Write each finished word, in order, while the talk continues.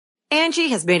Angie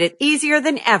has made it easier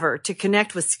than ever to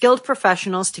connect with skilled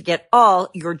professionals to get all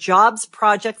your jobs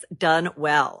projects done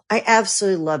well. I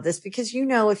absolutely love this because,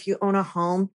 if you own a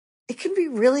home, it can be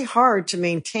really hard to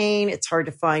maintain. It's hard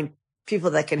to find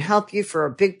people that can help you for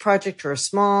a big project or a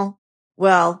small.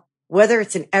 Well, whether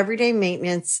it's in everyday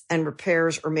maintenance and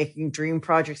repairs or making dream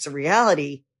projects a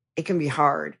reality, it can be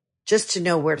hard just to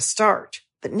know where to start.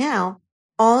 But now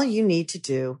all you need to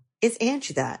do is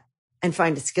Angie that and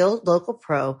find a skilled local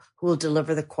pro who will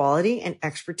deliver the quality and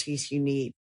expertise you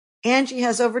need. Angie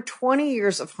has over 20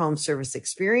 years of home service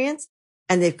experience,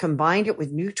 and they've combined it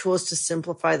with new tools to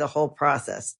simplify the whole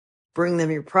process. Bring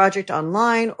them your project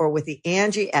online or with the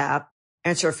Angie app,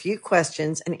 answer a few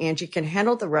questions, and Angie can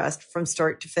handle the rest from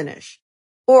start to finish.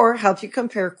 Or help you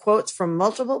compare quotes from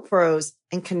multiple pros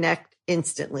and connect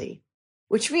instantly,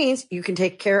 which means you can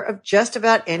take care of just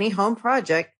about any home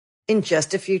project in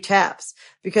just a few taps.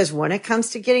 Because when it comes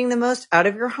to getting the most out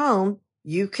of your home,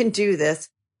 you can do this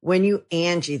when you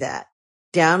Angie that.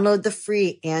 Download the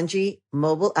free Angie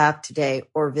mobile app today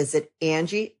or visit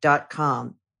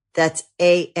Angie.com. That's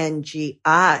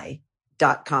ANGI.com.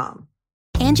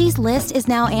 Angie's List is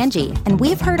now Angie, and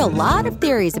we've heard a lot of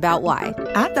theories about why.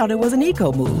 I thought it was an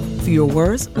eco move. Fewer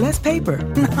words, less paper.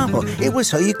 No, it was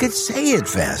so you could say it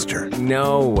faster.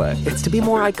 No, it's to be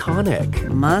more iconic.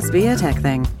 Must be a tech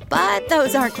thing. But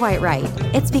those aren't quite right.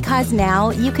 It's because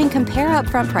now you can compare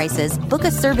upfront prices, book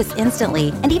a service instantly,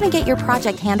 and even get your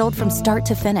project handled from start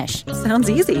to finish. Sounds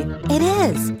easy. It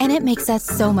is, and it makes us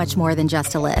so much more than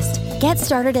just a list. Get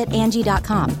started at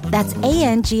Angie.com. That's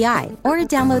ANGI, or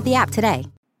download the app today.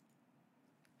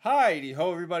 Hi,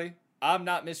 ho, everybody. I'm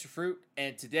not Mr. Fruit,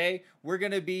 and today we're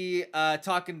going to be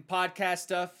talking podcast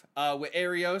stuff with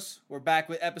Arios. We're back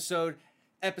with episode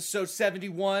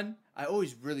 71. I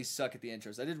always really suck at the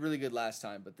intros. I did really good last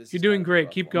time, but this You're doing great.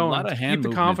 Keep going. A lot of hand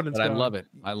keep the confidence but going. I love it.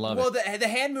 I love it. Well, the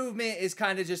hand movement is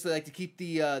kind of just like to keep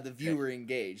the viewer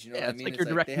engaged. You know what I mean? It's like you're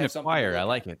directing a choir. I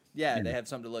like it. Yeah, they have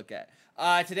something to look at.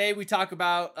 Today we talk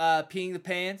about peeing the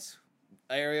pants.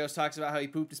 Arios talks about how he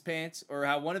pooped his pants, or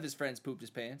how one of his friends pooped his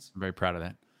pants. I'm very proud of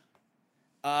that.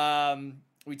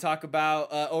 We talk about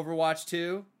Overwatch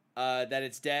 2, that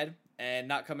it's dead and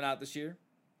not coming out this year.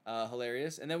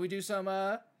 Hilarious. And then we do some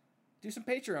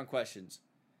Patreon questions.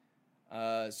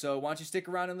 So why don't you stick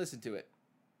around and listen to it?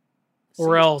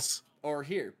 Or else. Or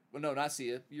here. Well, no, not see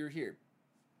it. You're here.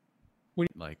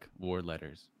 Like war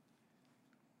letters.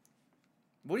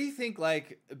 What do you think,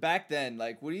 like, back then,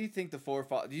 like, what do you think the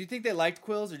forefathers, do you think they liked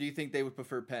quills, or do you think they would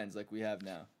prefer pens like we have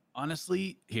now?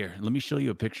 Honestly, here, let me show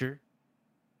you a picture.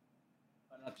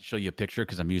 I'm not to show you a picture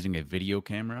because I'm using a video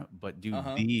camera, but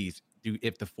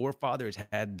if the forefathers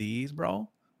had these, bro.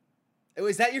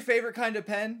 Is that your favorite kind of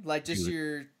pen? Like, just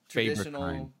your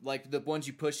traditional, like, the ones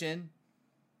you push in?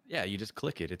 Yeah, you just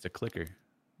click it. It's a clicker,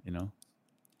 you know?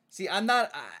 See, I'm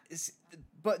not...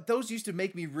 But those used to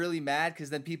make me really mad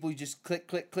because then people just click,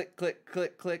 click, click, click,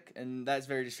 click, click, and that's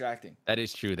very distracting. That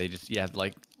is true. They just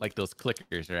like those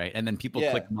clickers, right? And then people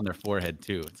click them on their forehead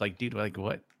too. It's like, dude, like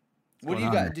what? What do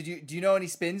you got? Do you know any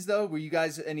spins though? Were you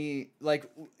guys any like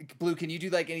Blue? Can you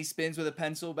do like any spins with a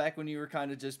pencil back when you were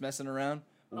kind of just messing around?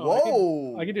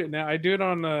 Whoa! I can do it now. I do it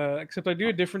on except I do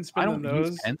a different spin than those. I don't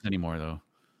use pens anymore though.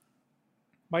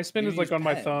 My spin is like on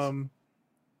my thumb.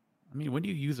 I mean, when do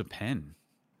you use a pen?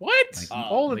 What?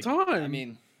 All the time. I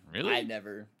mean, really? I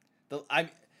never.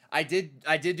 I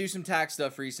did do some tax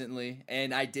stuff recently,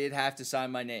 and I did have to sign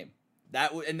my name.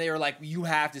 And they were like, "You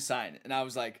have to sign it," and I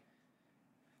was like,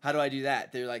 "How do I do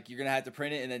that?" They're like, "You're gonna have to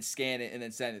print it and then scan it and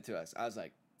then send it to us." I was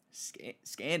like,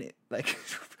 "Scan it?" Like,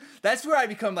 that's where I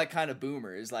become like kind of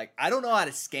boomer. Is like I don't know how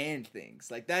to scan things.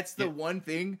 Like that's the one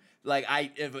thing. Like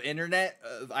internet,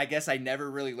 I guess I never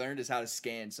really learned is how to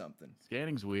scan something.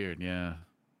 Scanning's weird, yeah.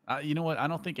 You know what? I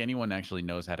don't think anyone actually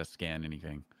knows how to scan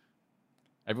anything.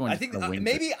 Everyone. I think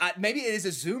maybe it is a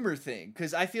Zoomer thing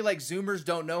because I feel like Zoomers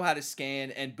don't know how to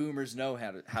scan and Boomers know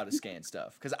how to scan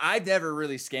stuff. Because I've never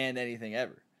really scanned anything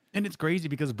ever. And it's crazy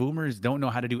because Boomers don't know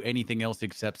how to do anything else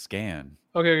except scan.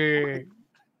 Okay.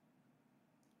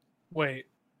 Wait,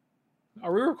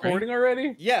 are we recording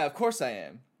already? Yeah, of course I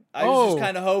am. I was just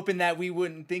kind of hoping that we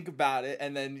wouldn't think about it,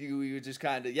 and then we would just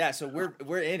kind of so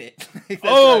we're in it.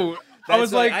 I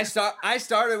was like, I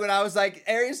started when I was like,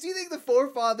 Arius, do you think the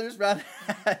forefathers rather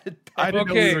had I didn't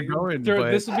know we were going,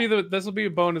 but... This will be a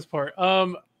bonus part.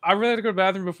 I really had to go to the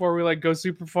bathroom before we go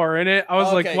super far in it. I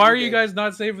was like, why are you guys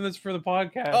not saving this for the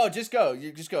podcast? Oh, just go.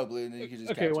 You just go, Blue, and then you can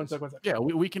just Okay, one sec. Yeah,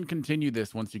 we can continue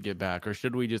this once you get back, or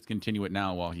should we just continue it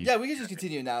now while he's... Yeah, we can just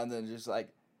continue now and then just like...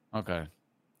 Okay.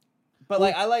 But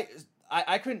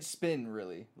I couldn't spin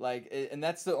really, like, and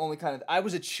that's the only kind of. I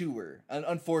was a chewer,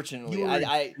 unfortunately. You were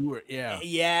a chewer, yeah.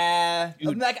 Yeah,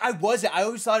 Dude. like I wasn't. I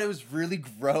always thought it was really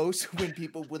gross when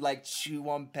people would like chew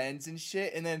on pens and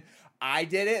shit, and then I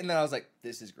did it, and then I was like,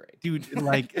 this is great, dude.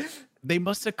 Like, they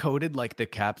must have coated like the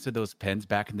caps of those pens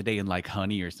back in the day in like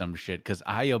honey or some shit, because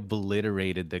I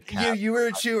obliterated the cap. You were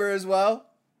a chewer as well.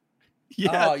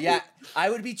 Yeah. Oh yeah, I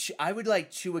would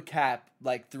like chew a cap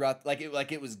like throughout, like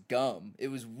it was gum. It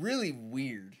was really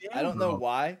weird. Yeah, I don't know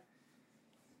why.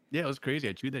 Yeah, it was crazy.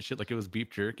 I chewed that shit like it was beef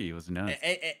jerky. It was nuts.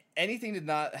 Anything did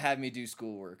not have me do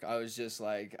schoolwork. I was just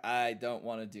like, I don't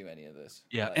want to do any of this.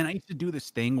 Yeah, like, and I used to do this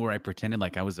thing where I pretended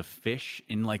like I was a fish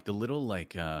in like the little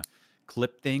like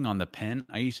clip thing on the pen.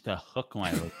 I used to hook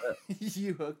my lip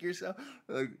you hook yourself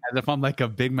as if I'm like a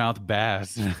big mouth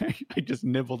bass. I just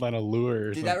nibbled on a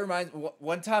lure. Dude, that reminds me.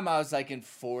 One time I was like in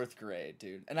 4th grade,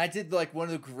 dude, and I did like one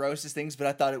of the grossest things, but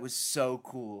I thought it was so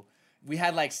cool. We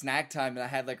had like snack time, and I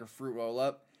had like a fruit roll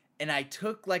up, and I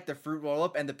took like the fruit roll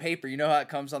up and the paper. You know how it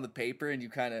comes on the paper, and you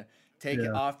kind of take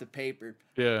it off the paper.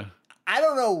 Yeah. I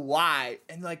don't know why.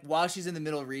 And like while she's in the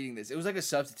middle of reading this, it was like a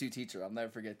substitute teacher. I'll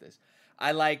never forget this.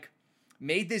 I like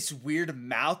made this weird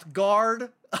mouth guard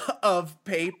of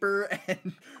paper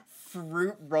and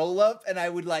fruit roll up, and I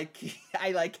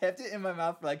kept it in my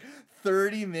mouth for like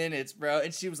 30 minutes, bro.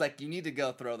 And she was like, "You need to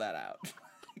go throw that out."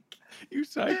 You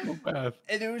psychopath.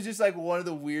 And it was just like one of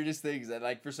the weirdest things that,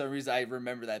 like, for some reason I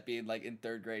remember that being like in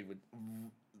 3rd grade with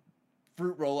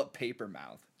fruit roll up paper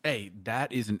mouth. Hey,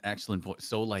 that is an excellent point.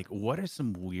 So like, what are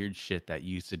some weird shit that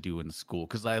you used to do in school?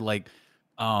 Because I like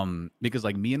because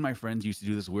like me and my friends used to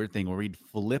do this weird thing where we'd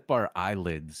flip our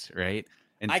eyelids, right?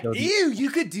 And ew,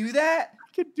 you could do that?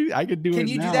 I could do it. Can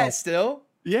you now. do that still?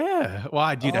 Yeah.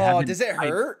 Well, dude, does it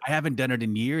hurt? I haven't done it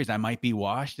in years. I might be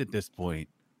washed at this point.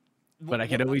 But I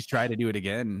could always try to do it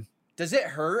again. Does it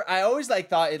hurt? I always like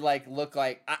thought it like looked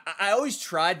like I always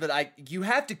tried, but you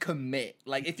have to commit.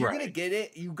 Like if you're gonna get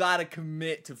it, you gotta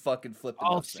commit to fucking flipping.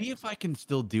 I'll see if I can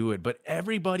still do it. But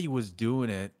everybody was doing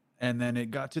it, and then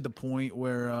it got to the point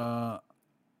where oh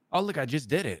look, I just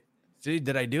did it. See,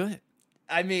 did I do it?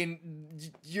 I mean,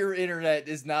 your internet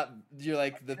is not. You're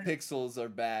like the pixels are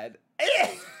bad.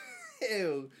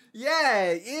 Ew.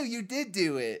 Yeah. Ew. You did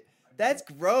do it. That's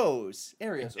gross.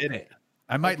 Ariel's okay.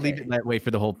 I might leave it that way for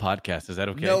the whole podcast. Is that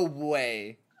okay? No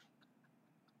way.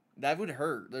 That would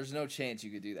hurt. There's no chance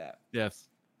you could do that. Yes.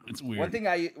 It's weird. One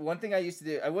thing I used to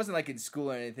do, I wasn't like in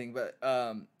school or anything, but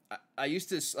I used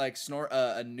to like snort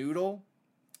a noodle,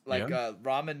 like a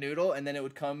ramen noodle, and then it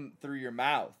would come through your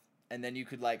mouth, and then you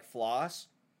could like floss.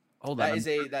 Hold on.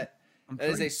 That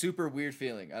is a super weird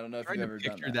feeling. I don't know if you've ever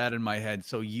done that. Picture that in my head.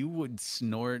 So you would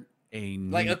snort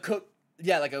like a cook.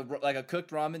 Yeah, like a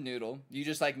cooked ramen noodle. You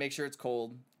just like make sure it's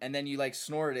cold, and then you like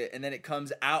snort it, and then it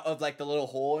comes out of like the little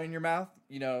hole in your mouth.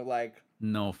 You know, like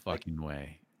no fucking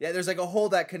way. Yeah, there's like a hole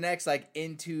that connects like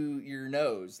into your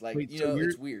nose. Like Wait,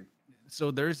 it's weird.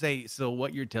 So so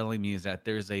what you're telling me is that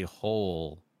there's a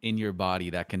hole in your body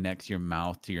that connects your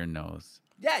mouth to your nose.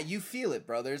 Yeah, you feel it,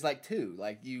 bro. There's like 2.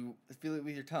 Like you feel it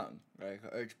with your tongue, right?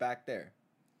 Or it's back there.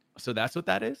 So that's what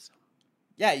that is?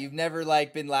 Yeah, you've never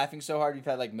like been laughing so hard you've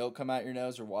had like milk come out your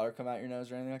nose or water come out your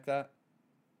nose or anything like that?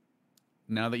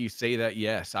 Now that you say that,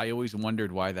 yes. I always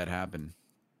wondered why that happened.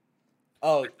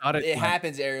 Oh, it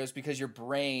happens, Arios, because your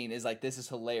brain is like, this is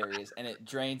hilarious, and it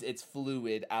drains its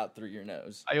fluid out through your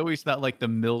nose. I always thought like the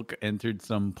milk entered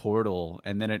some portal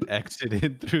and then it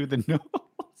exited through the nose.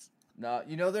 No,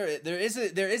 you know there is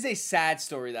a sad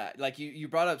story that like you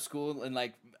brought up school in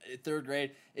like 3rd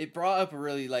grade. It brought up a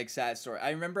really like sad story.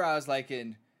 I remember I was like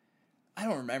I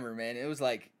don't remember, man. It was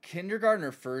like kindergarten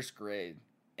or 1st grade,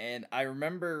 and I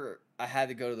remember I had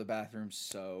to go to the bathroom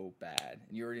so bad,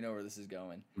 and you already know where this is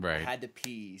going. Right. I had to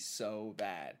pee so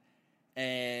bad,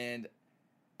 and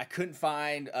I couldn't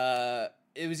find.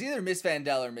 It was either Miss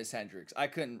Vandell or Miss Hendricks. I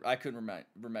couldn't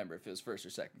remember if it was 1st or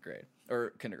 2nd grade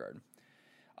or kindergarten.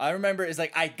 I remember it's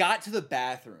like I got to the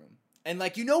bathroom, and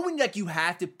like you know when like you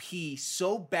have to pee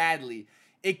so badly,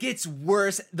 it gets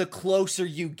worse the closer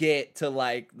you get to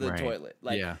like the toilet.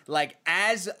 Like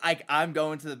as like I'm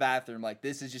going to the bathroom, like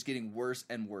this is just getting worse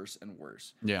and worse and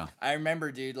worse. Yeah. I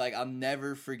remember, dude, like I'll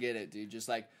never forget it, dude. Just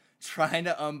like trying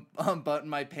to unbutton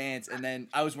my pants, and then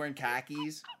I was wearing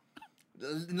khakis.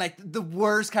 Like the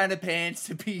worst kind of pants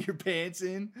to pee your pants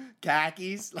in,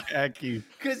 khakis. Khakis.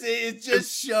 Because it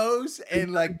just shows,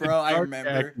 and like, bro, I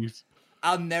remember. Khakis.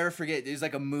 I'll never forget. It was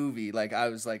like a movie. Like I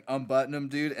was like unbutton them,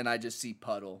 dude, and I just see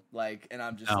puddle. Like, and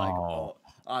I'm just like, oh,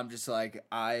 I'm just like,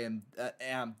 I'm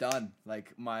done.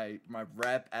 Like my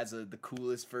rep as the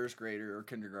coolest 1st grader or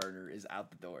kindergartner is out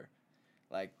the door.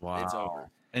 Like it's over.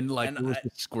 And like it was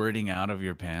just squirting out of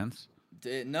your pants?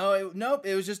 Nope.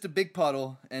 It was just a big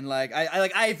puddle, and like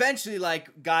I eventually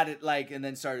like got it like, and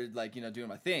then started like doing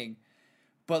my thing,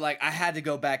 but like I had to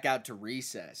go back out to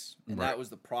recess, and that was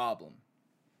the problem.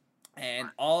 And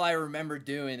all I remember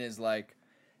doing is like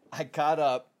I got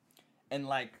up, and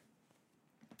like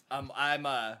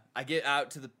I get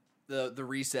out to the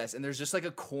recess, and there's just like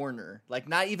a corner, like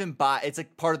not even it's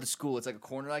like part of the school. It's like a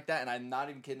corner like that, and I'm not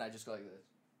even kidding. I just go like this.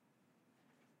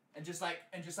 And just like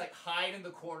hide in the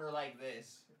corner like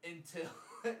this until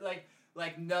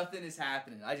like nothing is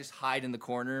happening. I just hide in the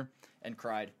corner and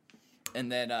cried, and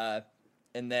then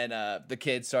the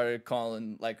kids started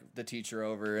calling like the teacher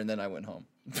over, and then I went home.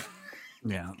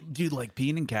 Yeah, dude, like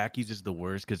peeing in khakis is the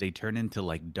worst because they turn into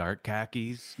like dark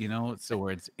khakis, so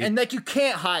where it's and like you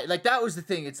can't hide. Like that was the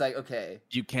thing. It's like okay,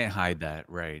 you can't hide that,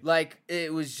 right? Like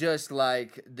it was just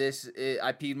like this.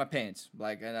 I peed my pants,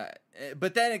 like,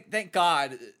 but then thank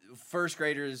God, first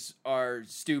graders are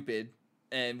stupid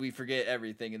and we forget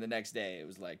everything. And the next day it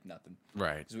was like nothing,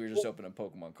 right? Because we were just opening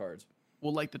Pokemon cards.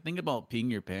 Well, like the thing about peeing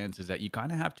your pants is that you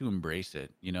kind of have to embrace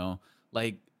it,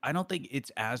 like. I don't think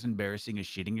it's as embarrassing as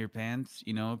shitting your pants,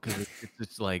 because it's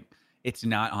just like it's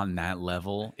not on that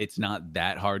level. It's not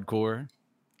that hardcore,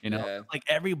 Yeah. Like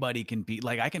everybody can pee.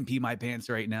 Like I can pee my pants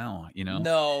right now,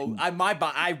 No, my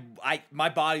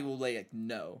body will like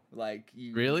no, like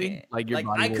you really can't. like your like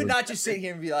body I could not just sit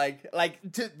here and be like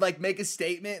to like make a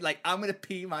statement like I'm gonna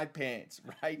pee my pants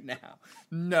right now.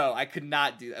 No, I could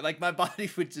not do that. Like my body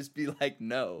would just be like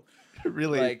no.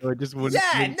 Really? Like, or just wouldn't.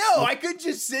 Yeah, no, I could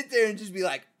just sit there and just be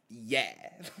like, yeah.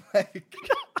 Like,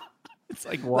 it's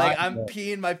like, why? Like I'm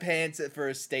peeing my pants for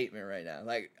a statement right now.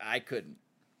 Like I couldn't.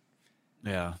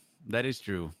 Yeah, that is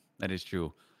true. That is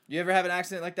true. You ever have an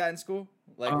accident like that in school?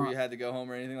 Like where you had to go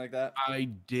home or anything like that? I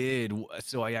did.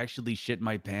 So I actually shit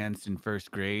my pants in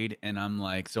first grade, and I'm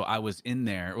like, so I was in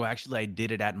there. Well, actually, I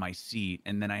did it at my seat,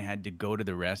 and then I had to go to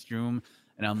the restroom,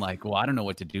 and I'm like, well, I don't know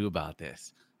what to do about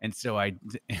this. And so I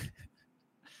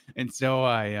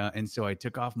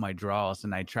took off my drawers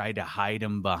and I tried to hide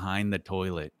them behind the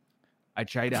toilet.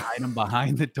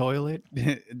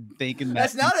 Thinking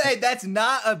that's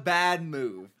not a bad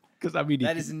move. Because I mean,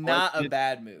 that is not a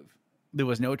bad move. There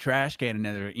was no trash can in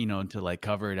there, to like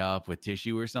cover it up with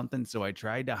tissue or something. So I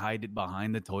tried to hide it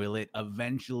behind the toilet.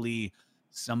 Eventually,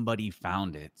 somebody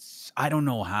found it. I don't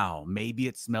know how. Maybe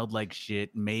it smelled like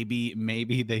shit.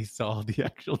 Maybe they saw the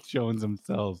actual Jones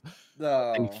themselves.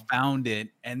 Oh. They found it,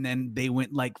 and then they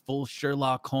went like full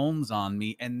Sherlock Holmes on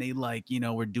me, and they like,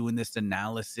 were doing this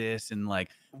analysis and like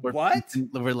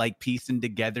we're like piecing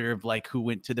together of like who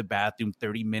went to the bathroom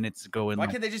 30 minutes ago. And why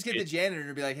like, can't they just get the janitor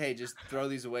and be like, hey, just throw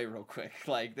these away real quick?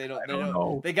 Like they don't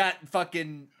know. They got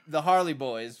fucking the Harley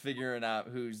Boys figuring out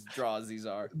whose draws these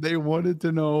are. They wanted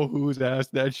to know whose ass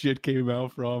that shit came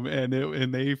out from, and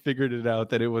they figured it out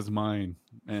that it was mine,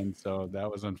 and so that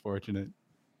was unfortunate.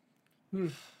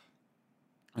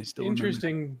 I still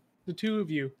interesting. The two of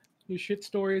you, your shit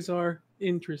stories are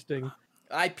interesting.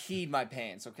 I peed my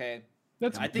pants. Okay,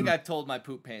 I think I've told my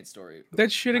poop pants story.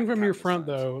 That's shitting from your front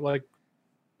though. Like,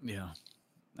 yeah.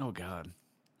 Oh God.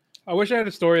 I wish I had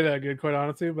a story that good, quite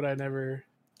honestly, but I never.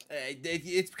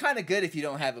 It's kind of good if you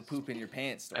don't have a poop in your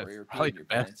pants story or pee in your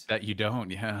pants. That you don't.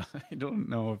 Yeah, I don't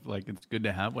know if like it's good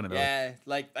to have one of those. Yeah,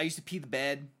 like I used to pee the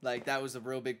bed. Like that was a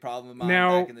real big problem of mine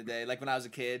back in the day. Like when I was a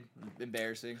kid,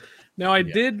 embarrassing. Now I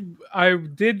did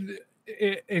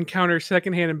encounter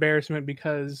secondhand embarrassment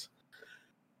because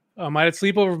I had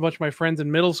sleepover with a bunch of my friends in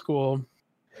middle school,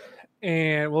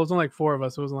 and well, it was only like 4 of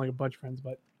us. It wasn't like a bunch of friends,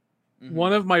 but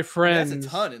one of my friends. That's a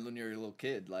ton when you're a little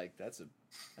kid. Like that's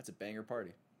a banger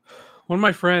party. One of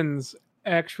my friends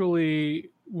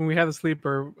actually, when we had the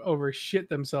sleeper over, shit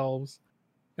themselves,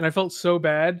 and I felt so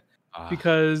bad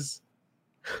because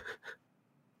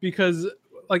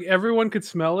like everyone could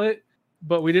smell it,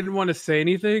 but we didn't want to say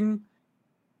anything,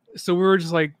 so we were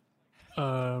just like,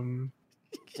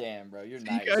 Damn, bro, you're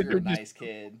nice. You're a nice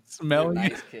kid. Smelling you're a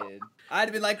nice kid. I'd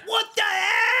have been like, what the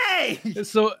hey?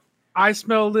 So I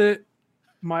smelled it.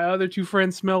 My other 2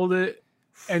 friends smelled it.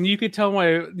 And you could tell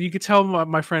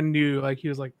my friend knew, like he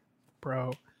was like,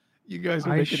 bro, you guys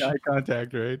are making eye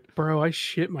contact, right? Bro, I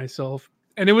shit myself.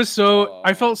 And it was so,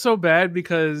 I felt so bad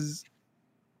because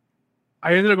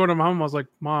I ended up going to mom. I was like,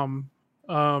 Mom,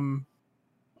 I'm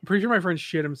pretty sure my friend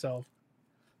shit himself.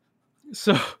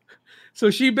 So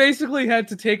she basically had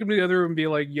to take him to the other room and be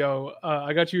like, yo,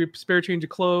 I got you a spare change of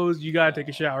clothes. You got to take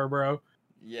a shower, bro.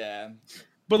 Yeah.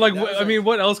 But like,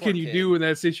 what else can you do in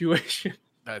that situation?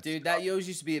 Dude, that always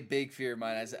used to be a big fear of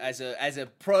mine as a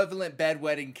prevalent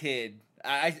bedwetting kid.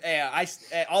 I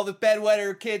all the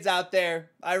bedwetter kids out there.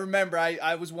 I remember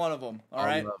I was one of them. All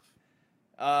right.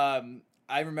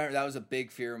 I remember that was a big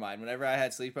fear of mine. Whenever I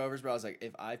had sleepovers, bro, I was like,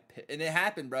 and it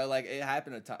happened, bro. Like it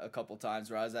happened a couple times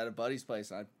where I was at a buddy's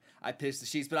place and I pissed the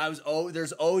sheets. But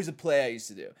there's always a play I used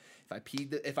to do.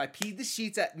 If I peed the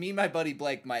sheets at me and my buddy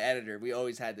Blake, my editor, we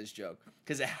always had this joke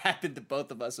because it happened to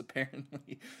both of us.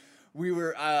 Apparently, we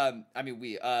were.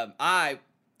 I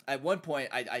at one point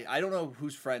I don't know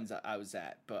whose friends I was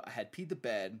at, but I had peed the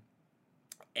bed,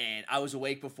 and I was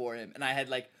awake before him, and I had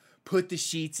like put the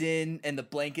sheets in and the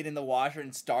blanket in the washer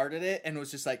and started it, and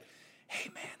was just like, hey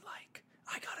man, like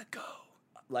I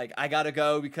gotta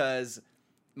go because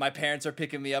my parents are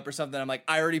picking me up or something. I'm like,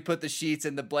 I already put the sheets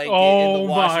and the blanket in the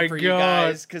washer for you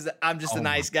guys because I'm just a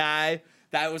nice guy.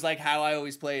 That was like how I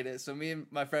always played it. So me and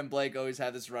my friend Blake always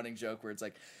have this running joke where it's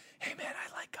like, hey man,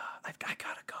 I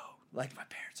gotta go. Like my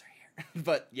parents are here.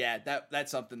 But yeah,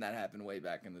 that's something that happened way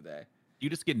back in the day. You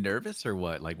just get nervous or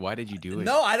what? Like, why did you do it?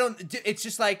 No, I don't. It's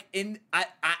just like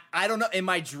I don't know. In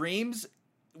my dreams,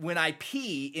 when I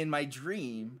pee in my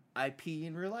dream, I pee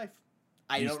in real life.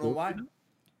 I don't know why.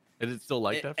 Is it still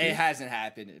like that for you? It hasn't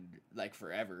happened in like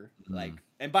forever. Like,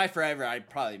 and by forever, I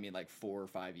probably mean like 4 or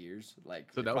 5 years. Like,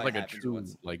 so that was like a true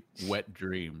like wet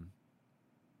dream.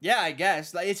 Yeah, I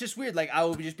guess. Like, it's just weird. Like, I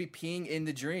will just be peeing in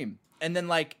the dream. And then,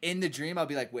 like, in the dream, I'll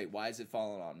be like, wait, why is it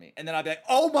falling on me? And then I'll be like,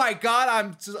 oh my God,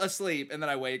 I'm asleep. And then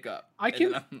I wake up. I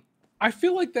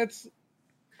feel like that's,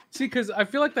 because I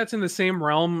feel like that's in the same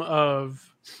realm of,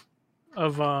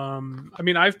 I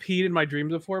mean, I've peed in my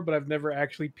dreams before, but I've never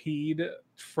actually peed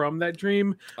from that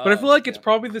dream. But I feel like it's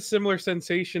probably the similar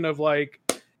sensation of like,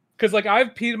 because like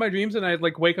I've peed in my dreams and I'd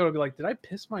like wake up and be like, did I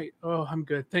piss oh, I'm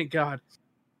good. Thank God.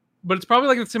 But it's probably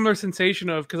like a similar sensation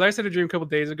of, because I said a dream a couple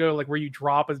days ago, like where you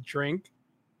drop a drink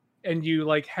and you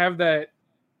like have that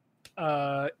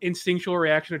instinctual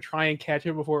reaction to try and catch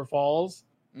it before it falls.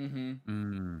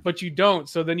 But you don't.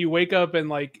 So then you wake up and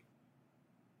like,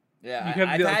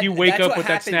 you wake up with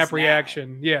that snap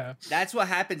reaction. Yeah. That's what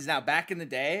happens now. Back in the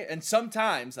day, and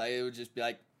sometimes it would just be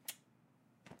like,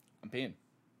 I'm peeing.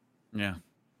 Yeah.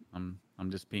 I'm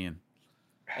just peeing.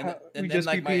 And then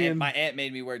like my aunt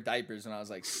made me wear diapers when I was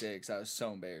like 6. That was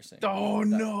so embarrassing. Oh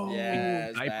no!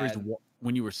 Yeah, diapers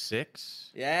when you were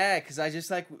 6? Yeah, because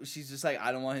she's just like,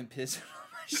 I don't want him pissing on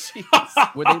my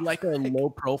sheets. Were they like a low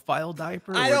profile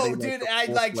diaper? I don't, dude. I'd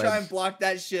like try and block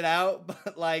that shit out,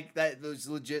 but like that was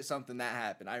legit something that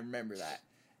happened. I remember that.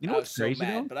 You know what's crazy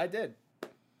though? But I did.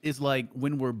 Is like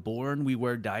when we're born, we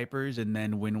wear diapers, and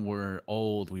then when we're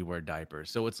old, we wear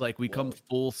diapers. So it's like we come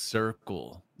full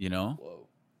circle, you know? Whoa.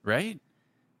 Right?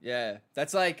 Yeah.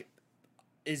 That's like,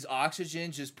 is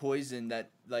oxygen just poison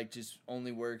that like just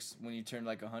only works when you turn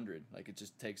like 100? Like it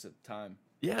just takes a time.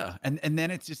 Yeah. And then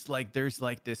it's just like there's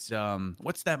like this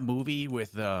what's that movie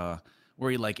with where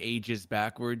he like ages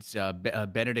backwards?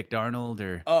 Benedict Arnold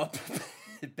or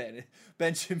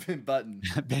Benjamin Button.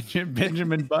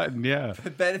 Benjamin Button, yeah.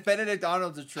 Benedict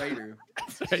Arnold's a traitor.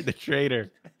 That's right, the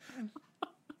traitor.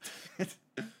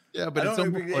 Yeah, but I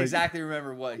don't exactly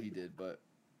remember what he did, but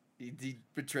he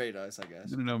betrayed us, I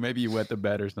guess. I don't know, maybe you wet the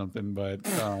bed or something, but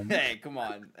hey, come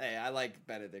on. Hey, I like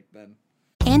Benedict then.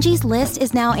 Angie's List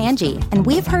is now Angie, and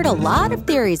we've heard a lot of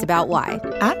theories about why.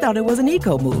 I thought it was an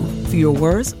eco move. Fewer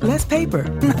words, less paper.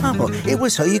 No, it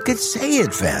was so you could say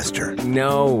it faster.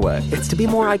 No, it's to be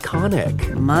more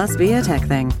iconic. Must be a tech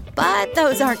thing. But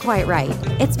those aren't quite right.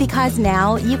 It's because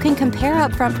now you can compare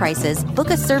upfront prices, book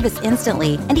a service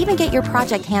instantly, and even get your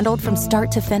project handled from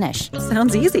start to finish.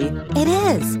 Sounds easy. It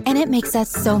is, and it makes us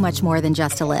so much more than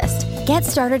just a list. Get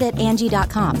started at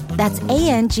Angie.com. That's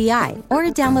ANGI, or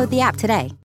download the app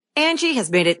today. Angie has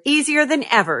made it easier than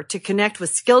ever to connect with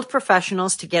skilled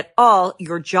professionals to get all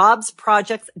your jobs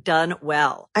projects done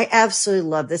well. I absolutely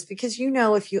love this because, you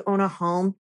know, if you own a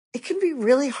home, it can be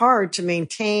really hard to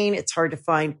maintain. It's hard to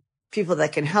find people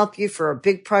that can help you for a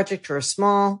big project or a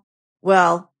small.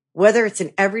 Well, whether it's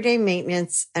in everyday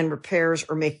maintenance and repairs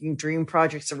or making dream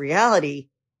projects a reality,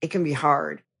 it can be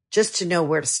hard just to know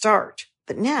where to start.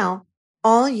 But now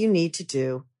all you need to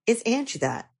do is Angie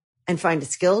that and find a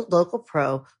skilled local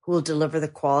pro who will deliver the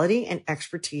quality and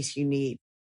expertise you need.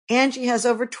 Angie has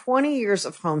over 20 years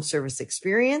of home service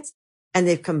experience, and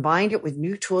they've combined it with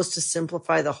new tools to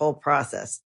simplify the whole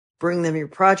process. Bring them your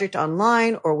project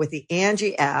online or with the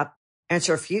Angie app,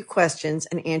 answer a few questions,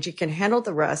 and Angie can handle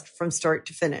the rest from start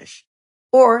to finish.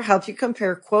 Or help you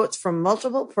compare quotes from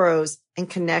multiple pros and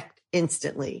connect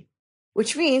instantly,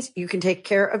 which means you can take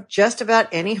care of just about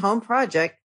any home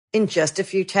project in just a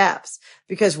few taps.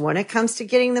 Because when it comes to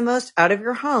getting the most out of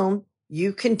your home,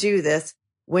 you can do this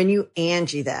when you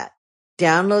Angie that.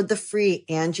 Download the free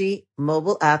Angie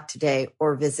mobile app today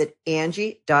or visit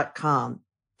Angie.com.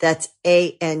 That's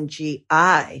ANGI.com.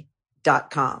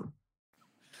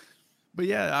 But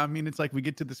yeah, I mean, it's like we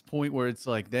get to this point where it's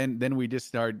like then we just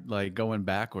start like going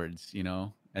backwards, you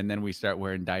know, and then we start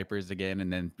wearing diapers again,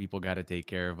 and then people got to take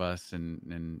care of us,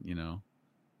 and you know.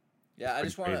 Yeah, I It's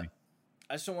just pretty want to. crazy.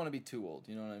 I just don't want to be too old.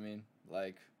 You know what I mean?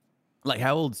 Like, Like,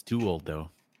 how old's too old though?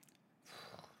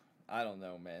 I don't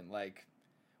know, man. Like,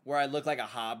 where I look like a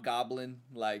hobgoblin,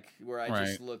 like where I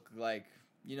just Right. look like,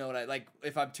 you know what I like.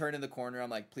 If I'm turning the corner, I'm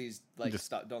like, please, like, Just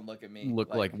stop, don't look at me.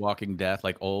 Look like Walking Death,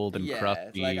 like old and yeah,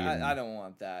 crusty. like and- I don't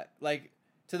want that. Like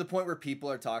to the point where people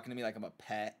are talking to me like I'm a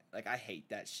pet. Like I hate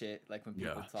that shit. Like when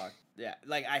people Yeah. talk, yeah,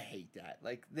 like I hate that.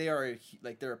 Like they are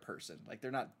like they're a person. Like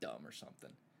they're not dumb or something.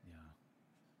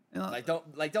 You know, Like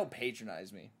don't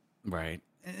patronize me. right.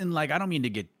 And like, I don't mean to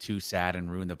get too sad and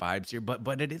ruin the vibes here,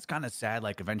 but it is kind of sad.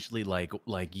 Like eventually, like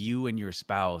you and your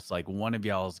spouse, like one of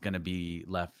y'all is gonna be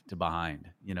left behind.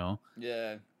 You know,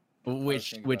 Yeah. which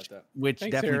thinking about that. which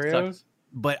Thanks, definitely Arios. sucks.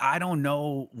 But I don't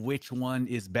know which one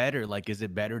is better. Like, is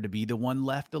it better to be the one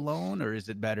left alone, or is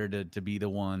it better to be the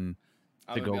one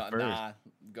I'm to gonna go be like, first? Nah,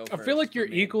 go I first feel like for you're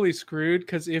me. equally screwed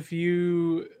because if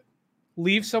you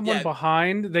leave someone Yeah.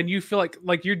 behind, then you feel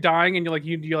like you're dying and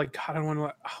you're like, God, I don't want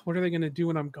to. What are they gonna do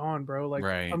when I'm gone, bro? Like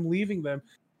Right. I'm leaving them.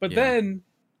 But Yeah.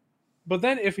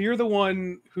 then if you're the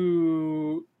one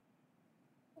who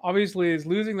obviously is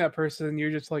losing that person,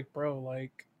 you're just like, bro,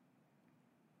 like.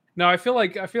 No, I feel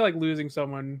like losing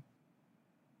someone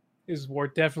is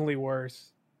definitely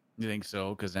worse. You think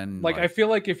so? Because then, Like I feel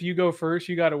like if you go first,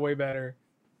 you got it way better.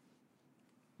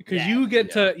 Because Yeah,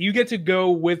 you get to go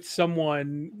with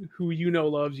someone who you know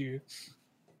loves you.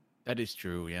 that is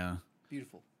true. Yeah.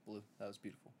 Beautiful, Blue. That was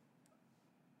beautiful.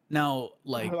 Now,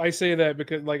 like, I say that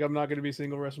because like I'm not going to be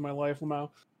single the rest of my life, Lamau.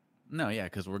 no, yeah,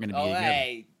 because we're gonna be Oh, together.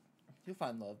 hey, you'll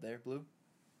find love there, Blue.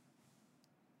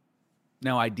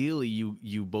 Now, ideally,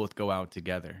 you both go out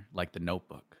together, like The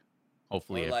Notebook.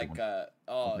 Hopefully, Or like, everyone-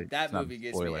 oh, hopefully that it's not a movie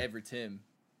gets me spoiler. every Tim.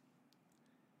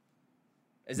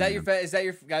 Is that your is that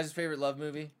your guys' favorite love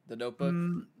movie, The Notebook?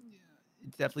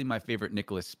 It's definitely my favorite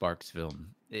Nicholas Sparks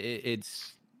film.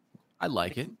 It's I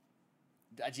like it.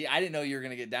 Gee, I didn't know you were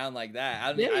gonna get down like that. I,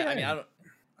 don't, Yeah, I mean, yeah. I don't.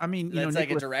 I mean, you That's know, like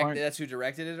a Nicholas direct. Sparks- That's who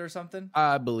directed it or something.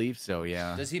 I believe so.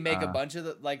 Yeah. Does he make a bunch of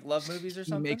the, like love movies or He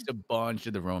something? makes a bunch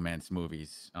of the romance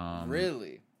movies.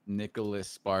 Really? Nicholas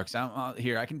Sparks.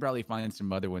 Here, I can probably find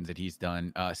some other ones that he's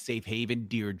done. Safe Haven,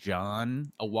 Dear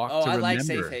John, A Walk Oh, to I Remember. like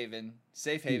Safe Haven.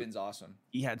 Safe Haven's awesome.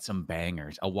 He had some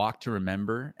bangers. A Walk to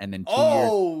Remember, and then 2 years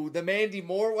Oh, the Mandy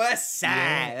Moore. Well, that's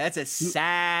sad. That's a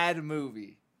sad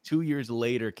movie. 2 years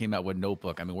later came out with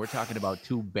Notebook. I mean, we're talking about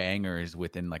two bangers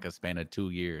within like a span of 2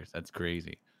 years. That's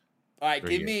crazy. All right,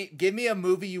 give me a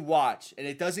movie you watch, and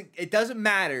it doesn't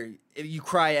matter if you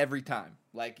cry every time.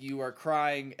 Like you are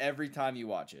crying every time you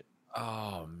watch it.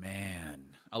 Oh man,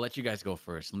 I'll let you guys go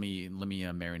first. Let me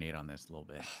marinate on this a little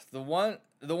bit. The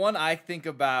one I think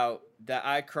about that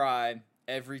I cry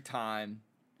every time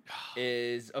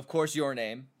is, of course, Your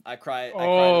Name. I cry. I cry to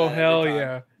Oh that every hell time.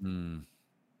 yeah! Mm.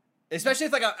 Especially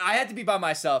if like I had to be by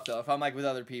myself though. If I'm like with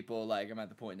other people, like I'm at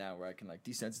the point now where I can like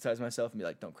desensitize myself and be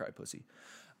like, "Don't cry, pussy."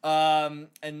 And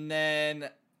then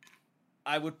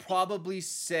I would probably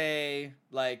say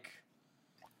like,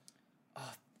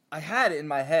 I had it in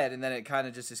my head and then it kind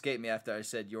of just escaped me after I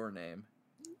said Your Name.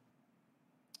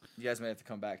 You guys may have to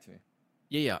come back to me.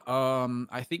 Yeah.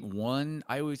 I think one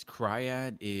I always cry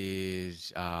at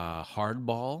is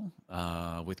Hardball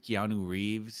with Keanu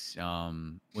Reeves.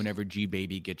 Whenever G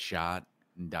Baby gets shot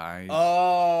and dies.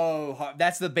 Oh,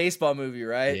 that's the baseball movie,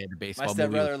 right? Yeah, the My baseball movie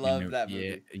stepbrother with loved Keanu- that yeah,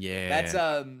 movie. Yeah.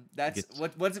 That's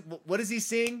what does he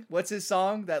sing? What's his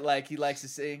song that like he likes to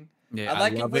sing? Yeah, I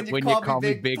like it love when you call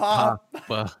me Big Pop.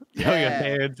 Throw your Yeah.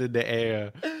 hands in the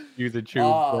air. You're the true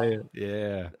Oh. player.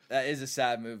 Yeah. That is a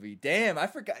sad movie. Damn, I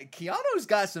forgot. Keanu's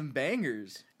got some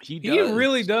bangers. He He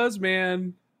really does,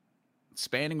 man.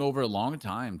 Spanning over a long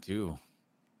time too.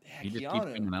 Yeah, He just keeps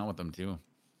Keanu. hanging out with them too.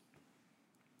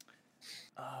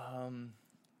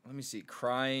 Let me see.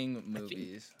 Crying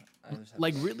movies. I just have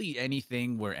Like to- really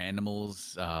anything where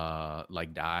animals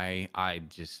like die,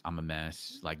 I'm a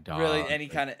mess. Like dog. really any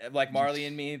kind of like Marley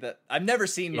and Me. That I've never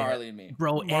seen Yeah. Marley and Me.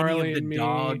 Bro, Marley and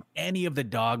Me. any of the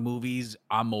dog movies,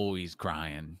 I'm always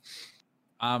crying.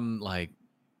 I'm like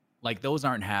those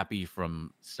aren't happy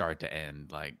from start to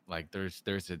end. Like there's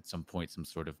at some point some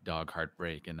sort of dog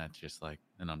heartbreak, and that's just like,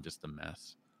 and I'm just a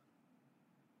mess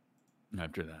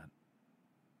after that.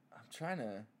 I'm trying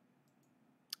to.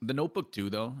 The Notebook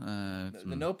too, though.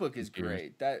 The Notebook is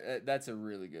curious. great. That's a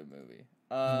really good movie.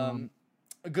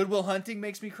 Good Will Hunting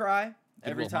makes me cry.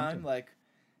 every Will time. Hunting. Like,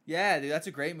 yeah, dude, that's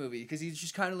a great movie because he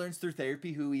just kind of learns through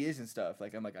therapy who he is and stuff.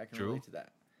 Like, I'm like, I can True. relate to that.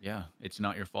 Yeah, it's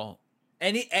not your fault.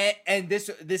 And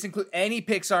this include any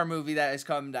Pixar movie that has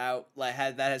come out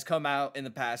that has come out in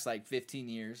the past like 15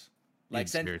 years. Like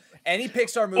since any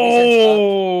Pixar movie since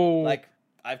Up, like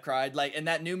I've cried. Like in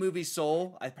that new movie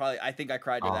Soul, I think I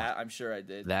cried to that. I'm sure I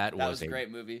did. That was a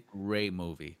great movie. Great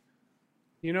movie.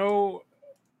 You know,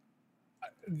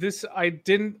 this I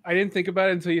didn't think about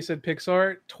it until you said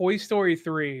Pixar. Toy Story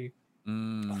 3.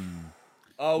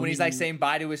 Oh, when he's like saying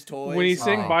bye to his toys. When he's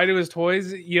saying bye to his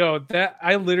toys, yo, that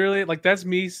I literally like that's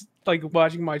me like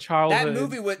watching my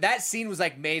childhood. That scene was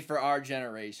like made for our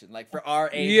generation, like for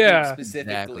our age group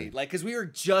specifically. Exactly. Like because we were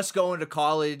just going to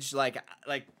college. Like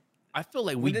I feel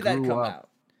like we grew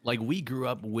up. Like we grew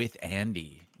up with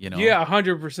Andy. You know? Yeah,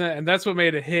 100%, and that's what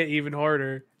made it hit even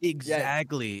harder.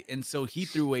 Exactly, and so he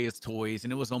threw away his toys,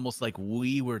 and it was almost like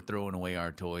we were throwing away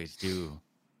our toys too.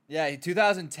 Yeah,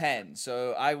 2010.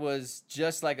 So I was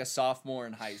just like a sophomore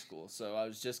in high school. So I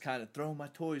was just kind of throwing my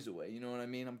toys away. You know what I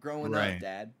mean? I'm growing up,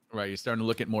 Dad. Right. You're starting to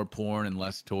look at more porn and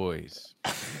less toys.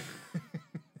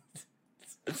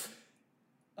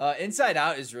 Inside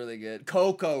Out is really good.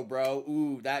 Coco, bro.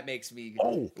 Ooh, that makes me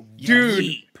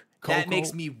dude. Coco? That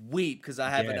makes me weep because I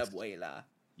have an abuela.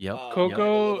 Yep.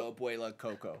 Coco. Abuela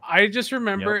Coco. I just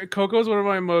remember Coco is one of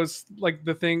my most one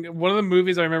of the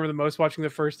movies I remember the most watching the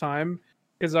first time.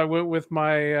 Because I went with my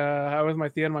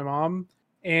Thea and my mom,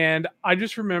 and I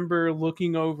just remember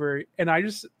looking over, and I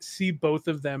just see both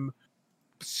of them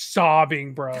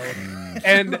sobbing, bro.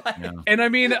 And I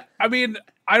mean,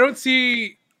 I don't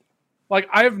see like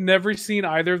I've never seen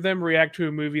either of them react to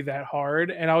a movie that hard,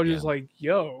 and I was just like,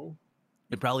 "Yo."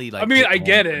 It probably like. I mean, I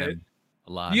get it.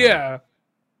 A lot. Yeah.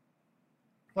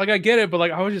 Like I get it, but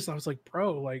like I was like,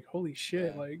 bro, like holy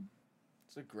shit, like.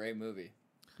 It's a great movie.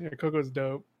 Yeah, Coco's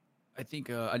dope. I think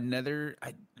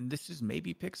this is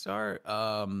maybe Pixar,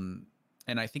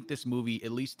 and I think this movie,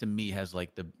 at least to me, has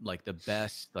like the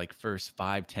best like first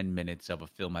 5-10 minutes of a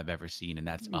film I've ever seen, and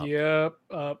that's Up. Yep,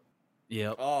 Up.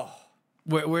 Yep. Oh,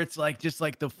 where it's like just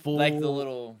like the full, like the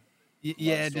little,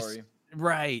 just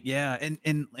right, yeah,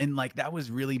 and like that was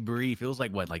really brief. It was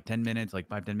like what, like 10 minutes, like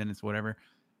 5-10 minutes, whatever,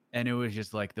 and it was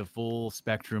just like the full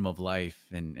spectrum of life,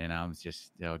 and I was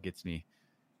just, it gets me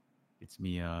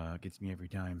every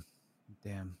time.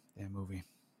 Damn movie.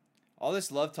 All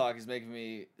this love talk is making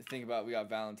me think about we got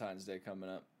Valentine's Day coming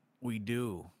up. We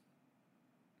do.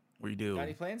 Got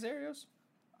any plans, Arios?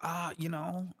 I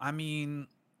mean,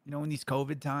 in these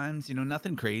COVID times,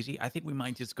 nothing crazy. I think we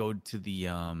might just go to the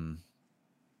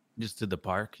just to the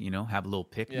park, have a little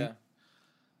picnic.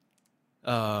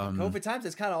 Yeah. COVID times,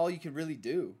 that's kind of all you can really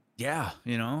do. Yeah,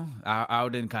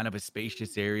 out in kind of a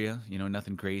spacious area,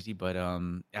 nothing crazy, but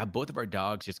both of our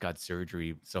dogs just got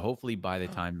surgery, so hopefully by the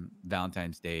time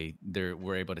Valentine's Day,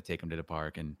 we're able to take them to the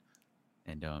park and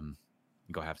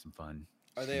go have some fun.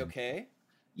 Are they okay?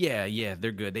 Yeah,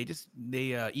 they're good. They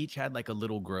each had like a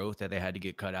little growth that they had to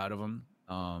get cut out of them,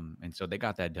 and so they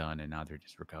got that done, and now they're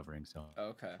just recovering. So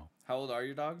okay, how old are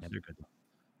your dogs? Yeah, they're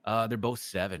good. They're both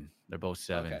 7.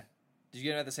 Okay. Did you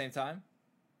get them at the same time?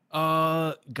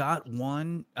 Got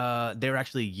one. They're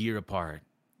actually a year apart.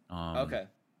 Okay.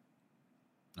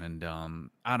 And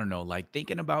I don't know, like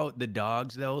thinking about the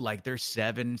dogs though, like they're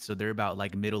 7, so they're about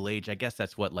like middle age. I guess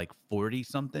that's what, like 40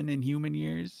 something in human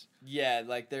years. Yeah,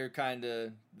 like their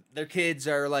kids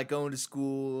are like going to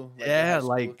school. Like yeah,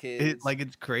 like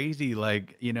it's crazy.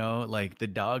 Like like the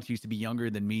dogs used to be younger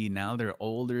than me. Now they're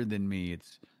older than me.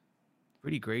 It's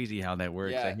pretty crazy how that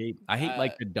works. Yeah. I hate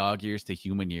like the dog years to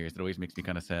human years. It always makes me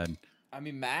kind of sad. I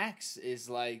mean, Max is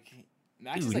like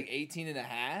 18 and a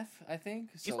half, I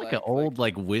think. He's so like an old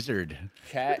like wizard.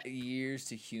 Cat years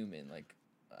to human. Like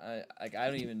I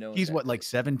don't even know. He's what, like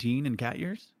 17 in cat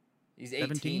years? He's 18.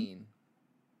 17?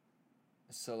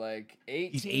 So like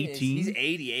 18. He's 18. He's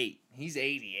 88. He's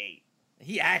 88.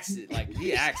 He acts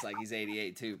like he's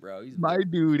 88 too, bro. He's my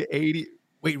dude 80.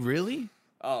 Wait, really?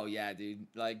 Oh yeah, dude.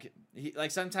 Like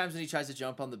sometimes when he tries to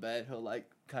jump on the bed, he'll like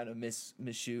kind of miss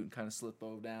shoot and kind of slip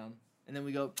over down. And then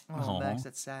we go, "Oh, Max,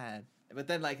 that's sad." But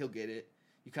then like he'll get it.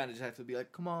 You kind of just have to be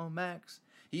like, "Come on, Max."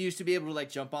 He used to be able to like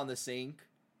jump on the sink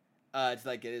to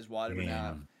like get his water, but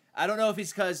now I don't know if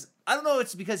it's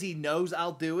because he knows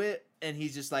I'll do it and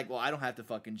he's just like, "Well, I don't have to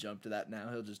fucking jump to that now.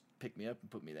 He'll just pick me up and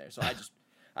put me there." So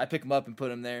I pick him up and put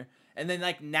him there. And then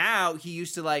like now he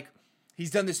used to like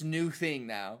he's done this new thing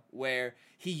now where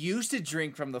he used to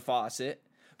drink from the faucet,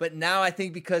 but now I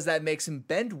think because that makes him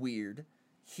bend weird,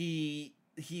 he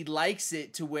likes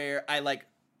it to where I like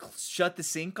shut the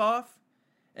sink off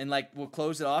and like we'll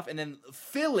close it off and then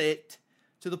fill it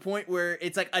to the point where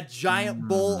it's like a giant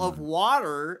bowl of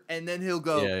water, and then he'll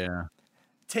go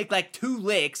take like 2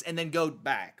 licks and then go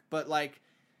back. But like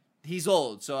he's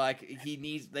old, so like he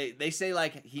needs. They say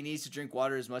like he needs to drink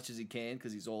water as much as he can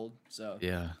because he's old. So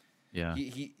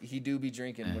he do be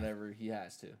drinking whenever he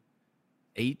has to.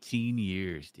 18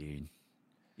 years, dude.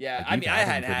 Yeah, Like, I mean, I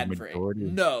hadn't him had him for for the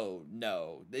majority.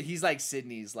 no. He's like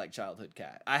Sydney's like childhood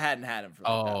cat. I hadn't had him for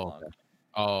like that long.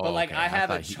 Oh, But like okay. I have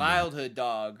a thought he- childhood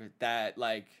dog that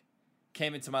like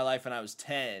came into my life when I was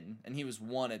 10, and he was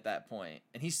 1 at that point,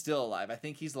 and he's still alive. I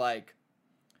think he's like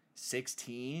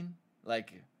 16,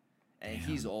 like, and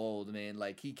he's old, man.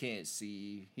 Like he can't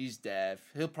see. He's deaf.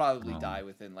 He'll probably die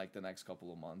within like the next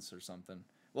couple of months or something.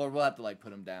 Well, we'll have to like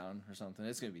put him down or something.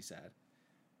 It's gonna be sad.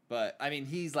 But I mean,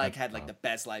 he's like had like the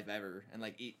best life ever, and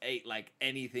like ate like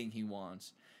anything he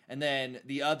wants. And then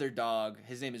the other dog,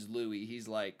 his name is Louie. He's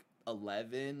like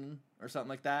 11 or something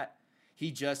like that.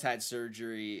 He just had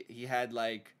surgery. He had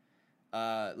like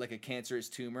a cancerous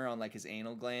tumor on like his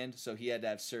anal gland, so he had to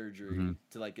have surgery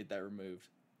to like get that removed.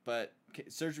 But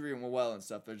surgery went well and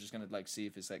stuff. They're just gonna like see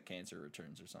if his like cancer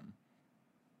returns or something.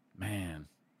 Man,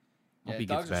 hope Yeah, he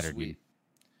dogs gets are better, sweet. dude.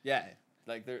 Yeah,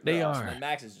 like They awesome. are. And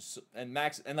Max is just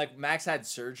Max had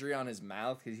surgery on his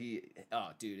mouth because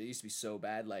dude, it used to be so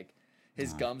bad. Like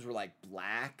his gums were like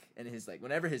black, and his like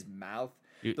whenever his mouth.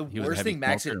 He The was a worst heavy thing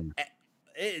Max smoker.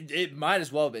 could, it might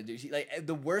as well have been, dude.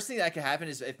 The worst thing that could happen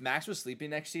is if Max was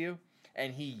sleeping next to you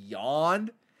and he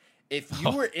yawned. If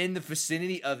you were in the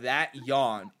vicinity of that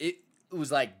yawn, it was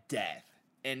like death,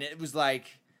 and it was like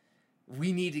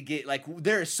we need to get like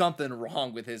there is something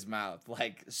wrong with his mouth.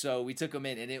 Like so, we took him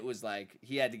in, and it was like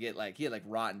he had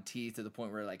rotten teeth to the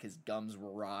point where like his gums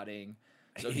were rotting.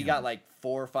 So he got like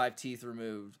 4 or 5 teeth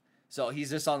removed. So he's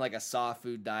just on like a soft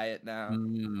food diet now.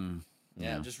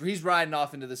 Yeah, he's riding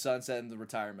off into the sunset in the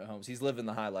retirement homes. He's living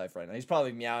the high life right now. He's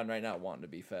probably meowing right now, wanting to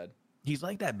be fed. He's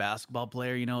like that basketball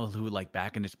player, you know, who like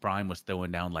back in his prime was throwing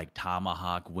down like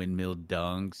tomahawk windmill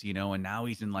dunks, you know, and now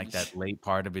he's in like that late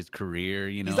part of his career,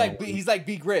 you know. He's like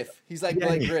B Griff. He's like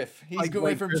Blake Griff. He's like going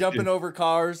Blake from Griffin. jumping over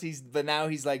cars. But now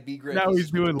he's like B Griff. Now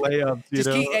he's doing layups. You Just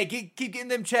know? keep getting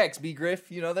them checks, B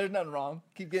Griff. You know, there's nothing wrong.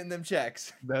 Keep getting them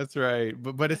checks. That's right.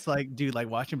 But it's like, dude, like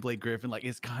watching Blake Griffin, like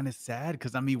it's kind of sad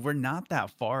because I mean we're not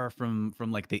that far from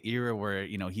like the era where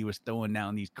you know he was throwing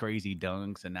down these crazy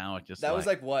dunks, and now it's just That was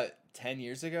like what 10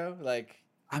 years ago. Like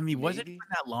I mean, was it maybe? even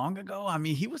that long ago? I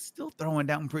mean, he was still throwing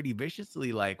down pretty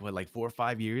viciously, like what, like 4 or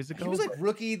 5 years ago. He was like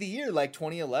rookie of the year, like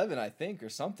 2011, I think, or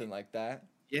something like that.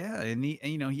 yeah, and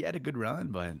you know he had a good run,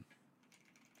 but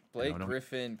Blake don't-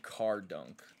 Griffin car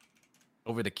dunk.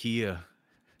 over the Kia,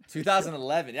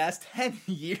 2011. That's 10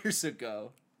 years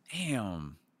ago.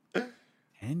 damn,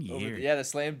 10 years. The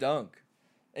slam dunk.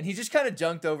 And he just kind of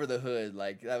junked over the hood.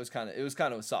 Like it was kind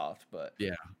of soft, but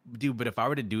Yeah, dude. But if I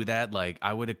were to do that, like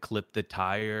I would have clipped the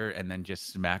tire and then just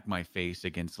smacked my face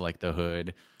against like the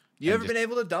hood. you and ever just- been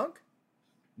able to dunk?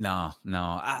 No. Dude,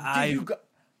 I you got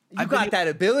I've been that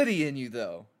ability in you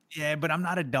though. yeah, but I'm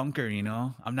not a dunker. You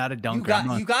know, I'm not a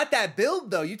dunker. You got that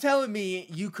build though. You telling me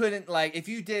you couldn't like if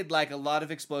you did like a lot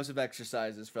of explosive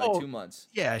exercises for like 2 months.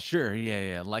 Yeah, sure.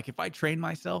 Yeah. Like if I train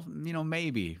myself, you know,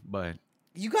 maybe. But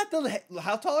You got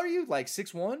how tall are you? Like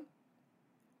 6'1"?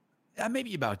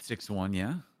 maybe about 6'1".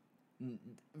 Yeah.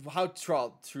 How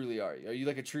truly are you? Are you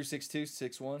like a true 6'2",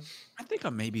 6'1"? I think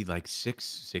I'm maybe like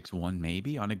 6'1",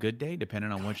 maybe on a good day,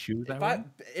 depending on what shoes I wear.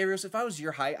 Arios, if I was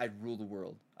your height, I'd rule the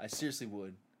world. I seriously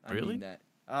would. I Really? mean that.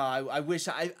 I wish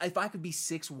if I could be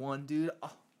 6'1", dude.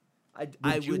 Oh,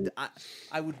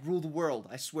 I would rule the world.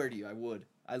 I swear to you, I would.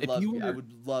 I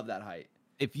would love that height.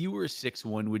 If you were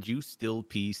 6'1", would you still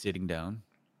pee sitting down?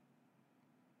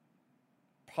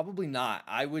 Probably not.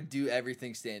 I would do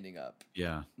everything standing up.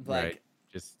 Yeah, Like- right.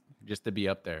 Just to be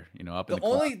up there, you know, up in The the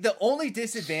clouds. the only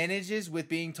disadvantages with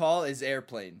being tall is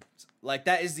airplanes. Like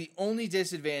that is the only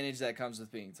disadvantage that comes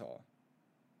with being tall.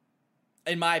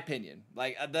 In my opinion,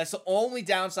 like that's the only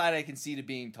downside I can see to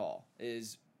being tall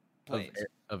is planes.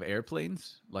 Of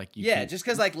airplanes, like you Yeah, can't- just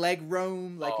because like leg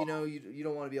room, like you know, you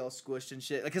don't want to be all squished and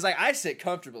shit. Because like I sit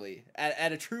comfortably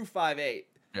at a true 5'8".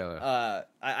 yeah,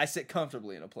 I sit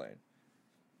comfortably in a plane.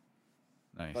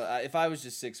 nice. But if I was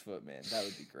just 6 foot, man, that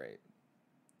would be great.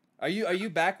 Are you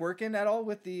back working at all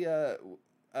with the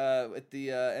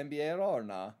NBA at all or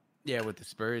nah? Yeah, with the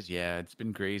Spurs, yeah, it's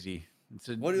been crazy.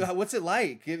 What's it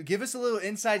like? Give us a little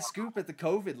inside scoop at the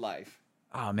COVID life.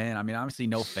 Oh man, I mean, obviously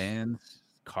no fans,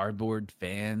 cardboard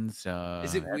fans.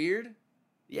 Is it weird?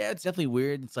 Yeah, it's definitely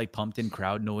weird. It's like pumped in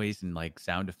crowd noise and like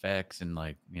sound effects and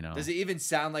like, Does it even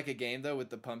sound like a game though with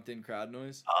the pumped in crowd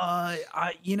noise?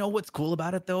 you know what's cool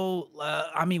about it though?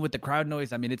 I mean, with the crowd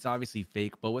noise, I mean, it's obviously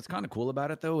fake, but what's kind of cool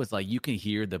about it though is like you can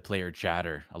hear the player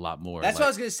chatter a lot more. That's like, what I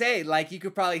was gonna say. Like you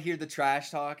could probably hear the trash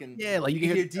talk, and Yeah, like, you you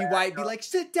can hear hear D White be like,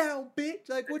 "Sit down, bitch!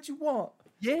 Like what you want?"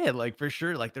 yeah, like for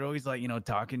sure. Like they're always like,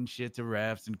 talking shit to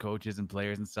refs and coaches and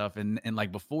players and stuff. And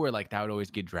like before, like that would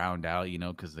always get drowned out,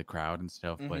 because of the crowd and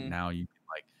stuff. But Mhm. now you can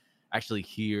like actually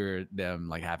hear them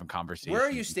like having conversations. Where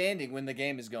are you standing when the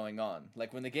game is going on?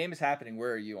 Like when the game is happening,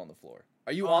 where are you on the floor?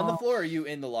 Are you on the floor or are you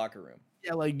in the locker room?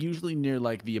 Yeah, like usually near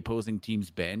like the opposing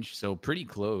team's bench, so pretty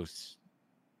close.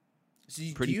 So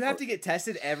do Pretty you have to get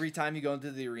tested every time you go into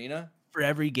the arena? For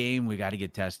every game, we got to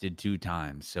get tested 2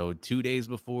 times. So 2 days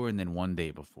before and then 1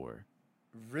 day before.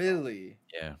 Really?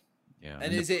 Yeah, yeah.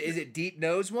 And is it deep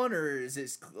nose one or is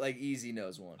it like easy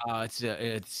nose one?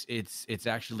 It's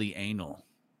actually anal.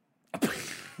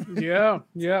 Yeah,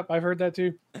 I've heard that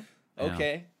too.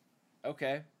 Okay.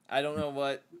 I don't know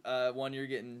what one you're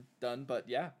getting done, but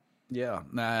yeah. Yeah,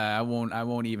 nah, I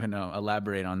won't even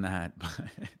elaborate on that. But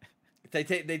They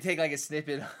take like a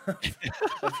snippet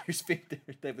of your sphincter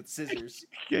with scissors.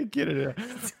 can't get it.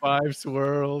 5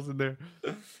 swirls in there.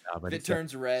 If it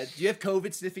turns red. Do you have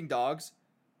COVID sniffing dogs?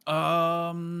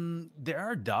 There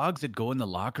are dogs that go in the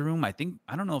locker room. I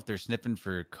don't know if they're sniffing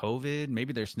for COVID.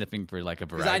 Maybe they're sniffing for like a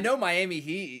variety. Because I know Miami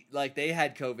Heat, like they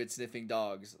had COVID sniffing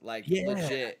dogs, like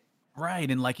legit. Right,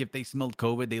 and like if they smelled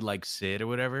COVID, they like sit or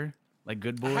whatever. Like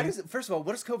good boy. How does it? First of all,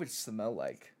 what does COVID smell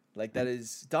like? Like that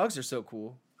is dogs are so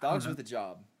cool. Dogs with a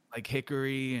job. Like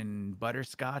hickory and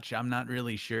butterscotch. I'm not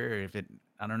really sure if it.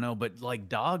 I don't know, but like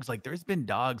dogs, like there's been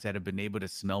dogs that have been able to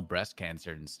smell breast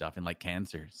cancer and stuff, and like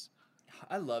cancers.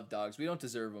 I love dogs. We don't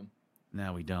deserve them.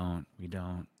 No, we don't. We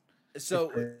don't.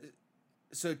 So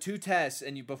 2 tests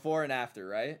and you before and after,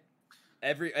 right?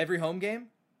 Every home game.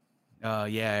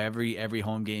 Yeah, every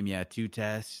home game, yeah, 2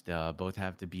 tests. Both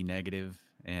have to be negative,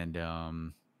 and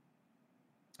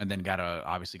then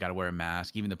obviously gotta wear a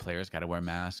mask. Even the players gotta wear a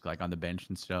mask, like on the bench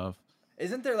and stuff.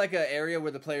 Isn't there like an area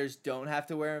where the players don't have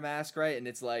to wear a mask, right? And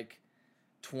it's like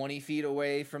 20 feet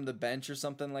away from the bench or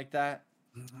something like that.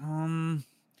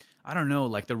 I don't know.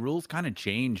 Like the rules kind of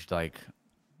changed, like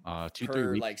 2-3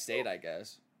 Per weeks. like state, I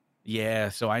guess. Yeah,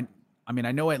 so I mean,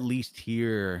 I know at least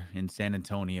here in San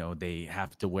Antonio, they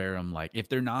have to wear them. Like if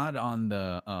they're not on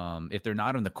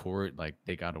the court, like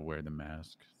they got to wear the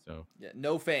mask. So Yeah,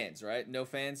 no fans, right? No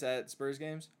fans at Spurs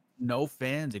games no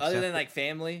fans except other than like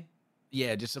family.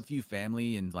 yeah, just a few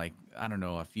family and like I don't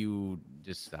know, a few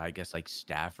just I guess like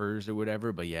staffers or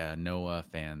whatever. But yeah, no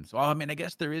fans. Well, I mean, I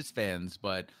guess there is fans,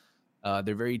 but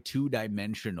they're very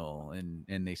 2-dimensional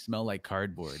and they smell like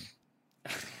cardboard.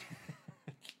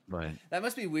 But That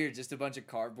must be weird. Just a bunch of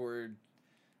cardboard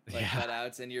like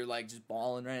cutouts, and you're like just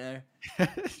balling right there.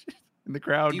 in the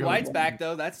crowd. D goes, White's back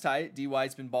though. That's tight. D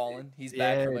White's been balling. He's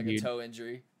back Yeah, from like dude. a toe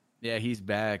injury. Yeah, he's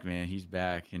back, man. He's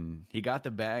back, and he got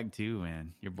the bag too,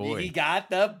 man. Your boy. He got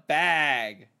the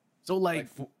bag. So like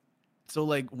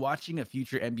watching a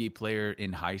future NBA player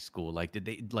in high school, like did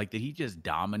he just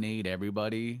dominate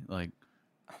everybody? Like,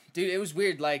 Dude, it was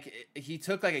weird. Like he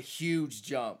took like a huge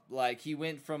jump. Like he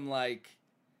went from like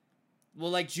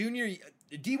junior.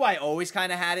 DY always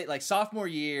kind of had it. Like sophomore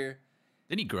year.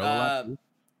 didn't he grow a lot? too?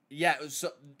 Yeah,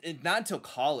 not until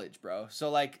college, bro. So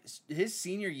like his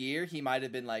senior year, he might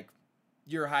have been like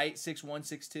your height, 6'1",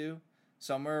 6'2",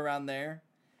 somewhere around there.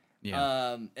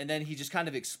 Yeah. And then he just kind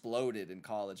of exploded in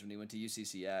college when he went to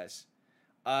UCCS.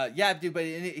 Yeah, dude. But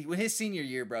when his senior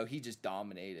year, bro, he just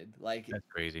dominated. Like That's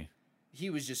crazy. he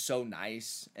was just so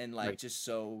nice and like Right. just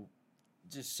so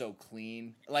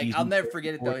clean. Like He's I'll never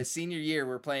forget it though. important. His senior year,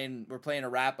 we're playing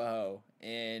Arapahoe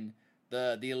in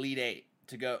the Elite Eight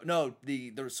to go. No,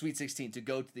 the Sweet 16 to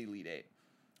go to the Elite Eight,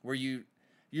 where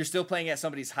you're still playing at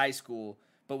somebody's high school,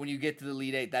 but when you get to the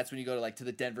Elite Eight, that's when you go to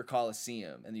the Denver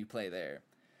Coliseum and you play there.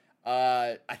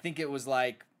 I think it was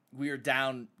like we were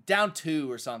down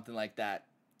 2 or something like that.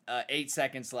 8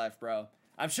 seconds left, bro.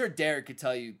 I'm sure Derek could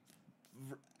tell you.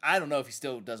 I don't know if he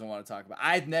still doesn't want to talk about it.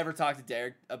 I've never talked to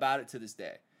Derek about it to this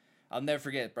day. I'll never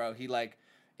forget it, bro. He like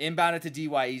inbounded to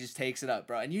DY. He just takes it up,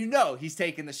 bro. And he's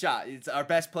taking the shot. It's our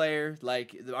best player.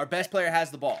 Like our best player has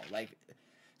the ball. Like,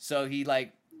 so he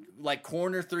like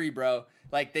corner 3, bro.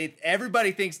 Like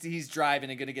everybody thinks he's driving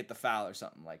and gonna get the foul or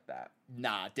something like that.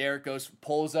 Nah, Derek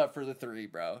pulls up for the 3,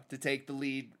 bro, to take the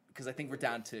lead because I think we're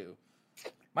down 2.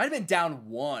 Might have been down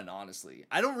 1, honestly.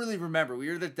 I don't really remember. We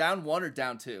were either down 1 or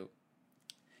down 2.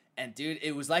 And dude,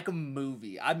 it was like a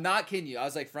movie. I'm not kidding you. I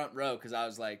was like front row because I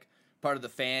was like part of the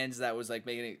fans that was like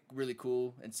making it really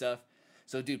cool and stuff.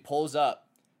 So dude pulls up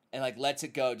and like lets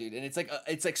it go, dude. And it's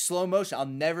like slow motion. I'll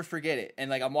never forget it. And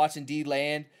like I'm watching D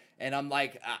land and I'm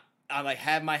like I like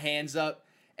have my hands up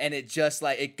and it just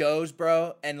like it goes,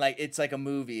 bro. And like it's like a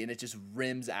movie and it just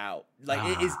rims out. Like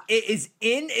it's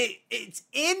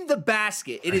in the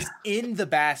basket. It is in the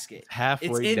basket.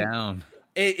 Halfway down.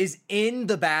 It is in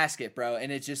the basket, bro.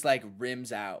 And it just like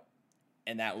rims out.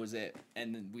 And that was it.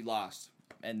 And then we lost.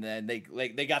 And then they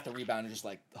got the rebound and just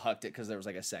like hucked it because there was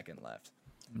like a second left.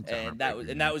 And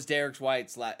that was Derek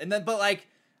White's last. And then but like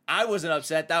I wasn't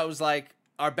upset. That was like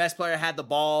our best player had the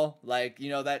ball. Like, you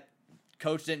know, that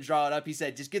coach didn't draw it up. He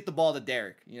said, just get the ball to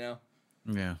Derek, you know?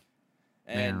 Yeah.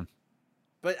 And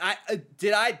but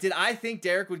did I think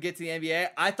Derek would get to the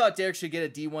NBA? I thought Derek should get a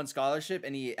D1 scholarship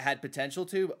and he had potential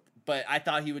to, but I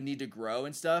thought he would need to grow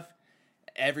and stuff.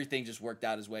 Everything just worked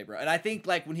out his way, bro. And I think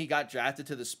like when he got drafted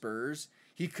to the Spurs,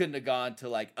 he couldn't have gone to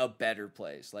like a better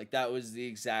place. Like that was the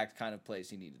exact kind of place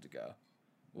he needed to go.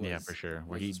 Yeah, for sure.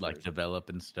 Where he'd like develop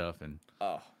and stuff. And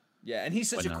yeah, and he's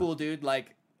such a cool dude.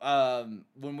 Like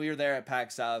when we were there at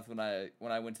PAC South, when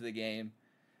I went to the game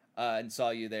and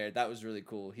saw you there, that was really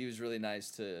cool. He was really nice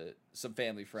to some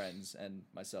family friends and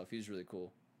myself. He was really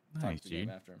cool. Nice, the game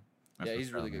after him. That's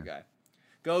he's a really good guy.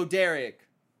 Go Derek.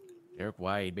 Derek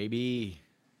White, baby.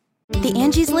 The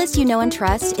Angie's List you know and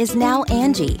trust is now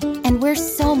Angie, and we're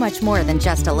so much more than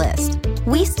just a list.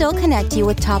 We still connect you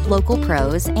with top local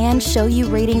pros and show you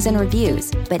ratings and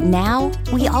reviews, but now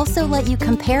we also let you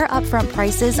compare upfront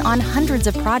prices on hundreds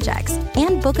of projects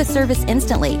and book a service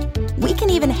instantly. We can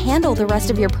even handle the rest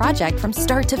of your project from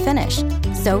start to finish.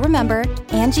 So remember,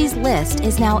 Angie's List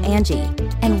is now Angie,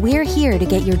 and we're here to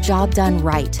get your job done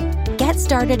right. Get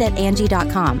started at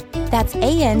Angie.com. That's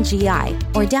ANGI,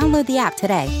 or download the app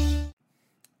today.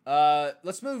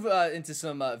 Let's move into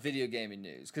some video gaming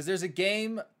news because there's a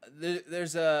game.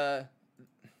 There's a.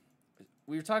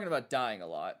 We were talking about dying a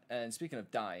lot, and speaking of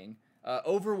dying,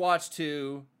 Overwatch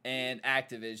 2 and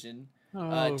Activision.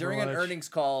 During an earnings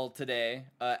call today,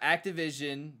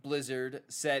 Activision Blizzard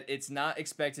said it's not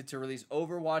expected to release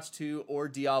Overwatch 2 or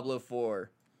Diablo 4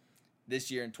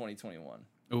 this year in 2021.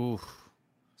 Ooh.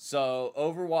 So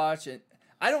Overwatch, and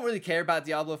I don't really care about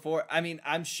Diablo 4. I mean,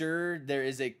 I'm sure there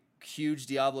is a huge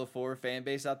Diablo 4 fan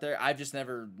base out there. I've just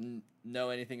never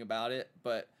know anything about it,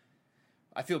 but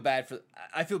I feel bad for the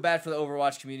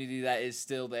Overwatch community that is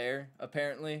still there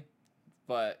apparently.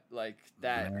 But like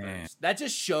that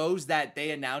just shows that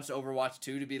they announced Overwatch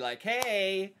 2 to be like,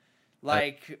 hey,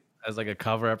 like as like a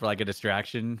cover up or like a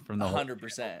distraction from the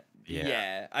 100%.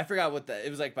 Yeah. I forgot what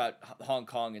it was like about Hong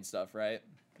Kong and stuff, right?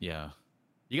 Yeah.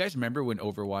 You guys remember when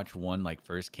Overwatch 1 like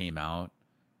first came out?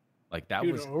 Like that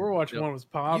was Overwatch 1 was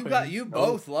popping. You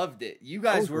both loved it. You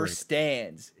guys were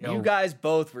stans. You guys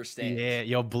both were stans. Yeah,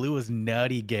 yo, Blue was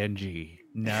nutty Genji.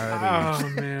 Nutty. Oh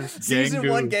man. Season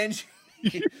 1 Genji.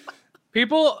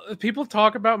 People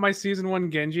talk about my season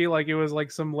 1 Genji like it was like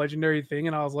some legendary thing,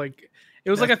 and I was like, it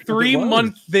was like a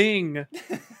 3-month thing.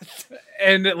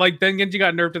 And like then Genji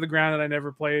got nerfed to the ground, and I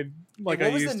never played like I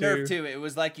used to. What was the nerf too? It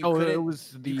was like you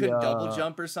couldn't double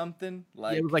jump or something.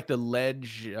 Like it was like the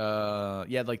ledge,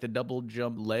 like the double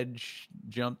jump ledge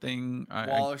jump thing,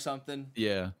 wall or something.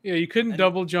 Yeah, you couldn't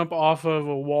double jump off of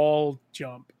a wall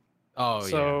jump. Oh,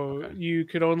 so yeah. Okay. you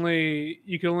could only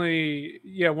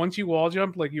once you wall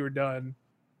jump, like you were done.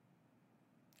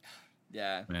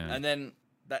 Yeah, man. And then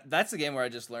that's the game where I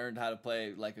just learned how to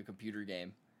play like a computer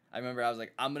game. I remember I was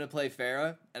like, I'm gonna play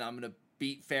Pharah, and I'm gonna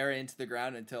beat Pharah into the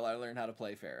ground until I learn how to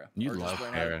play Pharah. You love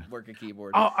Pharah. How to work a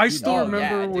keyboard. Oh, I still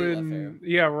remember when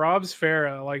Rob's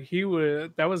Pharah, like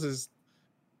that was his.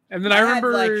 And then I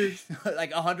remember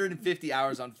like 150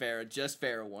 hours on Pharah, just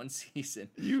Pharah one season.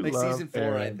 Like season 4,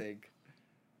 Pharah. I think.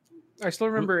 I still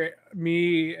remember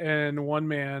me and one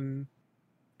man,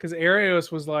 because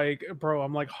Arios was like, bro,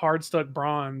 I'm like hard stuck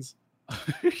bronze.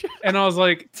 And I was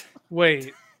like,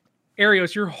 wait,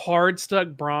 Arios, you're hard stuck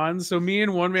bronze. So me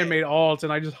and one man made alts,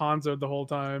 and I just Hanzo'd the whole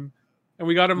time. And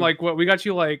we got him like we got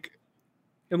you like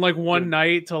in like one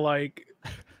night to like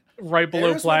right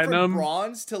below Arios platinum. Went from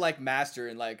bronze to like master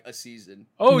in like a season.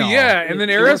 Oh yeah, and then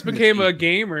Arios became a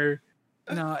gamer.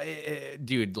 No,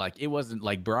 dude, like it wasn't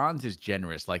like bronze is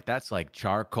generous. Like that's like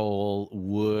charcoal,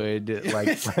 wood,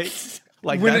 like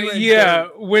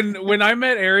when I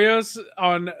met Arios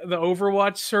on the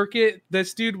Overwatch circuit,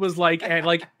 this dude was like at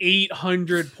like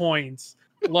 800 points.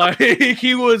 Like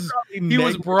he was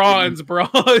bronze.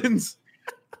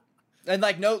 And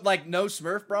no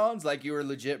Smurf bronze, like you were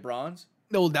legit bronze.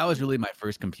 No, that was really my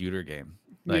first computer game.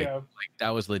 Like that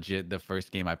was legit the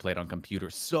first game I played on computer.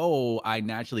 So I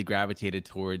naturally gravitated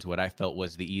towards what I felt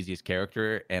was the easiest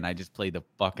character, and I just played the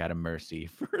fuck out of Mercy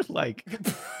for like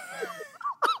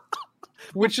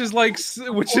which is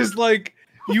like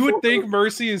you would think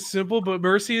Mercy is simple, but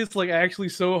Mercy is like actually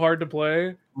so hard to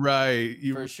play. Right.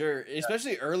 For sure.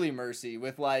 Especially early Mercy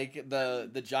with like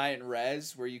the giant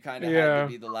res where you kind of had to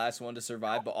be the last one to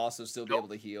survive, but also still be able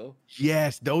to heal.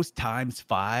 Yes, those ×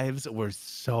 5s were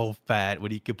so fat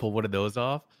when you could pull one of those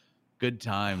off. Good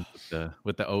time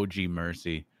with the OG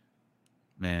Mercy.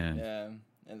 Man. Yeah.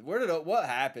 And what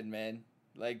happened, man?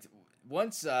 Like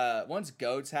once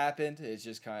goats happened, it's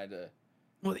just kind of.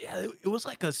 Well, yeah, it was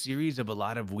like a series of a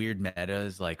lot of weird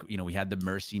metas. Like, you know, we had the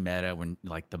Mercy meta, when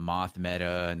like the Moth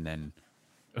meta, and then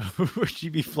where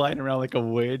she'd be flying around like a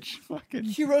witch. Fucking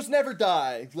heroes never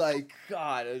die. Like,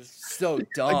 God, it's so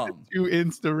dumb. Like the 2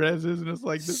 insta reses, and it's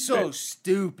like this so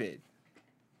stupid.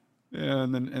 Yeah,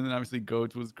 and then obviously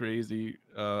Goats was crazy.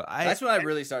 That's when I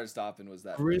really started stopping. Was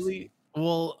that really?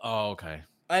 Well, okay.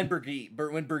 And Brigitte,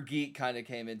 when Brigitte kind of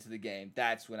came into the game,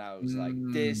 that's when I was like,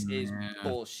 "This is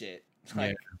bullshit."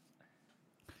 Like,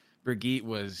 Brigitte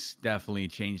was definitely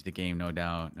changed the game, no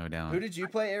doubt. Who did you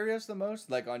play Arios the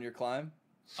most? Like on your climb?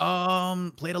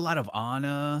 Played a lot of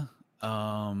Ana,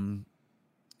 and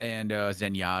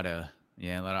Zenyatta.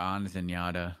 Yeah, a lot of Ana,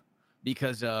 Zenyatta,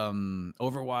 because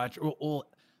Overwatch. Well,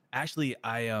 actually,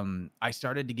 I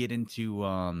started to get into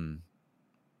a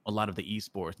lot of the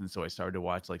esports, and so I started to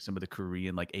watch like some of the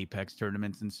Korean like Apex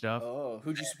tournaments and stuff. Oh,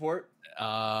 who'd you support?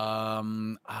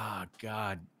 God,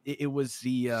 it was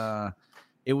the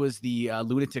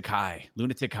Lunatic High.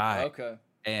 Okay.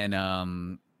 And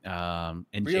Ryo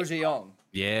Jae-hong.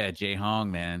 Yeah,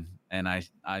 Jae-hong, man. And I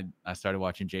started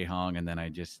watching Jae-hong, and then I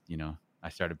just, I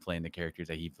started playing the characters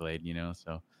that he played,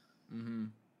 so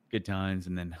good times.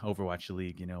 And then Overwatch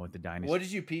League, with the Dynasty. What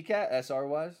did you peak at SR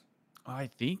wise? I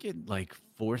think it like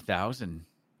 4,000.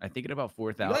 I think at about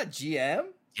 4,000. You got GM?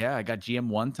 Yeah, I got GM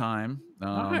one time.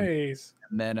 Nice.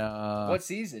 And then what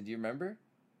season? Do you remember?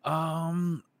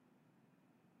 Oh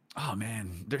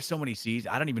man, there's so many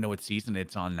seasons. I don't even know what season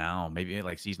it's on now. Maybe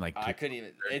like season like I couldn't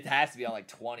even. It has to be on like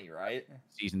 20, right?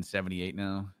 Season 78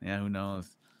 now. Yeah, who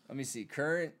knows? Let me see.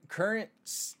 Current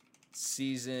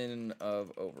season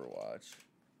of Overwatch.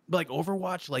 But like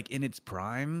Overwatch, like in its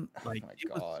prime, like oh my it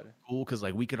God. was cool because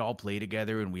like we could all play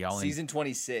together and we all season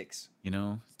 26.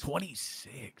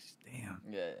 26. Damn.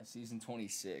 Yeah, season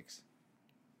 26.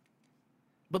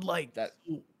 But like that.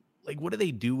 Like, what do they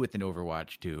do with an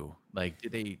Overwatch 2? Like, do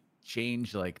they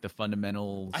change like the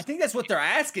fundamentals? I think that's what they're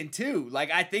asking too. Like,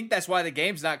 I think that's why the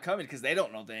game's not coming, because they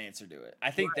don't know the answer to it.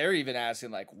 I think they're even asking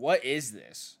like, what is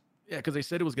this? Yeah, because they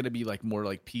said it was going to be like more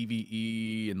like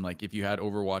PvE, and like if you had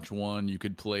Overwatch 1, you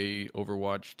could play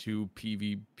Overwatch 2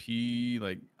 PvP.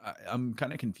 Like, I'm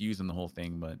kind of confused on the whole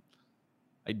thing, but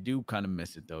I do kind of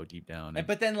miss it though, deep down.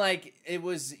 But then, like, it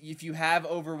was, if you have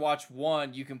Overwatch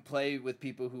 1, you can play with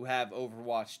people who have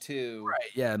Overwatch 2. Right,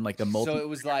 yeah, and like the multi. So it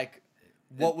was like,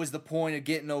 what was the point of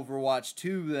getting Overwatch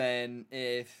 2 then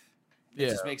if it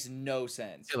just makes no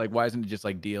sense? Yeah, like, why isn't it just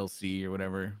like DLC or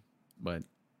whatever? But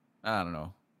I don't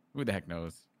know. Who the heck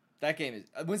knows? That game is.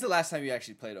 When's the last time you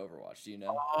actually played Overwatch? Do you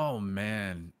know? Oh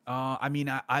man. I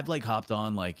mean, I've like hopped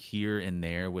on like here and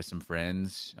there with some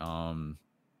friends.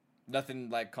 Nothing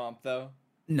like comp though.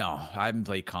 No, I haven't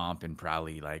played comp in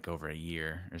probably like over a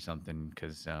year or something,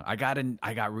 because I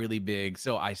got really big,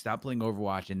 so I stopped playing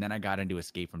Overwatch, and then I got into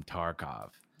Escape from Tarkov.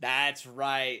 That's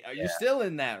right. Are you still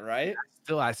in that, right?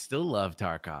 I still love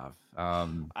Tarkov.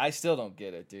 I still don't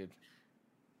get it, dude.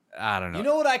 I don't know. You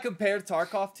know what I compare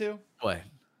Tarkov to? What?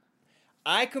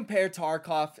 I compare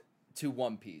Tarkov to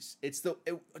One Piece.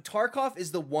 Tarkov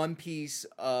is the One Piece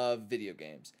of video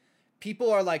games.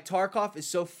 People are like, Tarkov is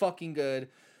so fucking good,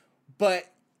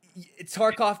 but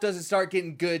Tarkov doesn't start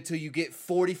getting good till you get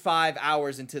 45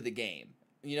 hours into the game.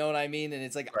 You know what I mean? And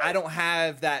it's like, right. I don't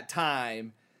have that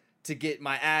time to get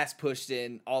my ass pushed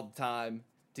in all the time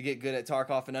to get good at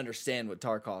Tarkov and understand what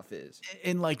Tarkov is.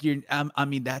 And like I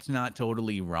mean, that's not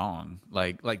totally wrong.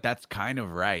 Like that's kind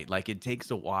of right. Like, it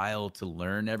takes a while to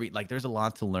learn there's a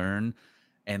lot to learn.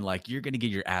 And like, you're going to get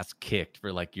your ass kicked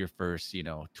for like your first,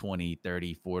 20,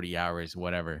 30, 40 hours,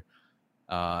 whatever.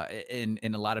 And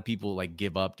a lot of people like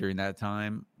give up during that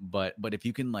time. But if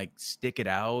you can like stick it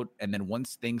out, and then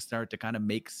once things start to kind of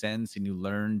make sense and you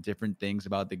learn different things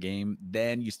about the game,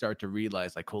 then you start to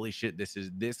realize like, holy shit, this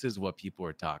is what people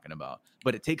are talking about.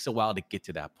 But it takes a while to get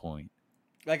to that point.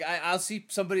 Like I'll see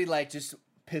somebody like just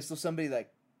pistol somebody like,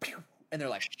 pew, and they're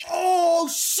like, oh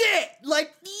shit,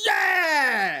 like,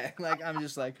 yeah, like, I'm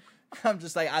just like, I'm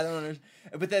just like, I don't understand.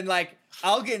 But then like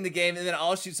I'll get in the game and then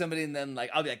I'll shoot somebody and then like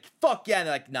I'll be like, fuck yeah, and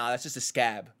they're like, nah, that's just a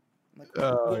scab. I'm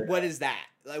like, what is that?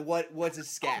 Like what's a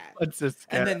scab? What's a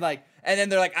scab? And then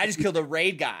they're like, I just killed a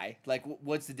raid guy. Like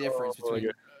what's the difference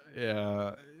between?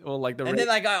 Yeah. Well, like and then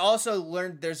like I also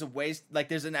learned there's a waste, like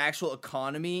there's an actual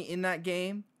economy in that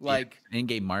game, like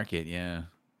in-game market. Yeah,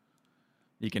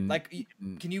 you can like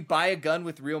can you buy a gun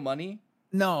with real money?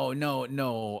 No.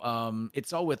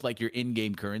 It's all with like your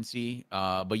in-game currency.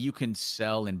 But you can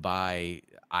sell and buy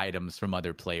items from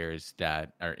other players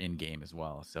that are in-game as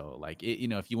well. So like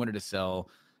if you wanted to sell,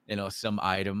 some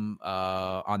item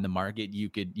on the market, you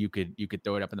could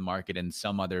throw it up in the market, and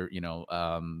some other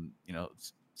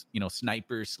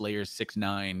Sniper Slayer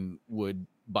 6ix9ine would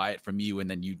buy it from you, and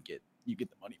then you get the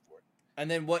money for it. And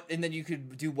then you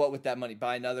could do what with that money?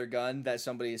 Buy another gun that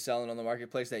somebody is selling on the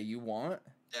marketplace that you want?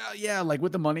 Yeah, like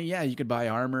with the money, yeah, you could buy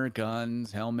armor,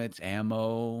 guns, helmets,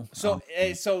 ammo. So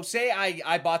say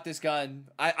I bought this gun.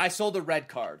 I sold a red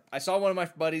card. I saw one of my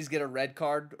buddies get a red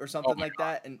card or something like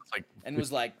that, and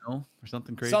was like, or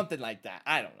something crazy, something like that.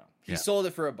 I don't know. He sold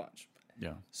it for a bunch.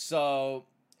 Yeah. So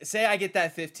say I get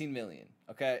that 15 million.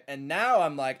 Okay, and now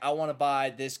I'm like, I want to buy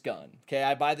this gun. Okay,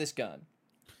 I buy this gun,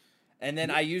 and then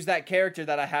I use that character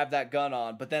that I have that gun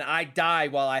on, but then I die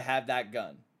while I have that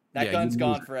gun. That gun's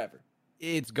gone forever.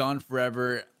 It's gone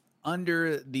forever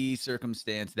under the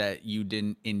circumstance that you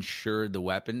didn't insure the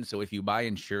weapon. So if you buy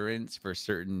insurance for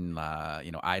certain,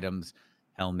 items,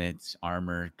 helmets,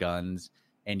 armor, guns,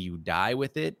 and you die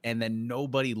with it, and then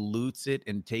nobody loots it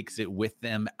and takes it with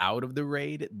them out of the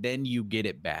raid, then you get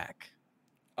it back.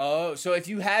 Oh, so if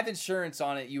you have insurance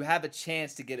on it, you have a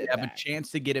chance to get it back. You have a chance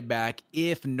to get it back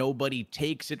if nobody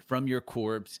takes it from your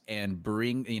corpse and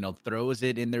throws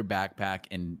it in their backpack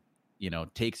and,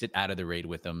 takes it out of the raid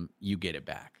with them. You get it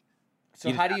back.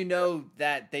 So how do you know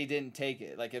that they didn't take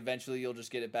it? Like eventually you'll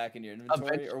just get it back in your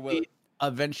inventory, or will it?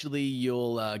 Eventually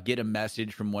you'll get a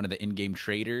message from one of the in-game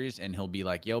traders, and he'll be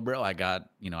like, "Yo, bro, I got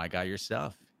your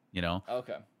stuff."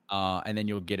 Okay. And then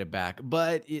you'll get it back.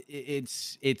 But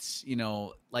it's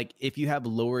like if you have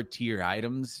lower tier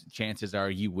items, chances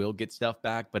are you will get stuff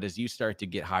back. But as you start to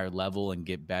get higher level and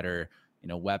get better,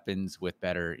 weapons with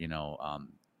better,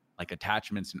 like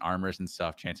attachments and armors and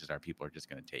stuff, chances are people are just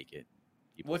going to take it.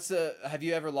 Have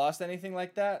you ever lost anything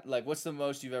like that? Like what's the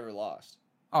most you've ever lost?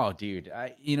 Oh, dude,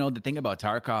 the thing about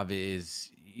Tarkov is,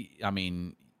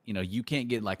 you can't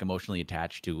get like emotionally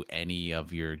attached to any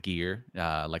of your gear.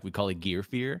 Like we call it gear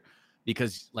fear,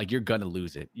 because like you're going to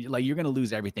lose it. You're going to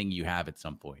lose everything you have at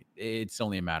some point. It's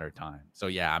only a matter of time. So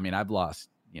yeah, I mean, I've lost,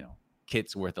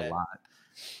 kits worth a lot,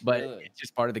 but it's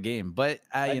just part of the game. But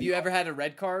have you ever had a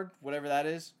red card, whatever that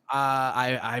is?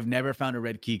 I've never found a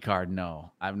red key card.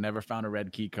 No, I've never found a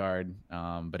red key card.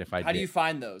 But if I how do you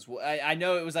find those? Well, I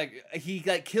know it was like he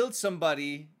like killed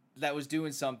somebody that was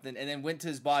doing something and then went to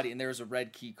his body and there was a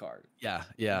red key card. Yeah.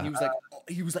 And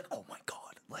he was like, oh my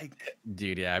god, like,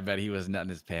 dude, yeah, I bet he was nutting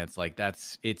his pants. Like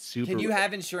it's super. Can you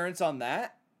have insurance on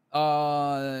that?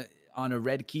 On a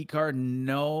red key card,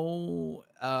 no.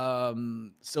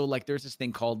 So like there's this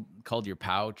thing called your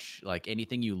pouch. Like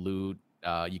anything you loot,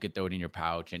 you could throw it in your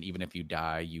pouch, and even if you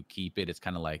die, you keep it. It's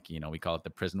kind of like, we call it the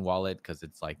prison wallet, because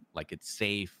it's like it's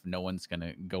safe. No one's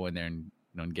gonna go in there and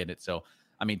get it. So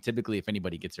I mean, typically if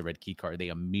anybody gets a red key card, they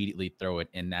immediately throw it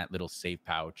in that little safe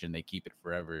pouch and they keep it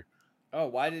forever.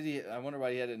 Oh, I wonder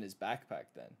why he had it in his backpack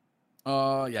then.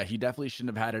 Yeah, he definitely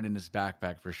shouldn't have had it in his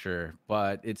backpack for sure.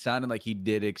 But it sounded like he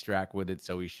did extract with it,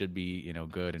 so he should be,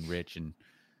 good and rich. And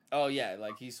oh yeah,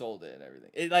 like he sold it and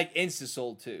everything. It like insta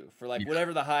sold too for like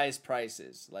whatever the highest price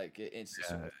is. Like it insta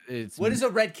sold. What does a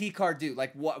red key card do?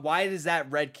 Like why does that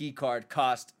red key card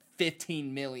cost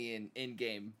 15 million in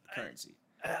game currency?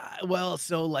 Well,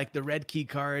 so like the red key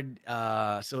card,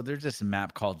 so there's this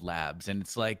map called Labs, and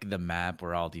it's like the map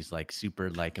where all these like super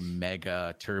like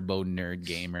mega turbo nerd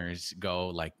gamers go,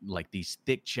 like these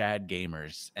thick Chad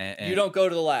gamers. And you don't go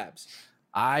to the Labs.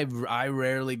 I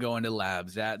rarely go into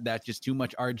Labs. That's just too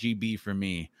much RGB for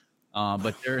me.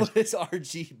 But there's what is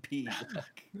RGB?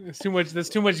 It's too much. That's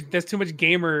too much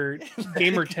gamer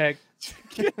tech.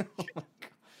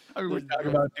 I mean, we're talking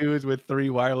about dudes with 3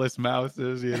 wireless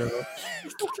mouses,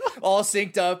 all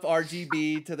synced up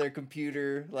RGB to their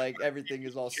computer. Like everything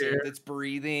is all synced. It's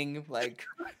breathing. Like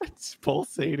it's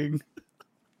pulsating.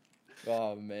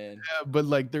 Oh man. Yeah, but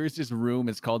like there's this room.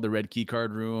 It's called the red key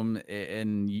card room,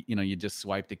 and you just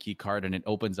swipe the key card, and it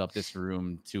opens up this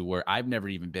room to where I've never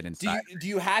even been inside. Do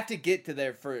you have to get to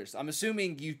there first? I'm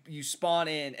assuming you spawn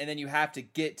in, and then you have to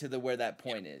get to where that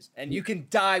point is, and you can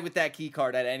die with that key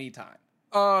card at any time.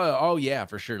 Oh yeah,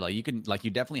 for sure. Like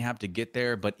you definitely have to get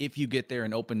there. But if you get there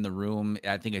and open the room,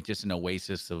 I think it's just an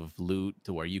oasis of loot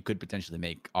to where you could potentially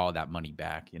make all that money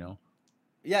back. You know.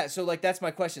 Yeah, so like that's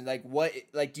my question. Like what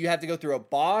like do you have to go through a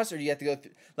boss or do you have to go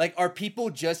through like are people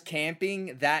just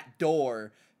camping that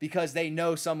door because they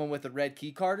know someone with a red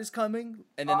key card is coming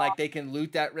and then like they can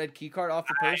loot that red key card off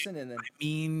the person and then I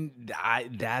mean,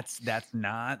 that's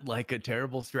not like a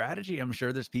terrible strategy. I'm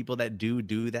sure there's people that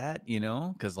do that, you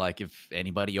know, because like if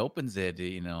anybody opens it,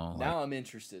 you know, like, now I'm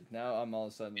interested. Now I'm all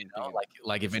of a sudden thinking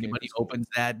like if escape anybody is cool. opens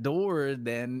that door,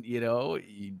 then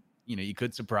you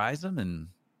could surprise them and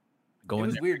go It in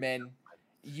was there. weird, man.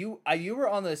 You were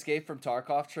on the Escape from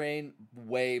Tarkov train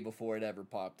way before it ever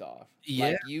popped off. Yeah,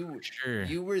 Like for sure.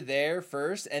 you were there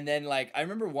first and then like I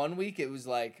remember one week it was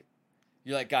like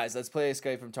you're like, guys, let's play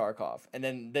Escape from Tarkov. And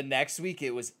then the next week it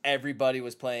was everybody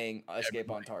was playing Escape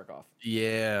on Tarkov.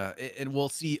 Yeah, and we'll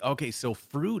see. Okay, so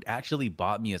Fruit actually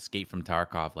bought me Escape from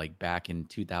Tarkov like back in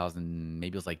 2000,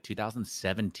 maybe it was like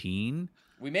 2017.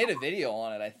 We made a video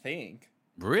on it, I think.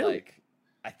 Really? Like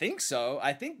I think so.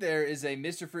 I think there is a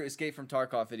Mr. Fruit Escape from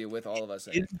Tarkov video with all of us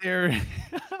in Is it. there?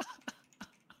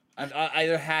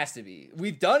 There has to be.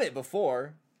 We've done it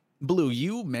before. Blue,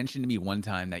 you mentioned to me one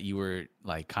time that you were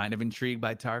like kind of intrigued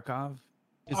by Tarkov.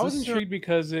 I was intrigued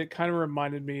because it kind of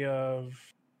reminded me of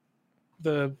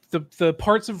the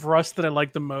parts of Rust that I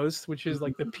like the most, which is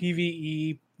like the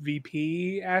PvE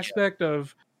VP aspect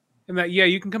of, and that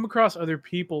you can come across other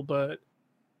people, but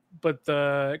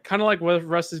the kind of like what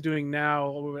Rust is doing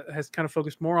now has kind of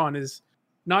focused more on is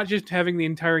not just having the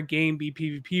entire game be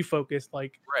PvP focused,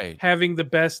 like having the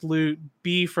best loot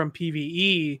be from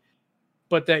PvE,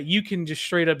 but that you can just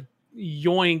straight up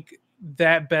yoink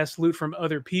that best loot from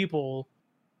other people.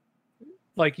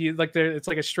 Like it's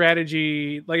like a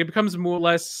strategy. Like it becomes more or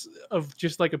less of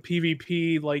just like a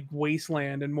PvP like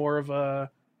wasteland and more of a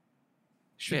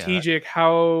strategic.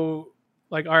 How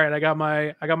like all right, I got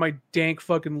my dank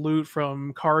fucking loot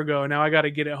from Cargo. Now I got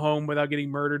to get it home without getting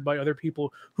murdered by other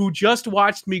people who just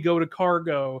watched me go to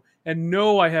Cargo and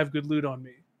know I have good loot on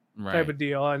me. Type of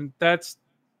deal, and that's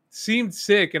seemed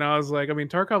sick. And I was like, I mean,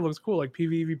 Tarkov looks cool, like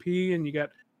PvP, and you got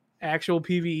actual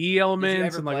PvE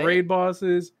elements and like raid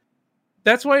bosses.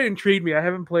 That's why it intrigued me. I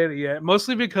haven't played it yet,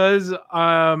 mostly because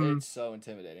it's so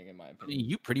intimidating in my opinion. I mean,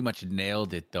 you pretty much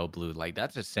nailed it though, Blue. Like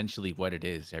that's essentially what it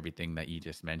is. Everything that you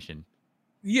just mentioned.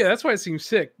 Yeah, that's why it seems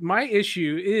sick. My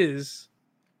issue is,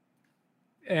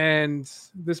 and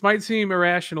this might seem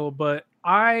irrational, but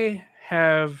I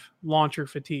have launcher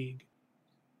fatigue.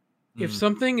 If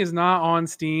something is not on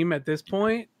Steam at this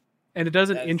point, and it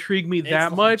doesn't intrigue me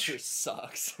that much,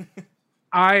 sucks.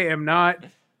 I am not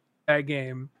that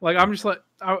game. Like I'm just like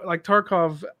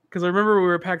Tarkov, because I remember we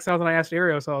were at PAX South and I asked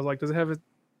Arios, so I was like, does it have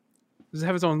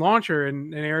its own launcher?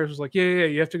 And Arios was like, yeah,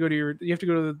 you have to go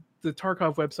to the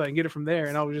Tarkov website and get it from there.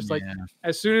 And I was just like,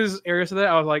 as soon as Arios said that,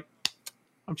 I was like,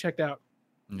 I'm checked out.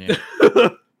 Yeah.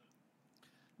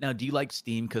 Now, do you like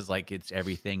Steam because like it's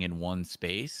everything in one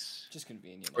space? Just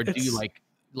convenient. Or do you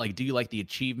like the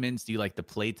achievements? Do you like the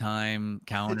playtime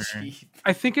counter?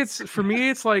 I think it's for me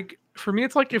it's like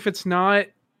if it's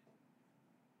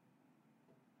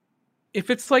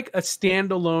like a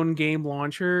standalone game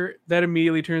launcher, that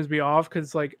immediately turns me off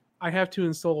because like I have to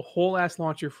install a whole ass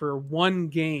launcher for one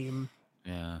game.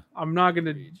 Yeah. I'm not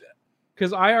gonna,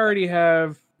 because I already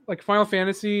have like Final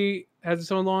Fantasy has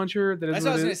its own launcher. That's what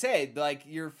I was gonna say. Like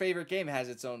your favorite game has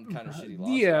its own kind of shitty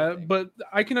launcher. Yeah, but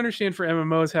I can understand for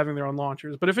MMOs having their own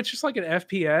launchers. But if it's just like an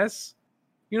FPS,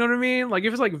 you know what I mean? Like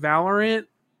if it's like Valorant,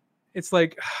 it's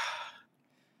like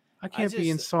I can't be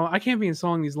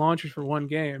installing these launchers for one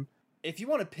game. If you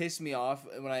want to piss me off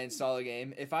when I install a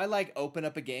game, if I like open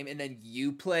up a game and then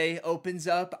Uplay opens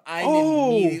up, I'm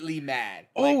immediately mad.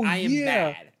 Like I am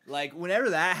mad. Like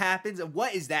whenever that happens,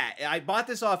 what is that? I bought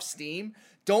this off Steam.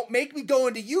 Don't make me go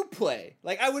into Uplay.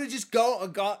 Like I would have just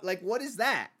got like, what is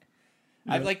that?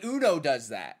 Yeah. I've like Uno does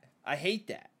that. I hate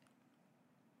that.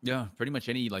 Yeah, pretty much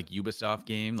any like Ubisoft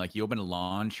game, like you open a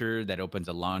launcher that opens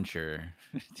a launcher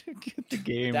to get the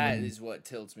game. That is what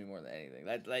tilts me more than anything.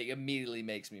 That like immediately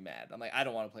makes me mad. I'm like, I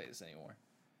don't want to play this anymore.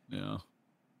 Yeah.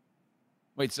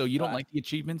 Wait, so you don't like the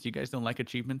achievements? You guys don't like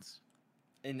achievements?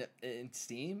 In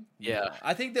Steam? Yeah. No.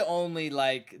 I think the only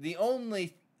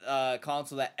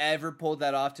console that ever pulled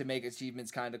that off to make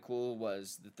achievements kind of cool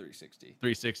was the 360.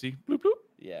 360? Bloop, bloop.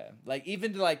 Yeah. Like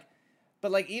even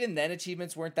but like even then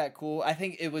achievements weren't that cool. I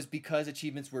think it was because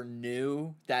achievements were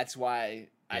new. That's why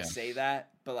I say that.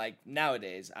 But like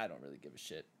nowadays, I don't really give a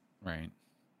shit. Right.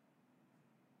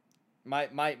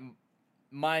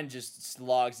 Mine just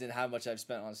logs in how much I've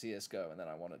spent on CS:GO, and then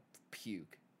I want to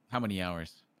puke. How many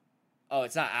hours? Oh,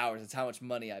 it's not hours. It's how much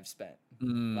money I've spent.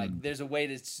 Like, Mm, there's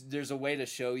a way to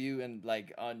show you, and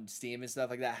like on Steam and stuff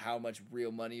like that, how much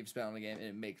real money you've spent on the game, and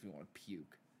it makes me want to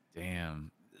puke.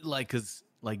 damn. Like, cause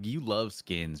like you love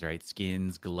skins, right?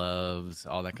 Skins, gloves,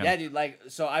 all that kind Yeah, of. dude. Like,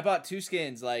 so I bought 2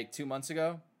 skins like 2 months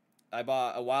ago. I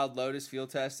bought a Wild Lotus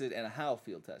field tested and a Howl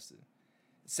field tested.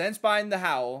 Since buying the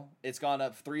Howl, it's gone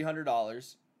up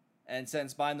 $300, and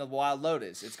since buying the Wild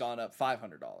Lotus, it's gone up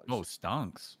 $500. Oh,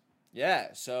 stonks. Yeah,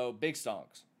 so big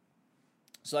stonks.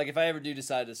 So like if I ever do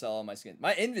decide to sell all my skins,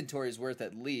 my inventory is worth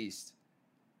at least.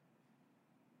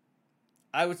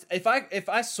 I would if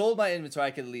I sold my inventory,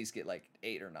 I could at least get like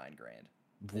 8 or 9 grand.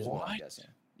 Is what I'm What? guessing.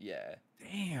 Yeah,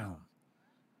 Damn.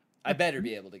 I better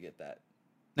be able to get that.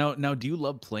 Now, do you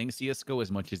love playing CS:GO as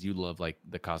much as you love like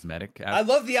the cosmetic? I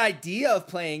love the idea of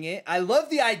playing it. And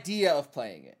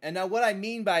now what I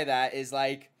mean by that is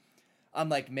like, I'm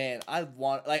like, man,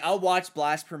 I'll watch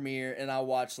Blast Premiere and I'll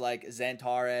watch like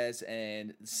Xantares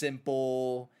and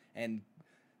Simple and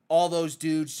all those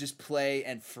dudes just play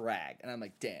and frag. And I'm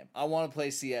like, damn, I want to play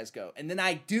CSGO. And then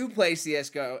I do play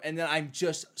CSGO and then I'm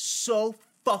just so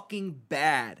fucking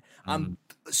bad. I'm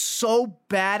so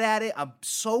bad at it. I'm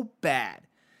so bad.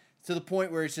 To the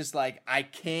point where it's just like I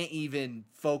can't even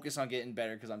focus on getting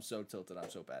better because I'm so tilted. I'm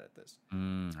so bad at this.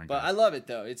 But I love it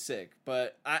though. It's sick.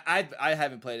 But I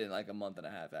haven't played it in like a month and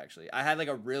a half actually. I had like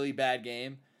a really bad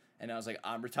game, and I was like,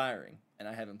 I'm retiring, and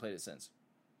I haven't played it since.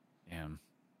 Damn.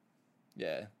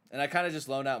 Yeah, and I kind of just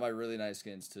loaned out my really nice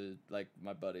skins to like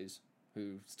my buddies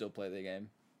who still play the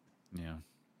game. Yeah.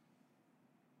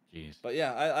 Jeez. But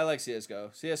yeah, I like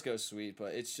CS:GO. CS:GO's sweet,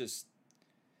 but it's just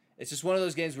one of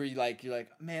those games where you're like,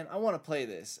 man, I want to play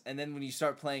this. And then when you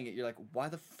start playing it, you're like, why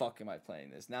the fuck am I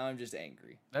playing this? Now I'm just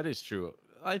angry. That is true.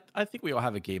 I think we all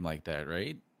have a game like that,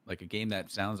 right? Like a game that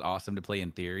sounds awesome to play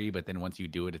in theory, but then once you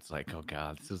do it, it's like, oh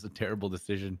god, this is a terrible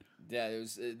decision. Yeah,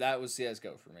 that was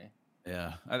CS:GO for me.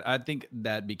 Yeah, I think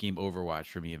that became Overwatch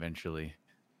for me eventually.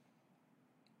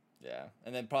 Yeah,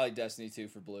 and then probably Destiny 2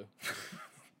 for Blue.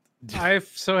 I'm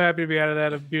so happy to be out of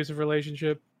that abusive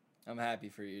relationship. I'm happy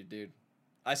for you, dude.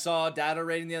 I saw data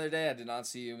rating the other day. I did not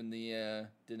see you in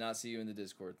the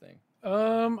Discord thing.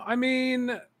 I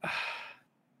mean,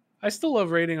 I still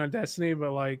love rating on Destiny,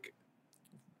 but like,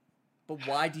 but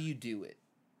why do you do it?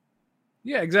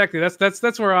 Yeah, exactly.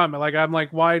 That's where I'm at. Like, I'm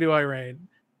like, why do I raid?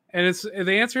 And it's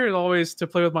the answer is always to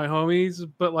play with my homies,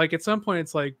 but like at some point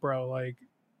it's like, bro, like,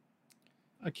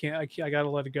 I can't. I gotta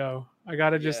let it go. I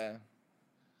gotta just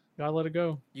gotta let it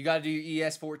go. You gotta do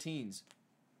ES14s.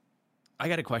 I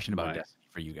got a question about Right. Destiny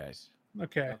for you guys.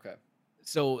 Okay.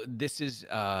 So this is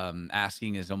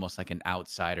asking is almost like an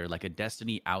outsider, like a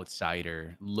Destiny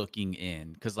outsider looking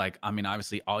in, because like I mean,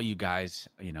 obviously, all you guys,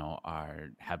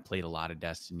 have played a lot of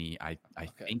Destiny. I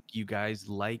think you guys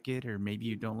like it, or maybe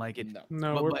you don't like it.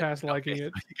 No, we're past liking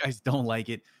it. You guys don't like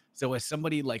it. So as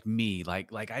somebody like me,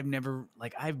 like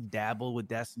I've dabbled with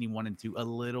Destiny 1 and 2 a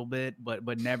little bit,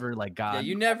 but never like got. Yeah,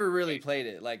 you never really played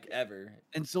it like ever.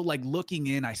 And so like looking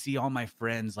in, I see all my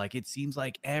friends, like it seems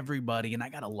like everybody, and I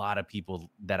got a lot of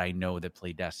people that I know that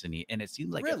play Destiny, and it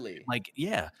seems like Really?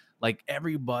 like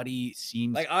everybody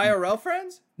seems Like IRL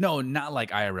friends? No, not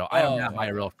like IRL. I don't have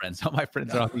IRL friends. All my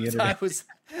friends are on the internet.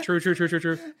 True.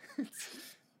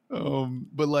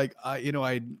 But like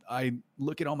I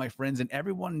look at all my friends, and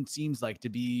everyone seems like to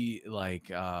be like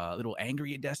a little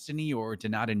angry at Destiny or to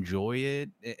not enjoy it,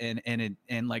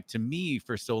 and like to me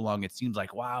for so long it seems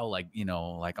like wow, like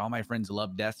like all my friends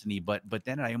love Destiny, but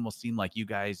then I almost seem like you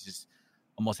guys just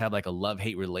almost have like a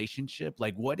love-hate relationship.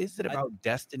 Like what is it about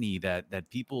Destiny that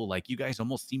people like you guys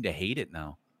almost seem to hate it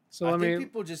now? So I think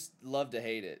people just love to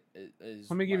hate it.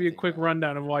 Let me give you a quick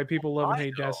rundown of why people love and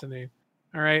hate Destiny.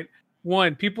 All right.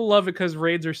 1, people love it because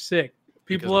raids are sick.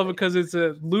 People love it because it's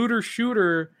a looter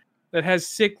shooter that has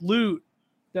sick loot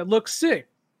that looks sick.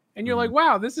 And you're like,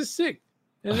 wow, this is sick.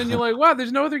 And then you're like, wow,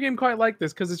 there's no other game quite like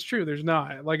this, because it's true. There's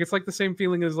not. Like, it's like the same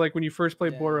feeling as like when you first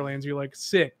played Borderlands, you're like,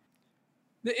 sick.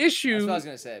 The issue. That's what I was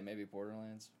going to say. Maybe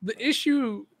Borderlands. The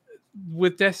issue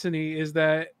with Destiny is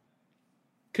that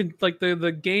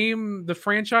the game, the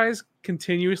franchise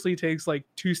continuously takes like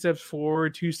 2 steps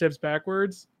forward, 2 steps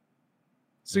backwards.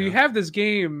 So you have this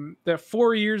game that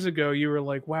 4 years ago you were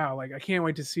like, wow, like I can't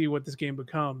wait to see what this game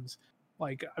becomes.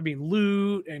 Like, I mean,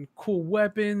 loot and cool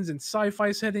weapons and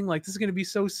sci-fi setting, like this is going to be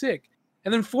so sick.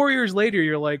 And then 4 years later,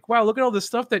 you're like, wow, look at all the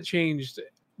stuff that changed.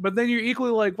 But then you're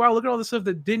equally like, wow, look at all the stuff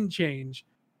that didn't change.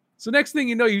 So next thing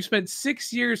you know, you spent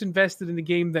 6 years invested in a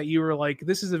game that you were like,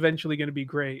 this is eventually going to be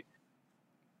great.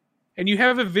 And you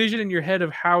have a vision in your head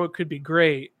of how it could be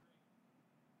great.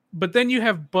 But then you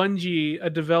have Bungie, a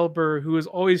developer who is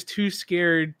always too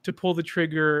scared to pull the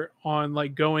trigger on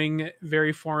like going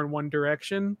very far in one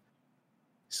direction.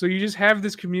 So you just have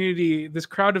this community, this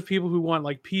crowd of people who want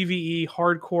like PvE,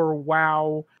 hardcore,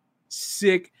 WoW,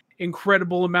 sick,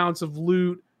 incredible amounts of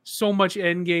loot, so much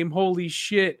endgame, holy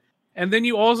shit. And then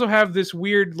you also have this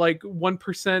weird like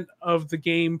 1% of the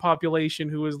game population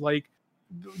who is like,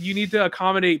 you need to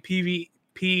accommodate PvP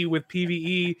with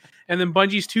PvE, and then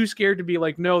Bungie's too scared to be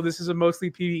like, no, this is a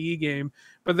mostly PvE game.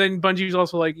 But then Bungie's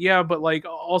also like, yeah, but like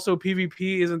also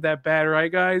PvP isn't that bad,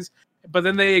 right, guys? But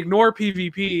then they ignore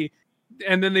PvP,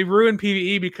 and then they ruin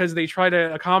PvE because they try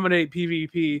to accommodate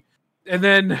PvP, and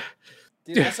then.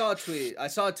 Dude, I saw a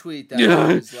tweet that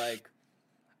was like,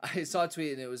 I saw a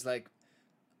tweet and it was like,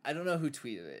 I don't know who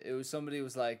tweeted it. It was somebody who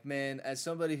was like, man, as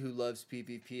somebody who loves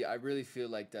PvP, I really feel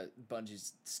like that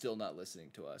Bungie's still not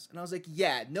listening to us. And I was like,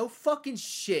 yeah, no fucking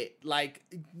shit. Like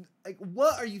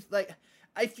what are you like?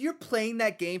 If you're playing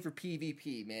that game for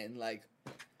PvP, man, like,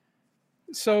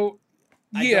 so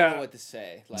I yeah, don't know what to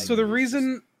say. Like, so the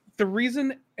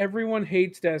reason everyone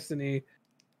hates Destiny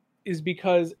is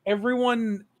because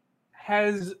everyone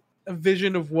has a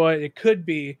vision of what it could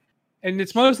be. And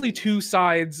it's mostly two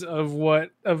sides of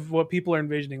what people are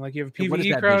envisioning. Like you have a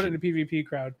PvE crowd and a PvP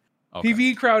crowd. Okay.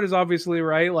 PvE crowd is obviously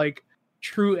right, like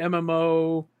true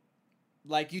MMO.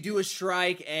 Like you do a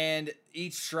strike, and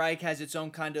each strike has its own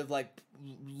kind of like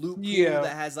loot pool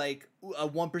that has like a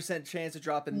 1% chance of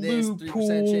dropping this,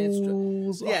 3%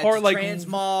 chance. Hard, like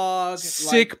transmog,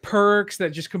 sick like, perks that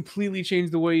just completely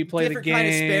change the way you play the game. Different kind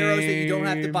of sparrows that you don't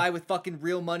have to buy with fucking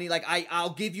real money. Like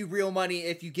I'll give you real money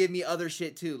if you give me other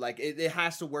shit too. Like it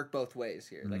has to work both ways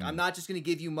here. Like I'm not just gonna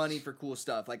give you money for cool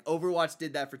stuff. Like Overwatch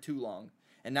did that for too long,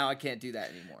 and now I can't do that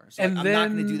anymore. So I'm not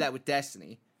gonna do that with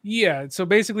Destiny. Yeah, so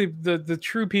basically the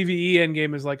true PvE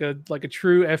endgame is like a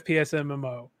true FPS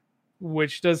MMO.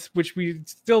 Which we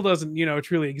still doesn't,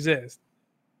 truly exist.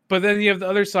 But then you have the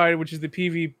other side, which is the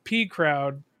PvP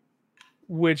crowd,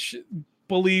 which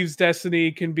believes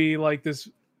Destiny can be like this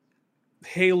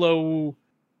Halo,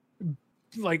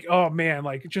 like, oh man,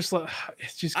 like just like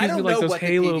it just gives me like those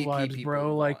Halo vibes,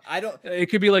 bro. Like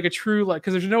it could be like a true, like,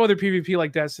 because there's no other PvP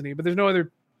like Destiny, but there's no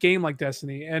other game like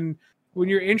Destiny. And when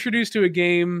you're introduced to a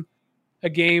game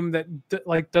that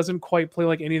like doesn't quite play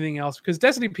like anything else, because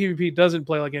Destiny PvP doesn't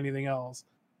play like anything else.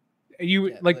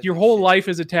 Like your whole life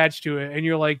is attached to it, and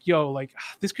you're like, yo, like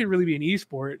this could really be an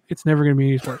esport. It's never gonna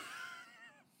be an esport.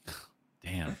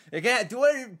 Damn. Again, Blue,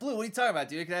 what are you talking about,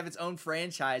 dude? It can have its own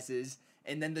franchises,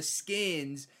 and then the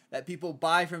skins that people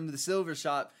buy from the silver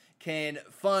shop can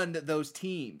fund those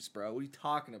teams, bro. What are you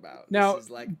talking about? Now, this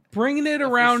is like bringing it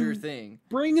around, sure thing.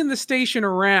 Bringing the station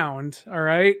around, all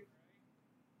right,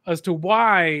 as to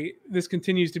why this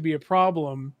continues to be a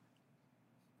problem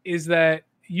is that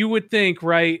you would think,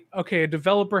 right, okay, a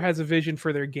developer has a vision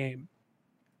for their game.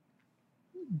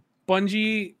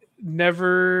 Bungie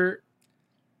never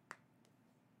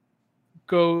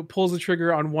pulls the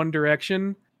trigger on one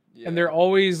direction, and they're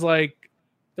always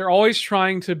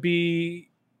trying to be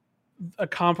a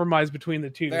compromise between the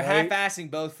two. They're right? half-assing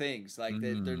both things. Like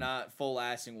they're not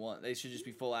full-assing one. They should just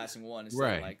be full-assing one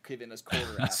instead of like giving us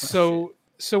quarter-assing.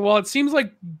 So while it seems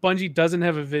like Bungie doesn't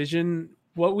have a vision,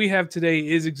 what we have today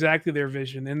is exactly their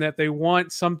vision, in that they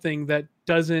want something that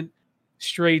doesn't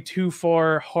stray too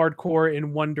far hardcore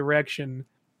in one direction.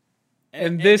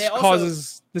 And this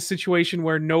causes the situation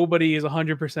where nobody is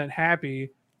 100%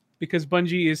 happy because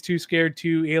Bungie is too scared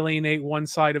to alienate one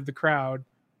side of the crowd,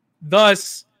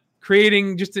 thus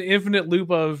creating just an infinite loop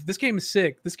of this game is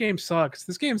sick, this game sucks,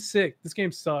 this game's sick, this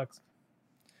game sucks.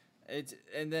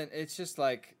 And then it's just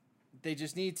like they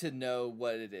just need to know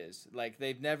what it is. Like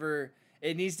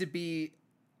it needs to be,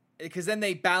 because then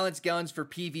they balance guns for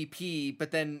PvP, but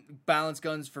then balance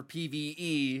guns for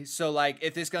PvE. So like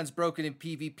if this gun's broken in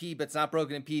PvP, but it's not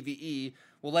broken in PvE,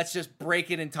 well, let's just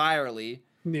break it entirely.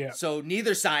 Yeah. So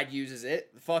neither side uses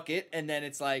it. Fuck it. And then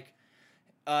it's like,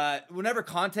 whenever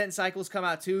content cycles come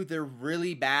out too, they're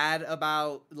really bad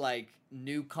about like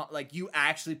like you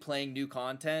actually playing new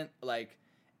content. Like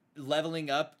leveling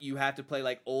up, you have to play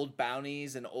like old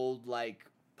bounties and old like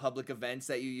public events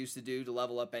that you used to do to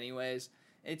level up anyways.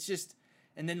 It's just,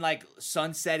 and then like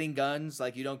sunsetting guns,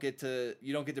 like you don't get to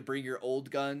bring your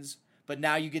old guns, but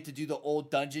now you get to do the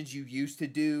old dungeons you used to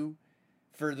do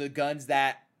for the guns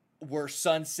that were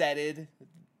sunsetted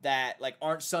that like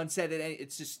aren't sunsetted.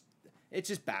 It's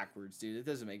just backwards, dude. It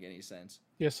doesn't make any sense.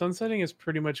 Yeah, sunsetting is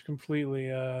pretty much completely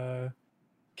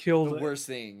killed the worst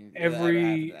thing that ever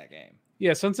happened to that game.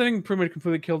 Yeah, sunsetting pretty much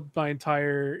completely killed my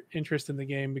entire interest in the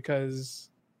game, because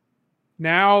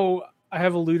now I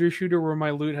have a looter shooter where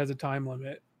my loot has a time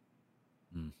limit.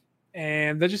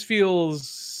 And that just feels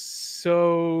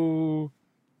so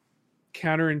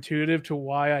counterintuitive to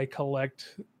why I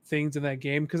collect things in that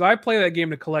game, because I play that game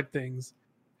to collect things.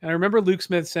 And I remember Luke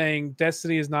Smith saying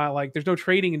Destiny is not like, there's no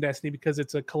trading in Destiny because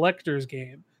it's a collector's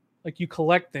game. Like, you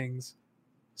collect things.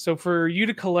 So for you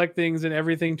to collect things and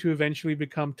everything to eventually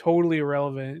become totally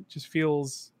irrelevant just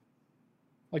feels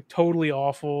like totally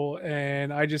awful.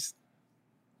 And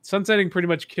sunsetting pretty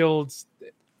much killed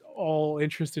all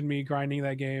interest in me grinding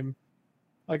that game.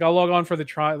 Like, I'll log on for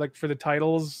the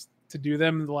titles to do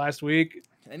them the last week.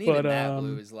 And even Matt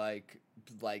Blue is like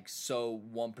so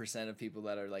 1% of people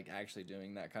that are like actually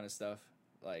doing that kind of stuff.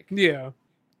 Like, yeah.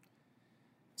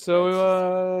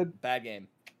 So bad game.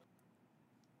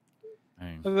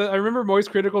 I remember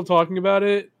Moist Critical talking about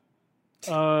it.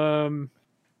 And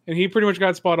he pretty much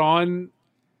got spot on.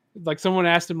 Like, someone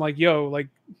asked him, like, yo, like,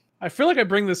 I feel like I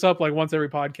bring this up like once every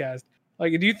podcast.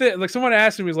 Like, do you think, like, someone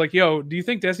asked him, he was like, yo, do you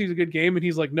think Destiny's a good game? And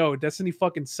he's like, no, Destiny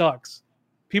fucking sucks.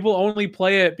 People only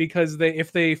play it because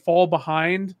if they fall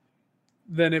behind,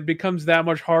 then it becomes that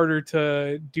much harder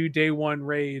to do day one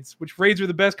raids, which raids are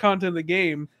the best content in the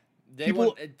game.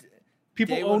 People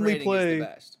only play. The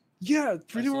best. Yeah,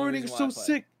 free raiding is so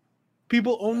sick.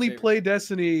 People only play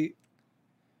Destiny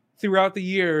throughout the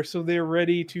year, so they're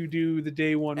ready to do the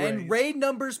day one and raid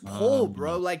numbers pull,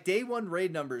 bro. Like, day one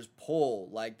raid numbers pull.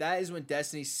 Like, that is when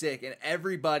Destiny's sick, and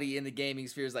everybody in the gaming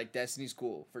sphere is like, Destiny's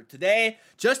cool. For today,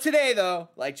 just today though,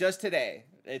 like just today,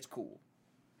 it's cool.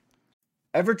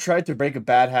 Ever tried to break a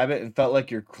bad habit and felt like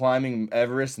you're climbing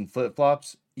Everest in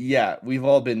flip-flops? Yeah, we've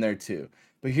all been there too.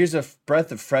 But here's a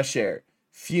breath of fresh air.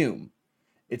 Fume.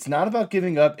 It's not about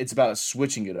giving up, it's about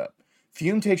switching it up.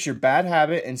 Fume takes your bad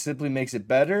habit and simply makes it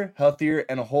better, healthier,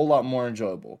 and a whole lot more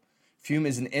enjoyable. Fume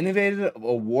is an innovative,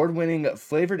 award-winning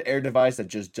flavored air device that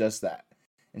does just that.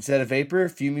 Instead of vapor,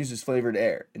 Fume uses flavored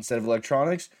air. Instead of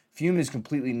electronics, Fume is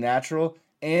completely natural.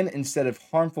 And instead of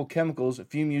harmful chemicals,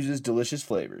 Fume uses delicious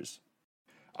flavors.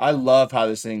 I love how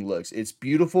this thing looks. It's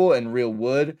beautiful and real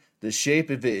wood. The shape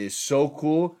of it is so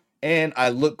cool, and I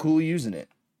look cool using it.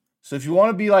 So if you want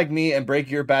to be like me and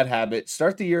break your bad habit,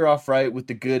 start the year off right with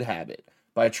the good habit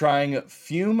by trying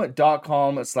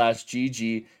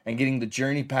fume.com/GG and getting the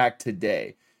journey pack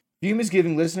today. Fume is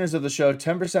giving listeners of the show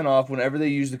 10% off whenever they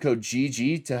use the code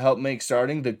GG to help make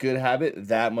starting the good habit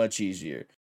that much easier.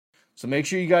 So make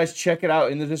sure you guys check it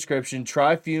out in the description.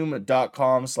 Try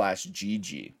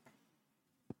fume.com/GG.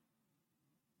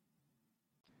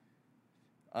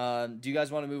 Do you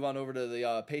guys want to move on over to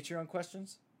the Patreon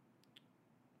questions?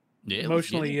 Yeah,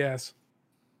 emotionally, yes.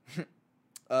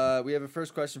 We have a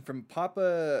first question from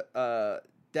Papa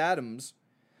Dadams.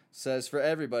 Says, for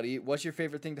everybody, what's your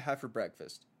favorite thing to have for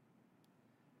breakfast?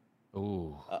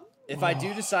 Ooh. If I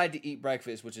do decide to eat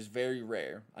breakfast, which is very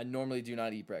rare, I normally do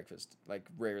not eat breakfast, like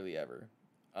rarely ever.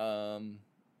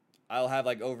 I'll have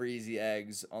like over easy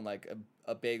eggs on like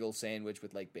a bagel sandwich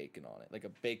with like bacon on it, like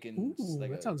a bacon. Ooh, like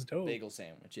that sounds dope. Bagel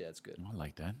sandwich, yeah, it's good. I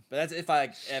like that. But that's if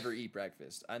I ever eat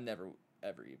breakfast. I never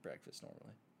ever eat breakfast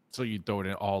normally. So you throw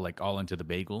it all into the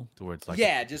bagel to where it's like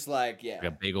like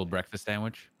a bagel breakfast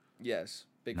sandwich. Yes,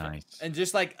 big nice. Fan. And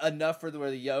just like enough for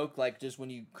where the yolk, like just when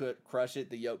you crush it,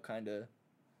 the yolk kind of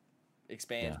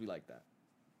expands. Yeah. We like that.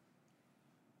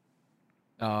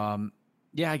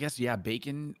 Yeah, I guess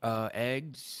bacon,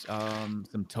 eggs,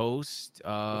 some toast.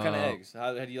 What kind of eggs?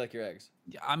 How do you like your eggs?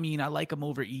 I mean, I like them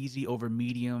over easy, over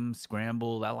medium,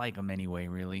 scrambled. I like them anyway,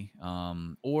 really. I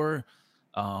like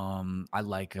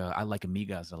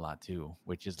amigas a lot too,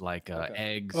 which is like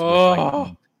eggs with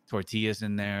like tortillas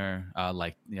in there,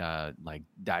 like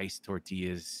diced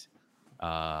tortillas.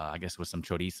 I guess with some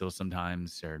chorizo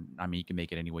sometimes, or I mean, you can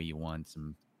make it any way you want.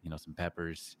 Some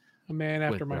peppers. A man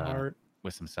after my heart.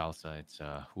 With some salsa, it's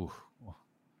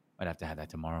I'd have to have that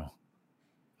tomorrow.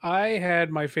 I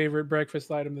had my favorite breakfast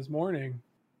item this morning,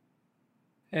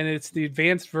 and it's the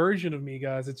advanced version of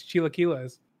migas. It's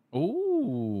chilaquiles.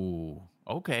 Ooh,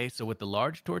 okay. So with the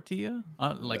large tortilla,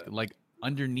 like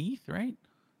underneath, right?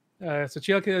 So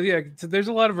chilaquiles, yeah. So there's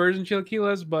a lot of version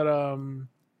chilaquiles, but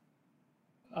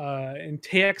in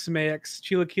Tex-Mex,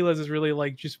 chilaquiles is really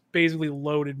like just basically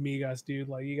loaded migas, dude.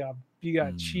 Like you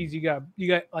got cheese, you got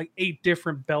like 8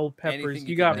 different bell peppers,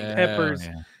 you got peppers,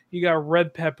 you got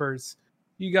red peppers,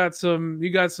 you got some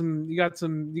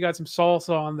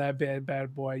salsa on that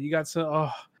bad boy. You got some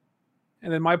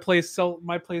and then my place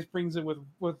brings it with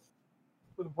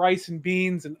rice and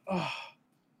beans and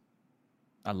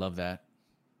I love that.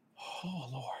 Oh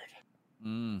Lord.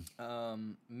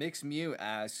 Mix Mew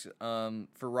asks,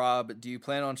 for Rob, do you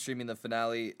plan on streaming the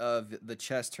finale of the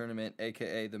chess tournament,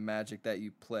 aka the Magic that you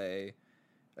play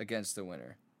against the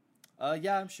winner?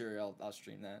 Yeah, I'm sure I'll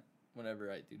stream that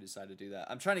whenever I do decide to do that.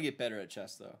 I'm trying to get better at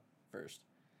chess though. First,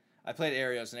 I played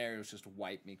Arios, and Arios just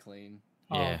wiped me clean.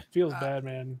 Yeah, feels bad,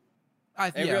 man.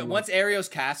 Once Arios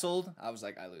castled, I was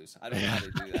like, I lose. I don't know how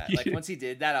to do that. Like once he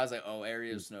did that, I was like, oh,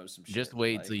 Arios knows some shit. Just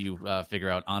wait till you figure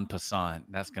out en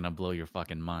passant. That's gonna blow your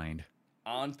fucking mind.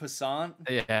 En passant?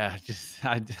 Yeah,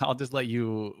 I'll just let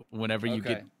you whenever you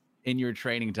get in your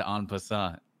training to en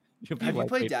passant. Have you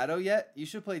played Dado yet? You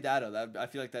should play Dado. I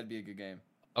feel like that'd be a good game.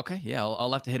 Okay, yeah,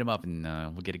 I'll have to hit him up and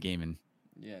we'll get a game in.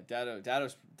 Yeah,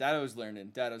 Dado's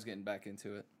learning. Dado's getting back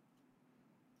into it.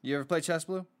 You ever play chess,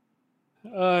 Blue?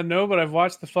 No, but I've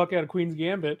watched the fuck out of Queen's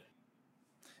Gambit.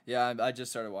 Yeah, I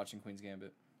just started watching Queen's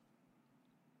Gambit.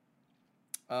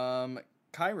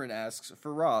 Kyron asks,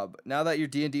 for Rob, now that your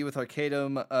D&D with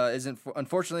Arcadum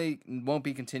unfortunately won't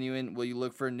be continuing, will you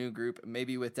look for a new group,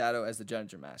 maybe with Dado as the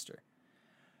Dungeon Master?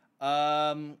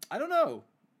 I don't know.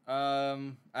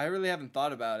 I really haven't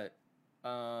thought about it.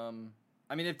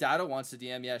 I mean, if Dado wants to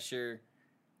DM, yeah, sure.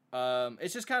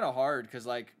 It's just kind of hard because,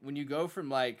 like, when you go from,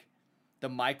 like, the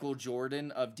Michael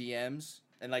Jordan of DMs,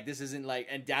 and, like, this isn't, like,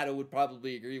 and Dado would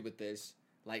probably agree with this.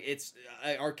 Like, it's,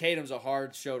 Arcadum's a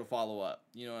hard show to follow up.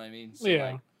 You know what I mean? So,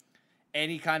 yeah. Like,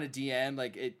 any kind of DM,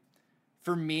 like,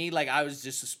 for me, like, I was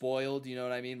just spoiled, you know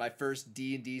what I mean? My first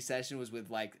D&D session was with,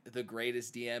 like, the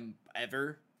greatest DM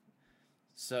ever.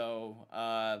 So,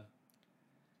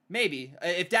 maybe.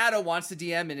 If Dado wants to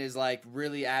DM and is, like,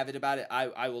 really avid about it,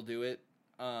 I will do it.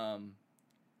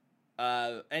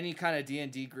 Any kind of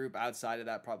D&D group outside of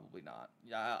that, probably not.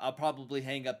 Yeah, I'll probably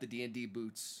hang up the D&D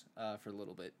boots for a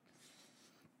little bit.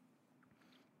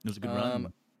 It was a good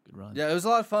run. Good run. Yeah, it was a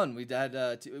lot of fun. We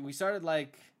we started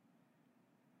like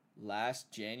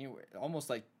last January,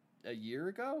 almost like a year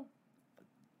ago,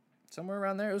 somewhere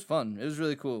around there. It was fun. It was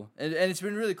really cool, and it's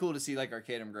been really cool to see like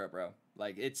Arcadum grow, bro.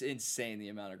 Like it's insane the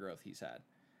amount of growth he's had.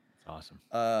 Awesome.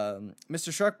 Mr.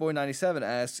 Sharkboy97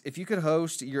 asks, if you could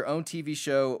host your own TV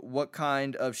show, what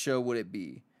kind of show would it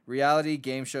be? Reality,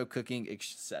 game show, cooking,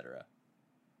 etc.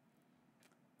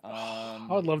 I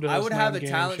would love to host I would my have own a game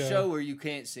talent show where you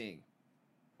can't sing.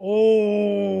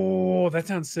 Oh, that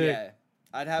sounds sick. Yeah,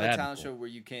 I'd have a talent show where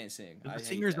you can't sing. The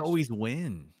singers always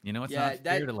win. You know, it's not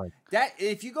fair to like that.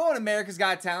 If you go on America's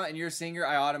Got Talent and you're a singer,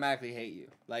 I automatically hate you.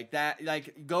 Like that.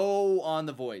 Like go on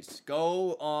The Voice.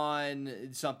 Go on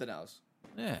something else.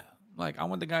 Yeah, like I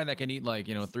want the guy that can eat like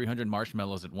 300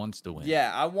 marshmallows at once to win.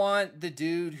 Yeah, I want the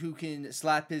dude who can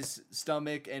slap his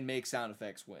stomach and make sound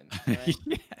effects win. Right?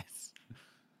 Yes.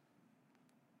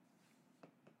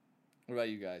 What about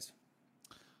you guys?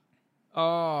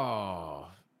 Oh,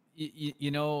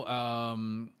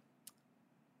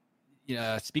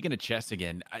 speaking of chess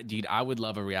again, dude, I would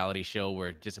love a reality show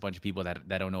where just a bunch of people that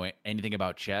don't know anything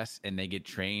about chess and they get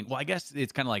trained. Well, I guess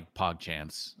it's kind of like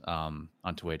PogChamps on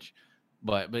Twitch,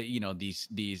 but these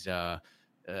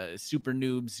super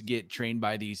noobs get trained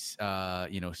by these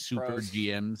super pros.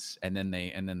 GMs, and then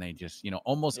they just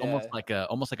almost like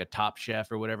a Top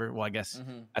Chef or whatever. Well, I guess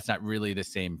that's not really the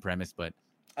same premise, but.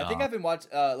 I think I've been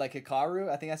watching like Hikaru.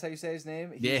 I think that's how you say his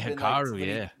name. He's been,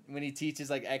 Hikaru. When he teaches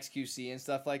like XQC and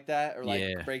stuff like that, or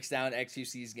like breaks down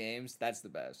XQC's games, that's the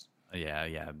best.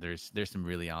 Yeah. There's some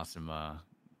really awesome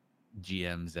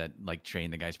GMs that like train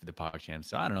the guys for the PogChamps.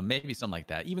 So I don't know, maybe something like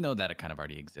that. Even though that kind of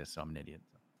already exists, so I'm an idiot.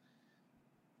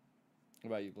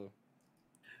 What about you, Blue?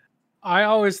 I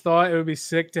always thought it would be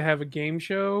sick to have a game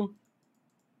show,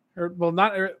 how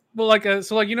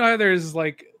there's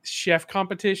like chef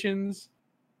competitions.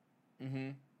 Mm-hmm.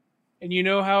 And you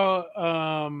know how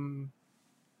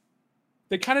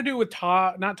they kind of do it with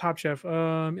not Top Chef.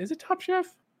 Is it Top Chef?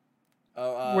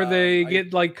 Oh, where they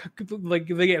get like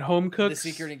they get home cooks. The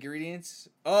secret ingredients.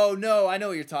 Oh no, I know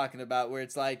what you're talking about. Where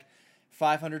it's like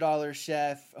 $500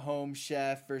 chef, home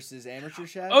chef versus amateur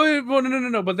chef. Oh well,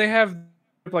 no. But they have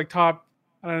like top.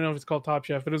 I don't know if it's called Top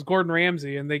Chef, but it was Gordon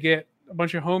Ramsay, and they get a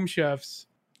bunch of home chefs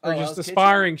or just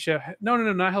aspiring chef. No,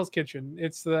 not Hell's Kitchen.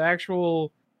 It's the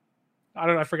actual.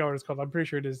 I forgot what it's called. I'm pretty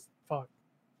sure it is. Fuck.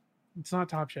 It's not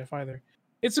Top Chef either.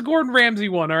 It's a Gordon Ramsay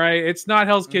one, all right? It's not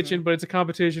Hell's Kitchen, but it's a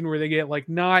competition where they get, like,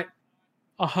 not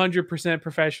 100%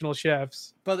 professional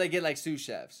chefs. But they get, like, sous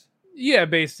chefs. Yeah,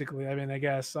 basically. I mean, I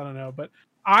guess. I don't know. But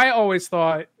I always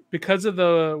thought, because of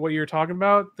what you're talking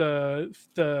about, the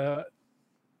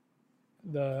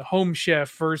home chef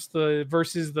versus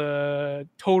the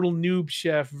total noob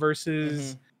chef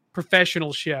versus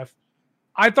professional chef,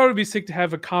 I thought it'd be sick to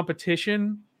have a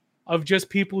competition of just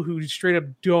people who straight up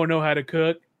don't know how to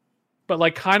cook, but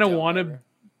like kind of want to,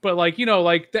 but like,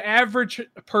 like the average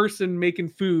person making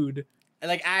food. And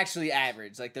like actually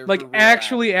average, like they're like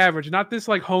actually average, not this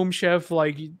like home chef,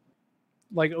 like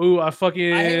Like, ooh, I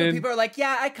fucking. I hate when people are like,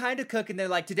 yeah, I kind of cook, and they're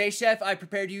like, today, chef, I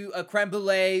prepared you a creme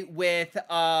brulee with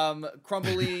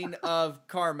crumbling of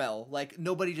caramel. Like,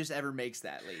 nobody just ever makes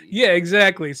that, lady. Yeah,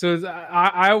 exactly. So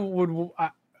I would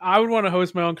want to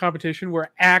host my own competition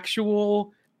where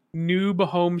actual noob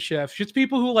home chefs, just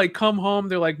people who like come home,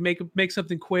 they're like make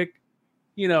something quick,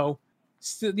 you know,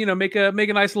 make a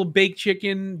nice little baked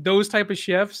chicken. Those type of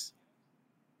chefs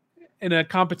in a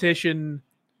competition.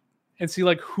 And see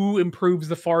like who improves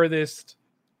the farthest.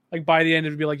 Like by the end,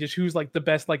 it'd be like just who's like the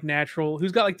best like natural,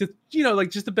 who's got like the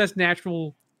like just the best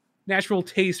natural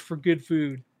taste for good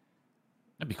food.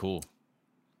 That'd be cool.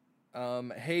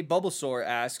 Hey, Bulbasaur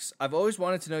asks, I've always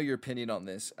wanted to know your opinion on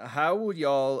this. How would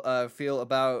y'all feel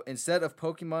about instead of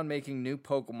Pokemon making new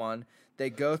Pokemon,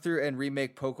 they go through and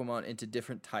remake Pokemon into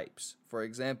different types? For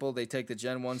example, they take the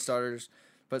Gen 1 starters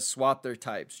but swap their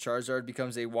types. Charizard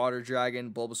becomes a water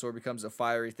dragon, Bulbasaur becomes a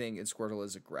fiery thing, and Squirtle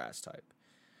is a grass type.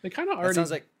 They kind of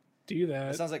already do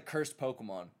that. It sounds like cursed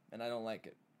Pokemon, and I don't like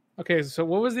it. Okay, so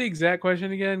what was the exact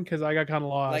question again? Because I got kind of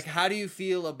lost. Like, how do you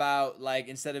feel about, like,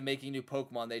 instead of making new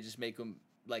Pokemon, they just make them,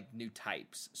 like, new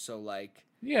types? So, like...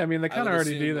 Yeah, I mean, they kind of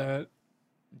already do that.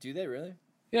 Do they really?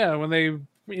 Yeah, when they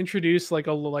introduce, like,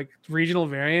 regional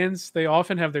variants, they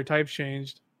often have their types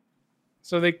changed.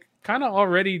 So they kind of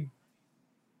already...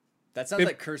 That sounds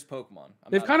like cursed Pokemon.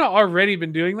 They've kind of already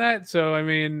been doing that, so I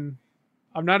mean,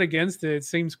 I'm not against it. It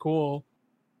seems cool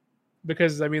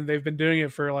because I mean they've been doing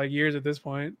it for like years at this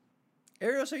point.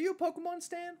 Arios, are you a Pokemon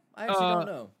stan? I actually don't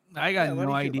know. I got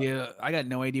no idea. I got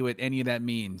no idea what any of that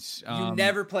means. You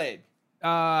never played.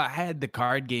 I had the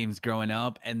card games growing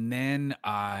up, and then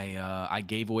I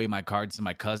gave away my cards to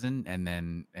my cousin, and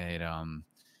then and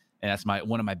that's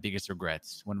one of my biggest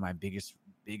regrets. One of my biggest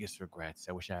regrets.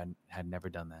 I wish I had never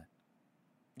done that.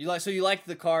 You liked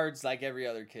the cards like every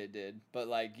other kid did, but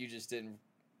like you just didn't.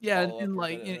 Yeah, and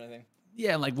like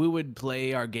like we would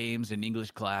play our games in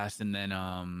English class, and then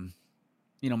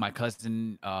my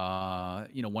cousin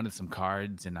wanted some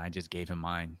cards, and I just gave him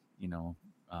mine.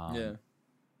 Yeah.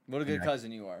 What a good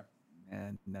cousin you are.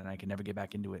 And then I could never get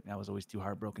back into it. I was always too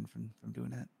heartbroken from doing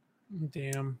that.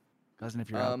 Damn. Cousin,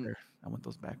 if you're out there, I want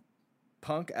those back.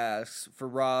 Punk asks, for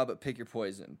Rob, pick your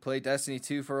poison. Play Destiny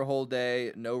 2 for a whole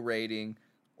day, no rating,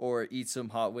 or eat some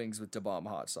hot wings with Da-Bomb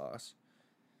hot sauce.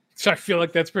 So I feel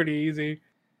like that's pretty easy.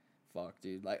 Fuck,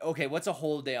 dude. Like, okay, what's a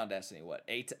whole day on Destiny? What,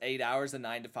 8 hours and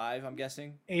 9 to 5, I'm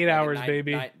guessing? 8 hours,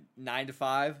 baby. 9 to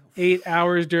 5? 8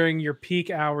 hours during your peak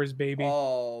hours, baby.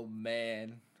 Oh,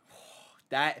 man.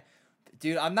 That,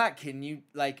 dude, I'm not kidding you.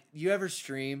 Like, you ever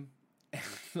stream?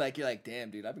 Like, you're like, damn,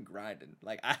 dude, I've been grinding.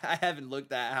 Like, I haven't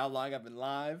looked at how long I've been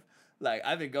live. Like,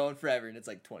 I've been going forever, and it's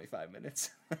like 25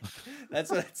 minutes. That's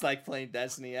what it's like playing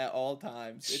Destiny at all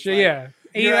times. It's like, yeah,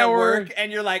 8 hours. work,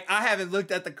 and you're like, I haven't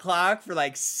looked at the clock for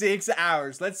like 6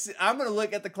 hours. I'm gonna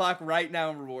look at the clock right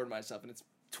now and reward myself, and it's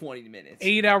 20 minutes.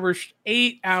 8 hours.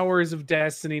 8 hours of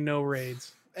Destiny, no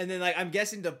raids. And then like I'm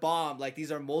guessing the bomb, like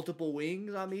these are multiple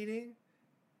wings I'm eating.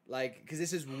 Like, because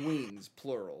this is wings,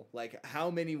 plural. Like, how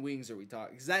many wings are we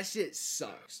talking? Because that shit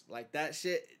sucks. Like, that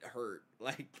shit hurt.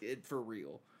 Like, for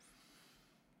real.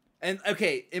 And,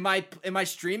 okay, am I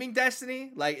streaming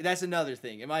Destiny? Like, that's another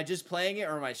thing. Am I just playing it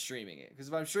or am I streaming it? Because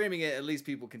if I'm streaming it, at least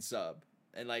people can sub.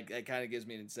 And, like, that kind of gives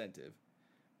me an incentive.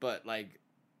 But, like,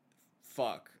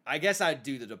 fuck. I guess I'd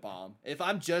do the bomb. If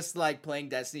I'm just, like, playing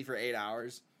Destiny for 8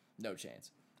 hours, no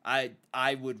chance. My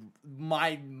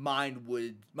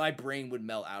brain would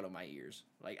melt out of my ears.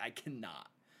 Like, I cannot.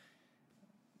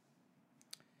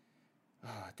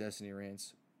 Destiny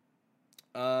rants.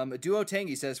 Duo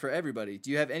Tangy says, for everybody,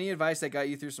 do you have any advice that got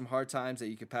you through some hard times that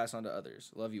you could pass on to others?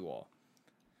 Love you all.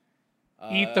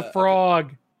 Eat the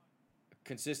frog.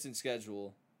 Consistent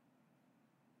schedule.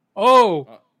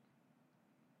 Oh.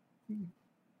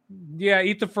 Yeah,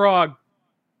 eat the frog.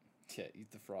 Yeah, eat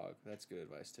the frog. That's good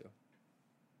advice, too.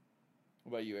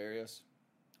 What about you, Arios?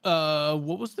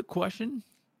 What was the question?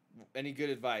 Any good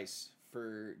advice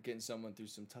for getting someone through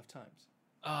some tough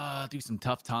times? Through some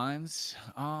tough times?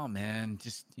 Oh, man,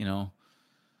 just,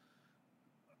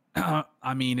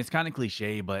 I mean, it's kind of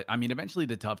cliche, but I mean, eventually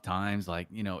the tough times, like,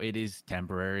 it is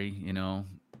temporary,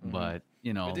 but,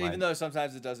 But even though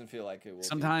sometimes it doesn't feel like it will.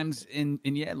 Sometimes, and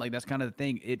yeah, like, that's kind of the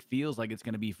thing. It feels like it's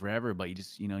going to be forever, but you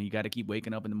just, you got to keep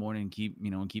waking up in the morning and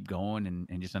keep going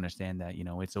and just understand that,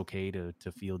 it's okay to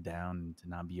feel down and to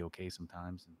not be okay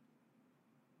sometimes.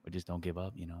 But just don't give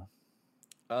up,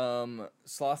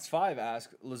 Sloths5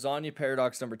 asks, lasagna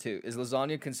paradox number 2. Is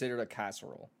lasagna considered a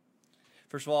casserole?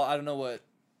 First of all, I don't know what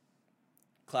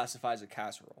classifies a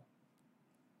casserole.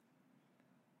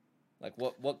 Like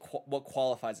what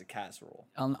qualifies a casserole?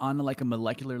 On like a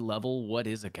molecular level, what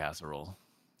is a casserole?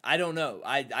 I don't know.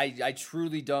 I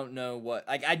truly don't know what.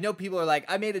 Like I know people are like,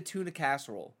 I made a tuna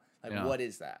casserole. Like what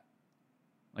is that?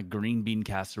 Like green bean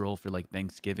casserole for like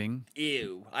Thanksgiving.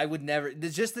 Ew! I would never.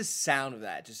 Just the sound of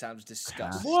that just sounds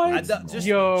disgusting. What?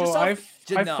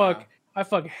 I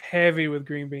fuck heavy with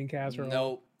green bean casserole.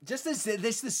 No, just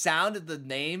the sound of the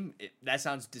name. That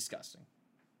sounds disgusting.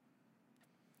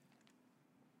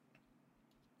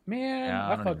 Man,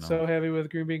 Yeah, I fuck so heavy with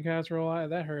green bean casserole.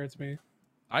 That hurts me.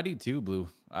 I do too, Blue.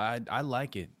 I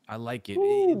like it. I like it.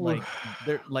 Ooh.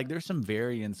 There's some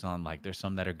variants on like there's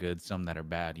some that are good, some that are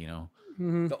bad. You know.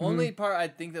 Mm-hmm, The only part I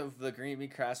think of the green bean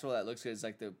casserole that looks good is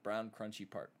like the brown crunchy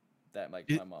part that my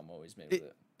mom always made with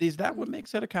it. Is that what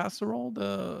makes it a casserole?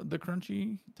 The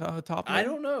crunchy top layer? I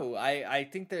don't know. I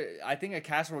think a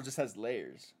casserole just has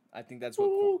layers. I think that's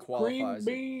what qualifies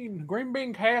green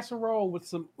bean casserole with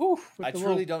some I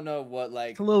truly don't know what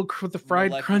like a little with the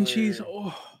fried crunchies.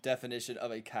 Definition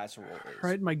of a casserole is.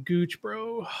 Right in my gooch,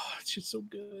 bro. It's just so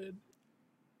good.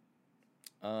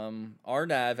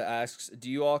 Arnav asks,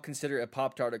 do you all consider a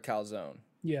Pop-Tart a calzone?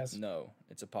 Yes. No,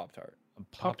 it's a Pop-Tart.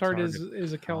 Pop-Tart is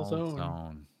a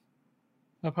calzone.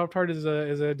 A Pop-Tart is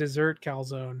a dessert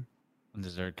calzone. A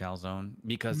dessert calzone?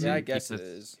 Because I guess it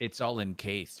is. It's all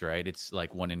encased, right? It's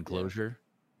like one enclosure.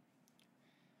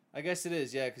 Yeah. I guess it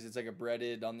is, yeah, because it's like it's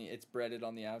breaded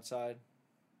on the outside.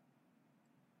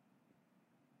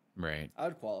 Right. I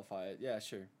would qualify it. Yeah,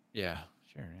 sure. Yeah,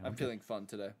 sure. I'm feeling fun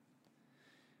today.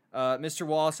 Mr.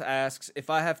 Wallace asks, if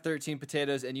I have 13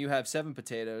 potatoes and you have 7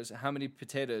 potatoes, how many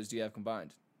potatoes do you have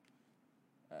combined?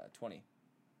 20. Is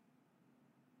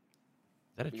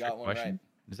that a trick question? Right.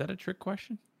 Is that a trick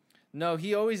question? No,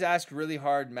 he always asks really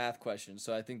hard math questions,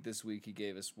 so I think this week he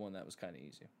gave us one that was kind of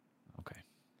easy. Okay.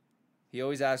 He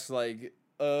always asks, like,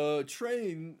 a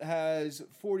train has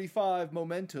 45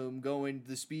 momentum going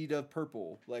the speed of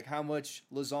purple. Like, how much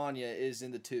lasagna is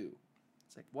in the 2?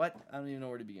 It's like, what? I don't even know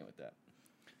where to begin with that.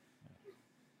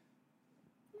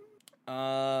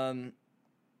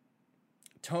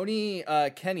 Tony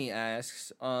Kenny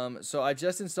asks, so I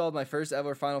just installed my first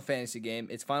ever Final Fantasy game.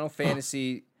 It's Final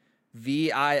Fantasy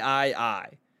VIII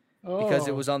because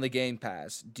it was on the Game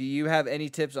Pass. Do you have any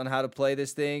tips on how to play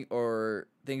this thing or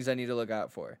things I need to look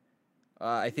out for?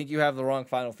 I think you have the wrong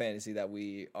Final Fantasy that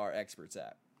we are experts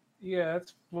at. Yeah,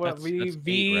 that's what that's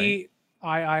 8,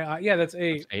 right? Yeah, that's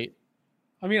 8. That's 8.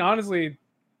 I mean, honestly,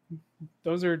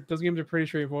 those games are pretty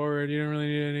straightforward. You don't really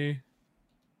need any.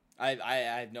 I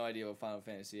have no idea what Final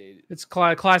Fantasy 8 is. It's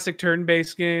classic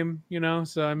turn-based game, you know.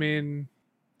 So I mean,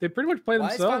 they pretty much play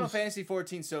themselves. Why is Final Fantasy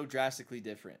 14 so drastically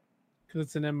different? Because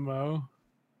it's an MMO.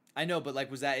 I know, but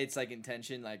like, was that its like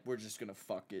intention? Like, we're just gonna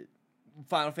fuck it.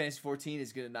 Final Fantasy 14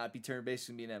 is gonna not be turn-based, it's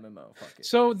gonna be an MMO. Fuck it.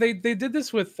 So they did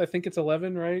this with, I think it's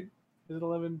 11, right? Is it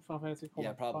 11? Final Fantasy?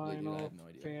 Yeah, probably. Final I have no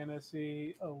idea.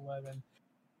 Fantasy 11.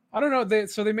 I don't know.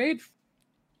 They made.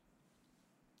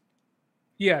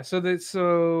 Yeah, so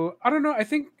I don't know. I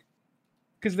think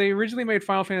because they originally made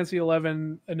Final Fantasy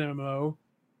 11 an MMO,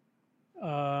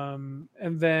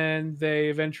 and then they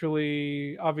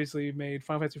eventually, obviously, made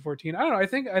Final Fantasy 14. I don't know. I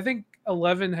think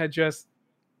 11 had just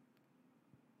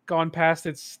gone past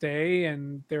its stay,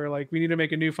 and they were like, we need to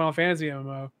make a new Final Fantasy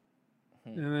MMO,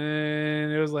 and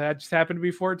then it just happened to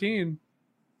be 14.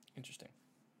 Interesting.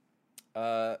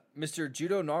 Mr.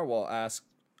 Judo Narwhal asks,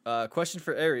 question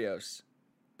for Arios.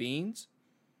 Beans?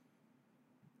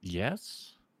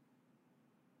 Yes.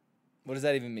 What does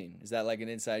that even mean? Is that like an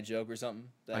inside joke or something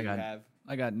that you have?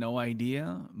 I got no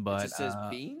idea, but it just says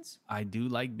beans? I do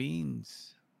like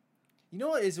beans. You know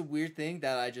what is a weird thing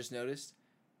that I just noticed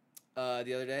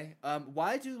the other day?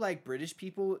 Why do like British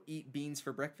people eat beans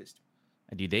for breakfast?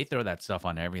 Dude, they throw that stuff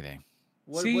on everything.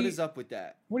 What is up with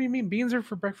that? What do you mean beans are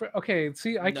for breakfast? Okay,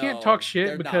 see, I can't talk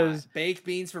shit because baked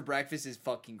beans for breakfast is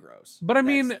fucking gross. But I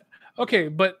mean, okay,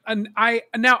 but I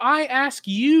ask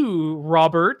you,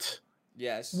 Robert.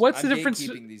 Yes. What's the difference?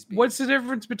 What's the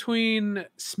difference between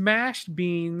smashed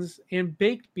beans and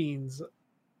baked beans?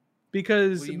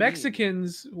 Because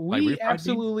Mexicans, we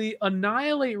absolutely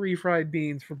annihilate refried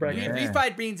beans for breakfast. Yeah.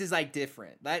 Refried beans is like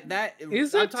different. That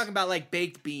is I'm talking about like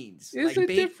baked beans. Is like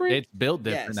it different? It's built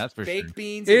different. Yes, that's for baked sure.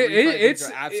 Beans.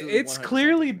 It's absolutely 100%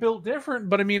 clearly different. Built different.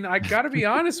 But I mean, I gotta be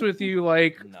honest with you.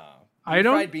 Like, no, I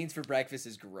don't. Refried beans for breakfast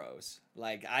is gross.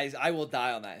 Like I will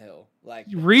die on that hill. Like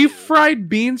refried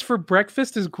beans for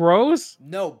breakfast is gross.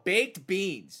 No, baked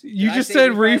beans. You just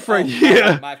said refried.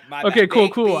 Yeah. My okay,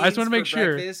 cool. I just want to make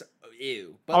sure.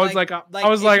 Ew. But I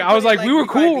was like, we were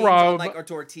cool, Rob. Like or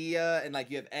tortilla and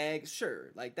like you have eggs, sure,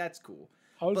 like that's cool.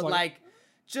 But like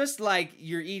just like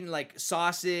you're eating like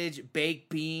sausage, baked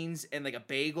beans, and like a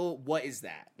bagel. What is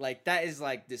that? Like that is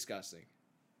like disgusting.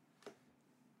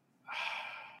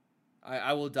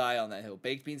 I will die on that hill.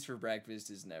 Baked beans for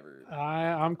breakfast is never.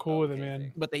 I'm cool with it, man.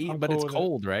 thing. But they eat, I'm but cool it's with it.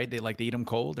 cold, right? They eat them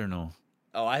cold or no?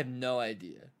 Oh, I have no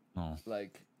idea. Oh,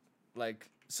 Like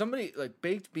somebody like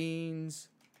baked beans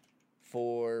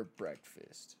for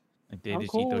breakfast. like they I'm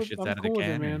just cool eat those with, shits I'm out of cool the with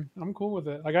it, can. man. I'm cool with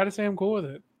it. I gotta say, I'm cool with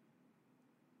it.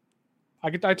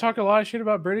 I talk a lot of shit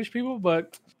about British people,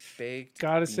 but Baked.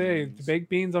 gotta say, the beans. baked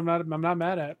beans, I'm not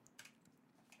mad at.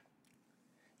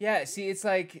 Yeah, see, it's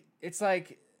like,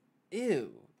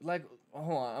 ew. Like,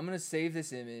 hold on, I'm gonna save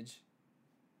this image.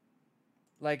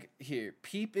 Like, here,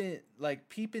 peep in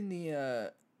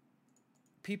the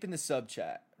sub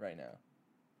chat right now.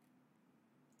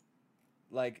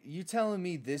 Like, you telling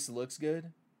me this looks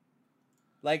good?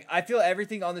 Like, I feel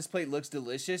everything on this plate looks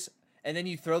delicious, and then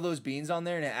you throw those beans on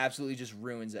there, and it absolutely just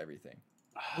ruins everything.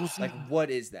 Like, what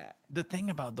is that? The thing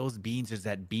about those beans is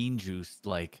that bean juice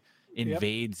like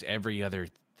invades every other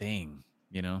thing.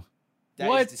 You know. That is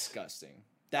What? disgusting.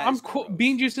 That I'm is cool. gross.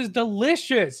 Bean juice is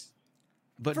delicious.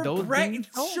 But For those beans,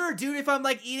 sure, dude. If I'm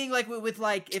like eating like with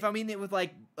like if I'm eating it with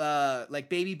like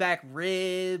baby back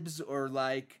ribs or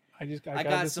like I I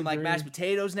got some like mashed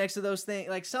potatoes next to those things,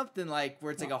 like something like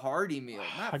where it's like a hearty meal.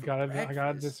 Not I for gotta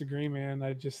breakfast. disagree, man.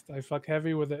 I fuck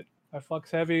heavy with it. I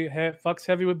fucks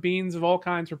heavy with beans of all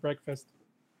kinds for breakfast.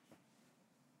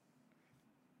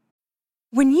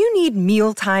 When you need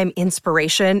mealtime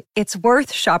inspiration, it's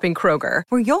worth shopping Kroger,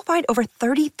 where you'll find over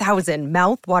 30,000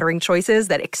 mouth-watering choices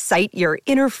that excite your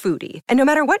inner foodie. And no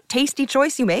matter what tasty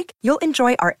choice you make, you'll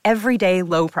enjoy our everyday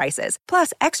low prices,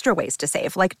 plus extra ways to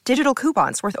save, like digital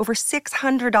coupons worth over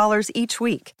 $600 each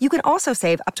week. You can also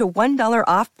save up to $1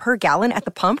 off per gallon at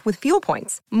the pump with fuel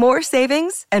points. More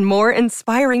savings and more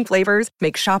inspiring flavors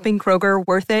make shopping Kroger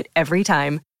worth it every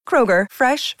time. Kroger,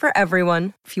 fresh for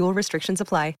everyone. Fuel restrictions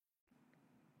apply.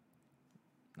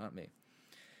 Not me.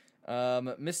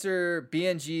 Mr.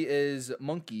 BNG is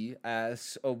Monkey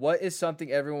asks, what is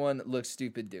something everyone looks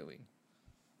stupid doing?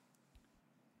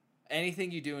 Anything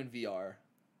you do in VR.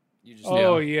 You just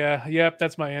Yep,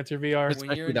 that's my answer. VR.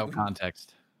 especially without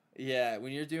context. Yeah,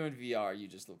 when you're doing VR, you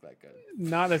just look like a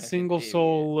Not a fucking single idiot.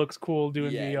 soul looks cool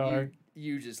doing Yeah, VR.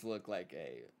 You just look like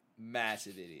a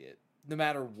massive idiot. No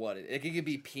matter what it could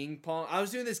be ping pong. I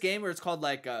was doing this game where it's called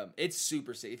like it's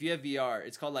super sick. If you have VR,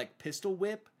 it's called like Pistol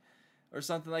Whip or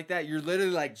something like that. You're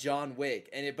literally like John Wick,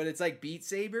 but it's like Beat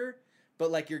Saber, but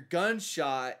like your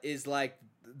gunshot is like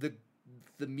the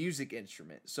music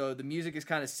instrument. So the music is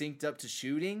kind of synced up to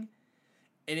shooting,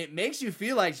 and it makes you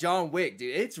feel like John Wick,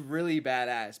 dude. It's really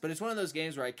badass. But it's one of those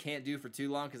games where I can't do for too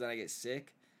long because then I get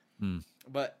sick.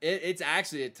 But it's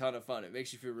actually a ton of fun. It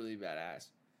makes you feel really badass.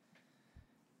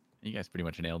 You guys pretty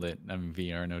much nailed it. I mean,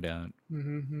 VR, no doubt.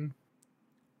 Mm-hmm.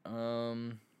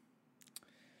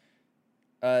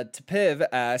 Tapiv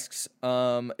asks,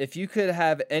 if you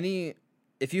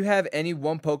have any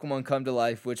one Pokemon come to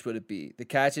life, which would it be? The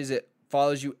catch is it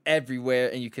follows you everywhere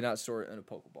and you cannot store it in a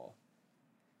Pokeball.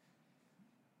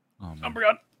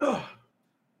 Umbreon.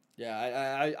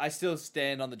 Yeah, I still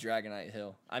stand on the Dragonite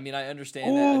hill. I mean, I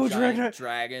understand Oh, that a giant Dragonite.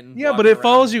 dragon. Yeah, but walking it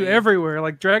follows around you me- everywhere.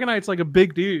 Like Dragonite's like a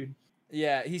big dude.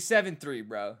 Yeah, he's 7'3",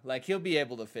 bro. Like, he'll be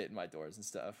able to fit in my doors and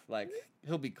stuff. Like,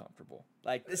 he'll be comfortable.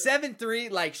 Like, the 7'3",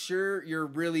 like, sure, you're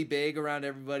really big around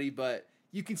everybody, but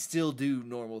you can still do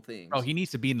normal things. Oh, he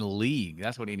needs to be in the league.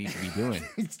 That's what he needs to be doing.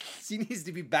 He needs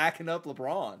to be backing up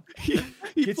LeBron. He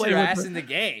Get playing your with ass the- in the He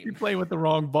game. playing with the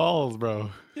wrong balls, bro.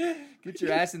 Get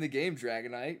your ass in the game,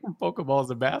 Dragonite. Pokeballs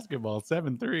a basketball.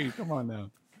 7-3. Come on now.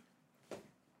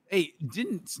 Hey,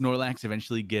 didn't Snorlax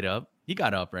eventually get up? He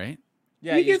got up, right?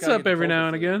 Yeah, he you just gets gotta up get the every now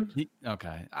and Poké again.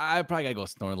 Okay. I probably gotta go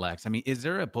Snorlax. I mean, is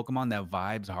there a Pokemon that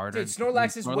vibes harder? Dude, than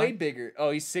Snorlax is way Snorlax? bigger.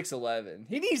 Oh, he's 6'11".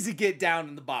 He needs to get down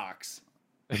in the box.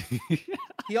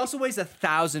 He also weighs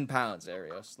 1,000 pounds,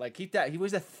 Arios. Like, keep that. He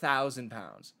weighs 1,000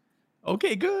 pounds.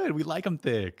 Okay, good. We like him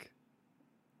thick.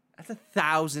 That's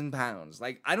 1,000 pounds.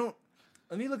 Like, I don't.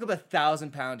 Let me look up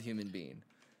 1,000-pound human being.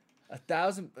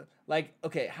 1,000. Like,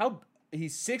 okay, how.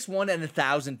 He's 6'1" and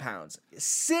 1,000 pounds.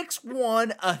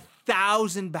 6'1",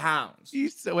 1,000 pounds.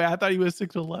 Wait, I thought he was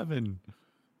 6'11".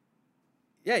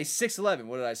 Yeah, he's 6'11".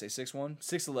 What did I say? 6'1"?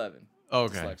 6'11".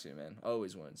 Okay. Dyslexia, man.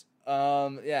 Always wins.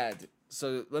 Yeah.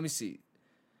 So let me see.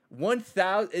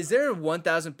 1,000. Is there a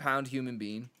 1,000-pound human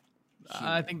being?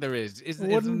 I think there is. Wouldn't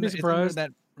be isn't there surprised.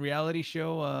 that reality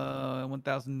show,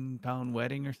 1,000-pound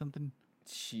wedding or something?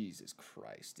 Jesus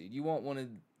Christ, dude. You want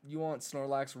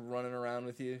Snorlax running around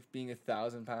with you, being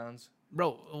 1,000 pounds?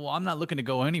 Bro, well, I'm not looking to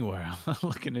go anywhere. I'm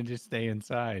looking to just stay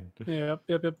inside. Yep.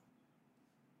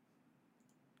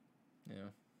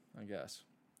 I guess.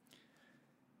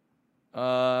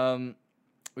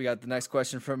 We got the next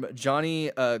question from Johnny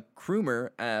Krumer.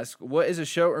 Asks, what is a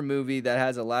show or movie that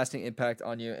has a lasting impact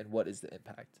on you, and what is the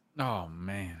impact? Oh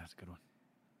man, that's a good one.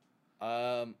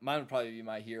 Mine would probably be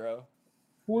My Hero.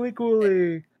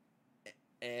 Coolie.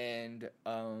 And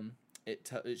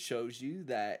it shows you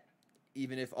that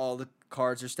even if all the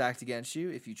cards are stacked against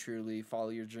you, if you truly follow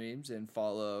your dreams and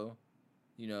follow,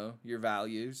 your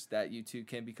values, that you too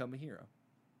can become a hero.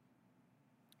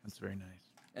 That's very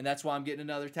nice. And that's why I'm getting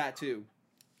another tattoo.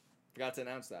 Forgot to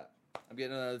announce that. I'm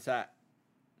getting another tat.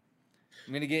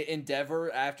 I'm gonna get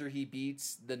Endeavor after he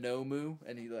beats the Nomu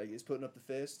and he is putting up the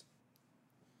fist.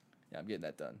 Yeah, I'm getting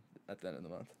that done at the end of the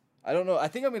month. I don't know. I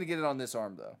think I'm gonna get it on this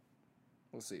arm though.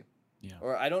 We'll see. Yeah.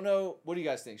 Or I don't know. What do you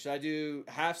guys think? Should I do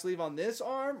half sleeve on this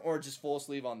arm or just full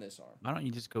sleeve on this arm? Why don't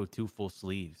you just go 2 full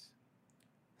sleeves?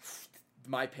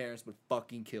 My parents would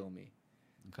fucking kill me.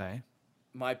 Okay.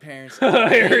 My parents.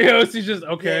 Arios, he's just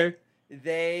okay.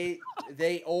 They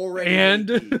already and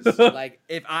hate these. Like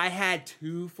if I had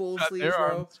 2 full sleeves,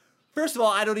 bro. Arms. First of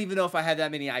all, I don't even know if I have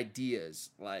that many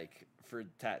ideas for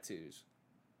tattoos.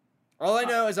 All I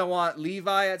know is I want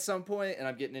Levi at some point, and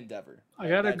I'm getting Endeavor. I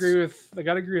gotta agree with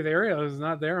Arios.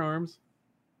 Not their arms.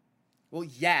 Well,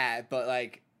 yeah,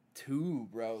 but 2,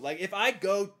 bro. If I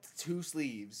go 2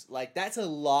 sleeves, that's a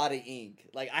lot of ink.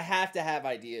 I have to have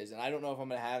ideas, and I don't know if I'm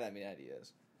gonna have that many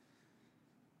ideas.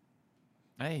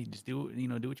 Hey, just do what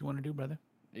you want to do, brother.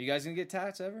 Are you guys gonna get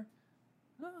tats ever?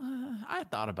 I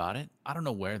thought about it. I don't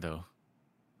know where though.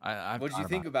 What did you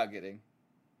think about getting?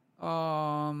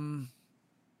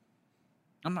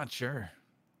 I'm not sure.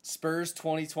 Spurs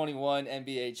 2021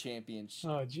 NBA championship.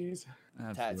 Oh, jeez.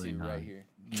 Tattoo right here.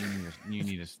 You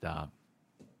need to stop.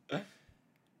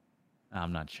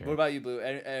 I'm not sure. What about you, Blue?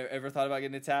 Ever thought about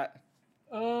getting a tat?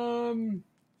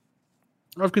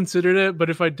 I've considered it,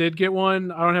 but if I did get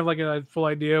one, I don't have a full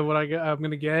idea of what I'm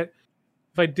gonna get.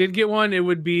 If I did get one, it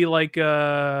would be it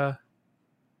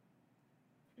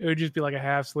would just be a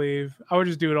half sleeve. I would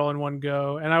just do it all in one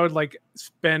go, and I would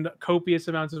spend copious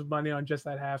amounts of money on just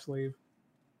that half sleeve.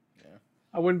 Yeah,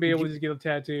 I wouldn't be able to just get a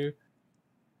tattoo.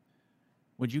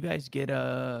 Would you guys get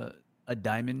a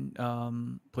diamond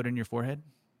put in your forehead?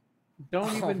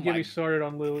 Don't even get me started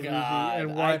on Lil Uzi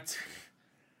and what.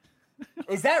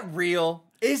 Is that real?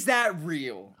 Is that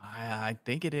real? I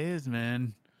think it is,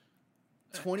 man.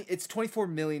 It's $24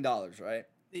 million, right?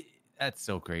 That's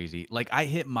so crazy. I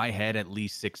hit my head at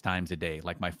least 6 times a day,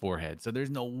 my forehead. So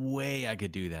there's no way I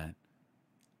could do that.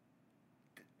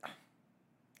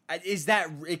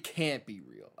 It can't be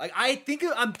real.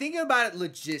 I'm thinking about it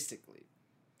logistically.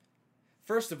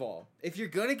 First of all, if you're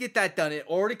gonna get that done, it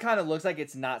already kind of looks like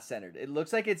it's not centered. It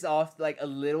looks like it's off a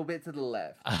little bit to the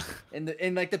left. In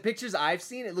the pictures I've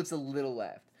seen, it looks a little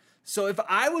left. So if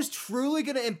I was truly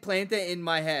gonna implant that in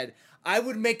my head, I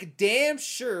would make damn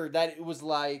sure that it was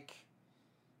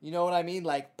you know what I mean?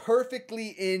 Perfectly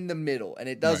in the middle, and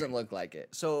it doesn't look like it.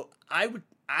 So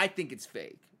I think it's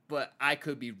fake, but I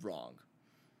could be wrong.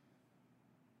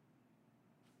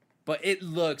 But it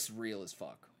looks real as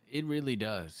fuck. It really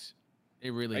does.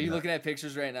 It really. Are you looking at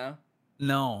pictures right now?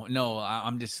 No.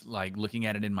 I'm just looking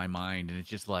at it in my mind, and it's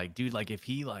just dude, if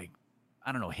he I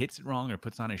don't know, hits it wrong or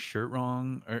puts on his shirt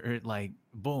wrong, or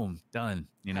boom, done.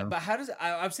 But how does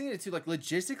I'm seeing it too?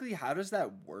 Logistically, how does that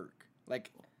work? I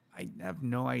have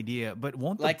no idea. But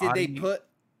won't the did body, they put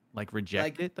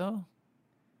reject it though?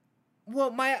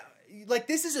 Well,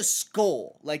 this is a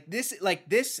skull. This is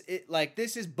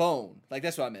bone.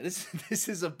 That's what I meant. This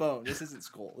is a bone. This isn't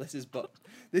skull. This is bone.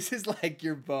 This is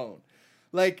your bone.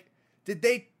 Did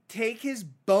they take his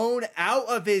bone out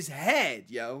of his head,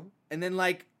 yo? And then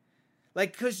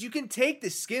cause you can take the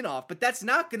skin off, but that's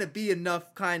not gonna be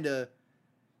enough kind of,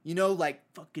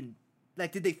 fucking,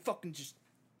 did they fucking just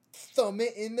thumb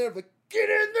it in there? Get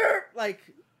in there!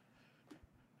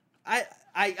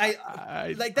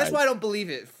 That's why I don't believe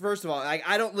it. First of all,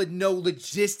 I don't know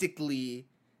logistically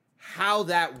how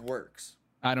that works.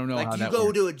 I don't know. How do you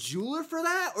go to a jeweler for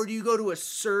that, or do you go to a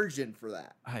surgeon for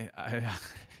that?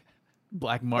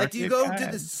 Black market. Do you go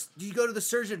to the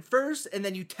surgeon first, and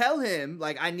then you tell him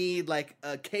I need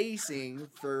a casing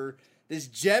for this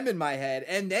gem in my head,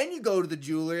 and then you go to the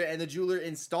jeweler, and the jeweler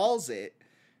installs it,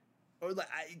 or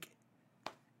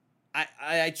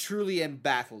I truly am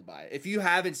baffled by it. If you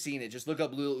haven't seen it, just look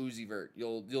up Lil Uzi Vert.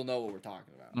 You'll know what we're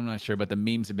talking about. I'm not sure, but the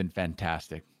memes have been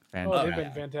fantastic. Oh, they've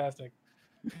been fantastic.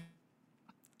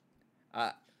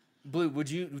 Blue,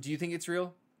 do you think it's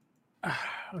real?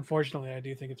 Unfortunately, I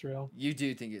do think it's real. You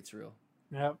do think it's real?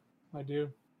 Yep, I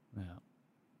do.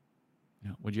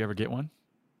 Yeah. Would you ever get one?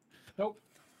 Nope.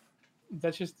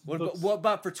 That's just What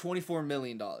about for $24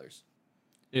 million?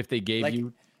 If they gave Like,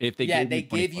 you, they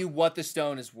gave you what the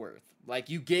stone is worth. Like,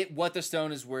 you get what the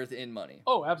stone is worth in money.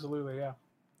 Oh, absolutely, yeah.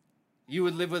 You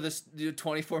would live with a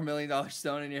 $24 million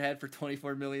stone in your head for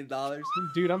 $24 million?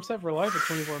 Dude, I'm set for life at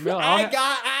 24 million.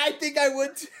 I think I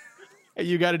would.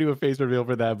 You got to do a face reveal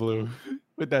for that, Blue,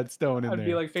 with that stone in I'd there.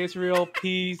 be like, face real,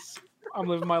 peace. I'm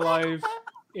living my life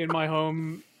in my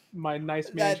home, my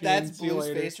nice mansion. That's Blue's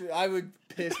face. I would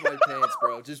piss my pants,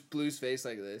 bro. Just Blue's face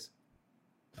like this,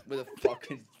 with a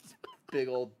fucking big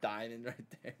old diamond right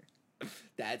there.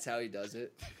 That's how he does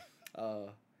it.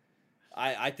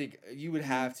 I think you would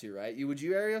have to, right? Would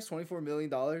you, Arios, $24 million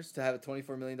to have a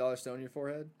 $24 million stone in your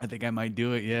forehead? I think I might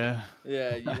do it, yeah.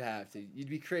 Yeah, you'd have to. You'd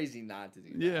be crazy not to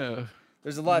do that. Yeah.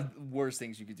 There's a lot worse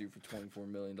things you could do for $24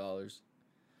 million.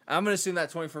 I'm going to assume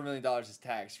that $24 million is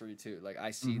tax-free, too. Like,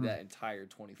 I see that entire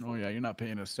 24. Oh, yeah, you're not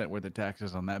paying a cent worth of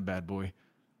taxes on that bad boy.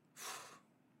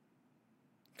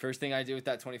 First thing I do with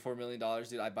that $24 million,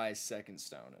 dude, I buy a second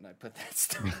stone, and I put that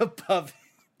stone above it.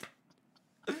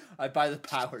 I buy the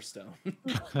power stone.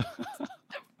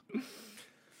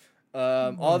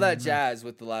 All that jazz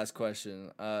with the last question.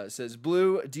 Says,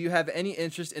 Blue, do you have any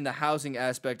interest in the housing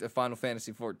aspect of Final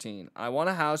Fantasy XIV? I want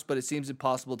a house, but it seems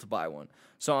impossible to buy one.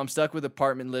 So I'm stuck with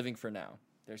apartment living for now.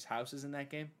 There's houses in that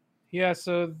game? Yeah,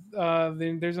 so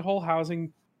there's a whole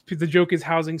housing. The joke is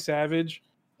housing savage.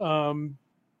 Housing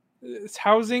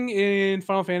in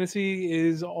Final Fantasy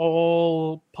is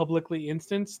all publicly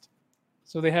instanced.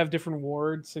 So they have different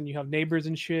wards, and you have neighbors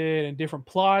and shit, and different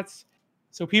plots.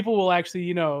 So people will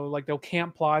actually, like they'll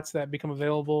camp plots that become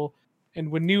available.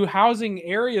 And when new housing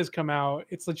areas come out,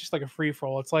 it's just like a free for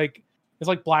all. It's like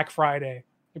Black Friday,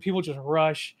 and people just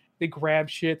rush. They grab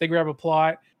shit. They grab a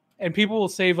plot, and people will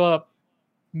save up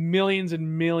millions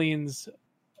and millions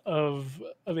of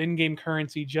in-game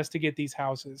currency just to get these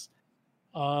houses.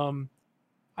 I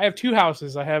have two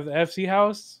houses. I have the FC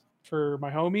house for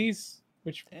my homies,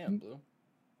 which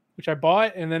I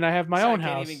bought, and then I have my own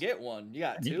house. I can't even get one. You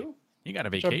got two? You got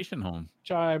a vacation home.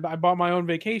 I bought my own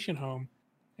vacation home,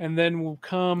 and then we'll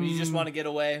come. You just want to get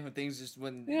away when things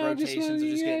rotations are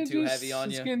just getting too heavy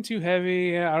on you. It's getting too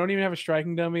heavy. Yeah, I don't even have a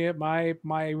striking dummy at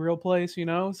my real place,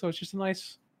 so it's just a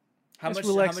nice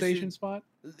relaxation spot.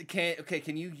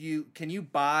 Can you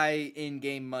buy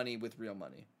in-game money with real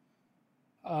money?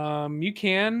 You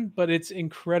can, but it's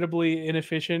incredibly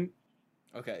inefficient.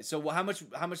 Okay, so how much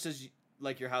does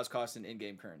your house cost in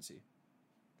in-game currency?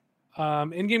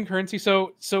 In-game currency.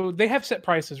 So they have set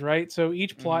prices, right? So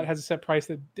each plot has a set price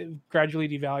that gradually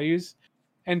devalues.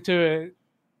 And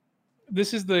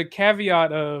this is the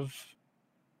caveat of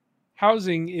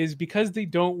housing, is because they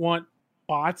don't want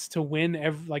bots to win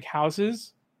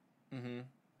houses.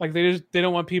 Like they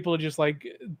don't want people to just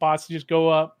bots to just go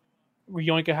up,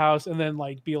 yoink a house, and then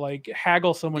be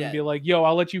haggle someone and be like, yo,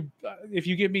 I'll let you, if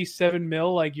you give me 7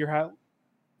 mil, you're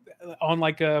on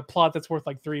a plot that's worth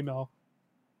 3 mil.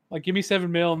 Give me 7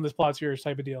 mil and this plot's yours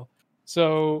type of deal.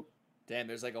 So damn,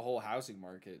 there's a whole housing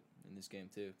market in this game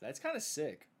too. That's kind of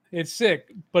sick. It's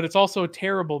sick, but it's also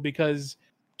terrible because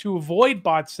to avoid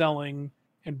bot selling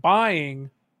and buying,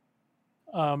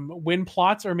 when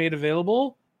plots are made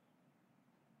available,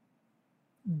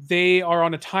 they are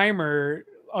on a timer,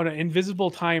 on an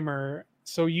invisible timer,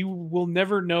 so you will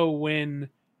never know when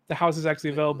the house is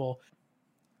actually available.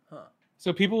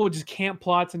 So people will just camp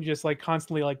plots and just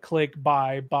constantly click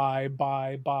buy.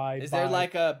 Is there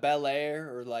a Bel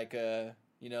Air or a a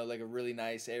really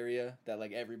nice area that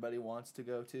everybody wants to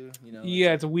go to?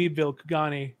 Yeah, it's a Weedville,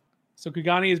 Kugani. So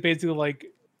Kugani is basically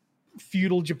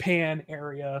feudal Japan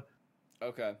area.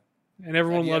 Okay. And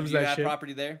everyone loves that shit. Do you have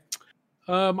property there?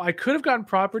 I could have gotten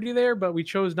property there, but we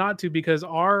chose not to because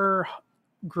our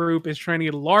group is trying to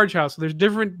get a large house. So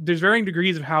there's varying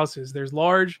degrees of houses. There's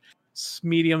large,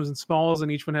 mediums, and smalls,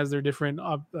 and each one has their different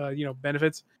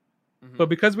benefits. But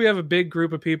because we have a big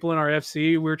group of people in our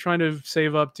FC, we're trying to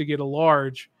save up to get a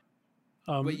large.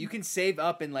 But you can save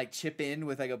up and chip in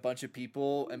with a bunch of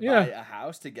people and buy a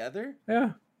house together?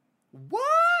 Yeah. What?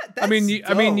 I mean,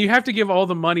 you have to give all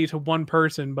the money to one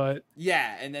person, but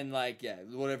yeah, and then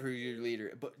whatever your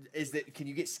leader. But can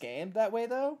you get scammed that way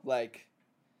though?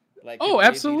 Oh,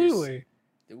 absolutely.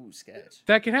 Ooh, sketch.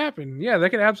 That could happen. Yeah,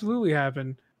 that could absolutely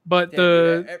happen. But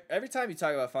every time you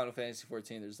talk about Final Fantasy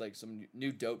XIV, there's some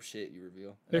new dope shit you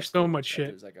reveal. There's so much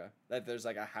shit. There's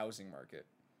a housing market.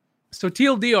 So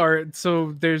TLDR,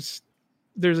 so there's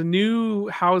a new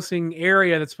housing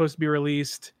area that's supposed to be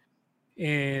released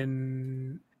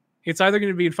in. It's either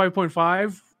going to be in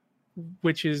 5.5,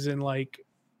 which is in 2-3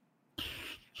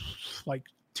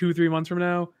 months from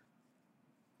now,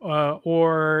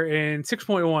 or in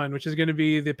 6.1, which is going to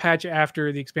be the patch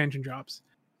after the expansion drops.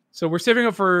 So we're saving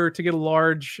up to get a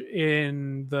large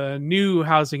in the new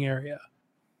housing area.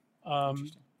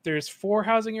 There's 4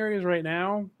 housing areas right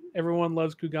now. Everyone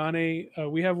loves Kugane.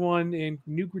 We have one in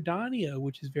New Gridania,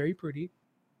 which is very pretty.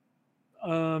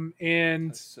 And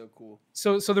that's so cool.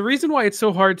 So the reason why it's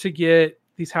so hard to get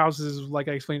these houses, like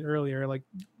I explained earlier, like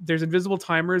there's invisible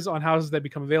timers on houses that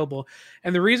become available.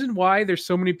 And the reason why there's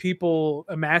so many people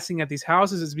amassing at these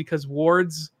houses is because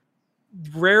wards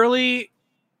rarely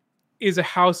is a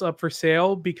house up for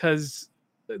sale, because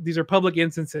these are public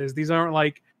instances. These aren't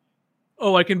like,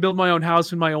 oh, I can build my own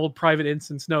house in my old private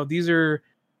instance. No, these are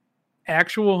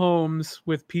actual homes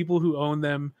with people who own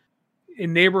them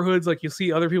in neighborhoods. Like you'll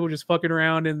see other people just fucking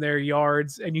around in their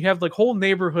yards, and you have like whole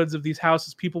neighborhoods of these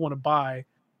houses people want to buy.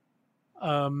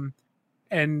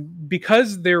 And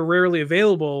because they're rarely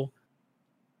available,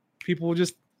 people will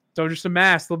just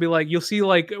amass. They'll be like, you'll see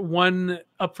like one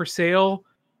up for sale,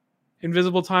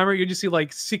 invisible timer. You just see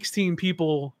like 16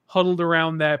 people huddled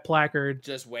around that placard,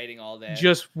 just waiting all day,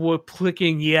 just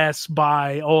clicking yes,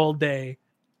 buy all day.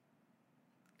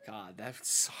 God, that would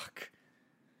suck.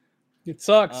 It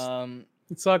sucks.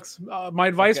 It sucks. My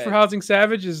advice for Housing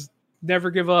Savage is never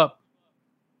give up.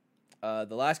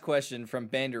 The last question from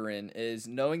Banderin is,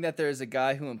 knowing that there is a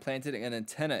guy who implanted an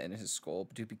antenna in his skull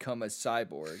to become a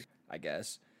cyborg, I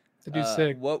guess. That dude's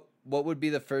sick. What would be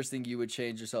the first thing you would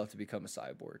change yourself to become a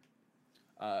cyborg?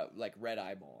 Like red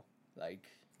eyeball. Like,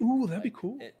 ooh, that'd be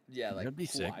cool. Like that'd be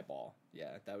cool sick. Eyeball.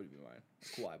 Yeah, that would be mine.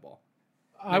 Cool eyeball.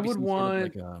 I would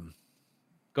want. Sort of like,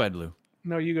 go ahead, Blue.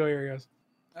 No, you go, Arios.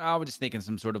 I was just thinking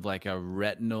some sort of like a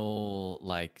retinal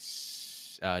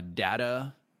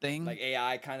data thing, like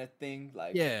AI kind of thing.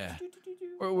 Like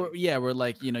where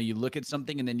like, you know, you look at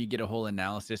something and then you get a whole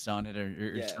analysis on it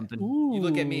or something. Ooh, you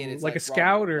look at me and it's like a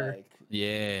scouter.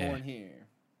 Born here.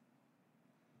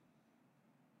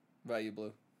 What about you,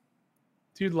 Blue?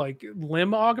 Dude, like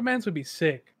limb augments would be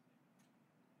sick.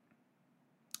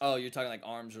 Oh, you're talking like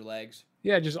arms or legs?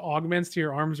 Yeah, just augments to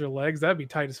your arms or legs. That'd be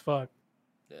tight as fuck.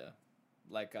 Yeah.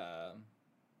 Like,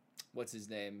 what's his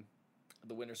name?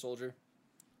 The Winter Soldier?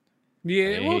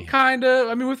 Yeah, well, kind of.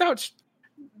 I mean, without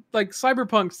like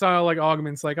cyberpunk style like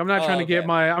augments. Like, I'm not trying to get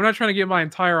my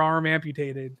entire arm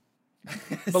amputated.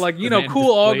 But like, you know,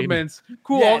 cool augments.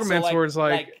 Augments so where it's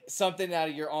like something out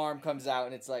of your arm comes out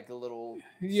and it's like a little.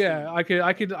 Yeah, I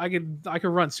could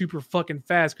run super fucking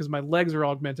fast because my legs are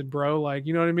augmented, bro. Like,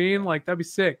 you know what I mean? Like, that'd be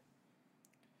sick.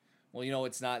 Well, you know,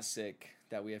 it's not sick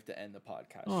that we have to end the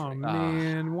podcast. Oh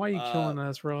man, why are you killing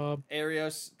us, Rob?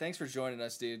 Arios, thanks for joining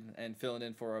us, dude, and filling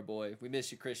in for our boy. We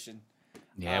miss you, Christian.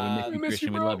 Yeah, we miss you,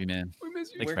 Christian. We love you, man. We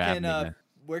miss you. Thanks for having me, man.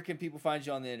 Where can people find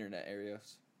you on the internet,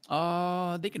 Arios?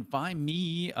 They can find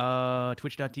me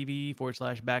twitch.tv//Sir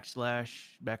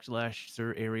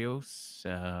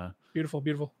Arios.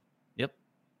 Beautiful. Yep.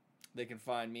 They can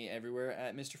find me everywhere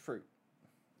at Mr. Fruit.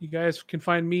 You guys can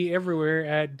find me everywhere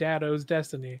at Dado's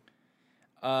Destiny.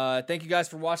 Thank you guys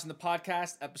for watching the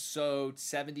podcast, episode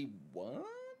 71.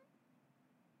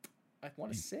 I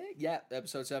want to say,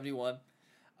 episode 71.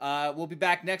 We'll be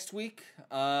back next week.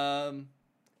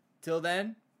 Till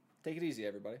then, take it easy,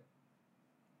 everybody.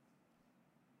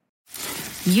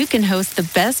 You can host the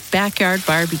best backyard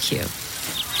barbecue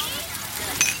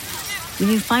when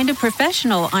you find a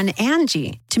professional on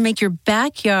Angie to make your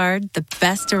backyard the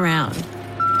best around.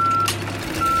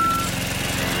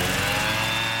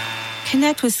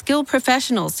 Connect with skilled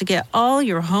professionals to get all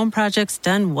your home projects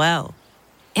done well.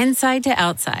 Inside to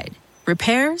outside,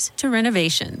 repairs to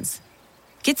renovations.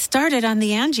 Get started on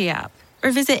the Angie app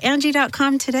or visit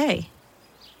Angie.com today.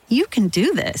 You can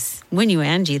do this when you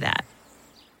Angie that.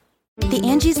 The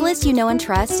Angie's List you know and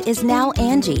trust is now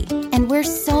Angie, and we're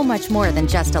so much more than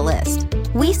just a list.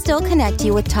 We still connect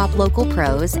you with top local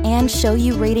pros and show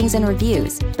you ratings and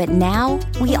reviews, but now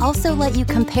we also let you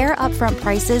compare upfront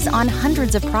prices on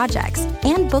hundreds of projects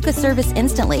and book a service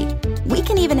instantly. We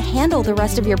can even handle the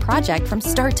rest of your project from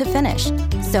start to finish.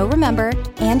 So remember,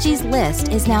 Angie's List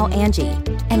is now Angie,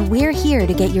 and we're here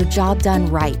to get your job done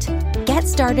right. Get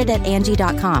started at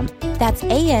Angie.com. That's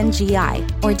ANGI,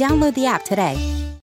 or download the app today.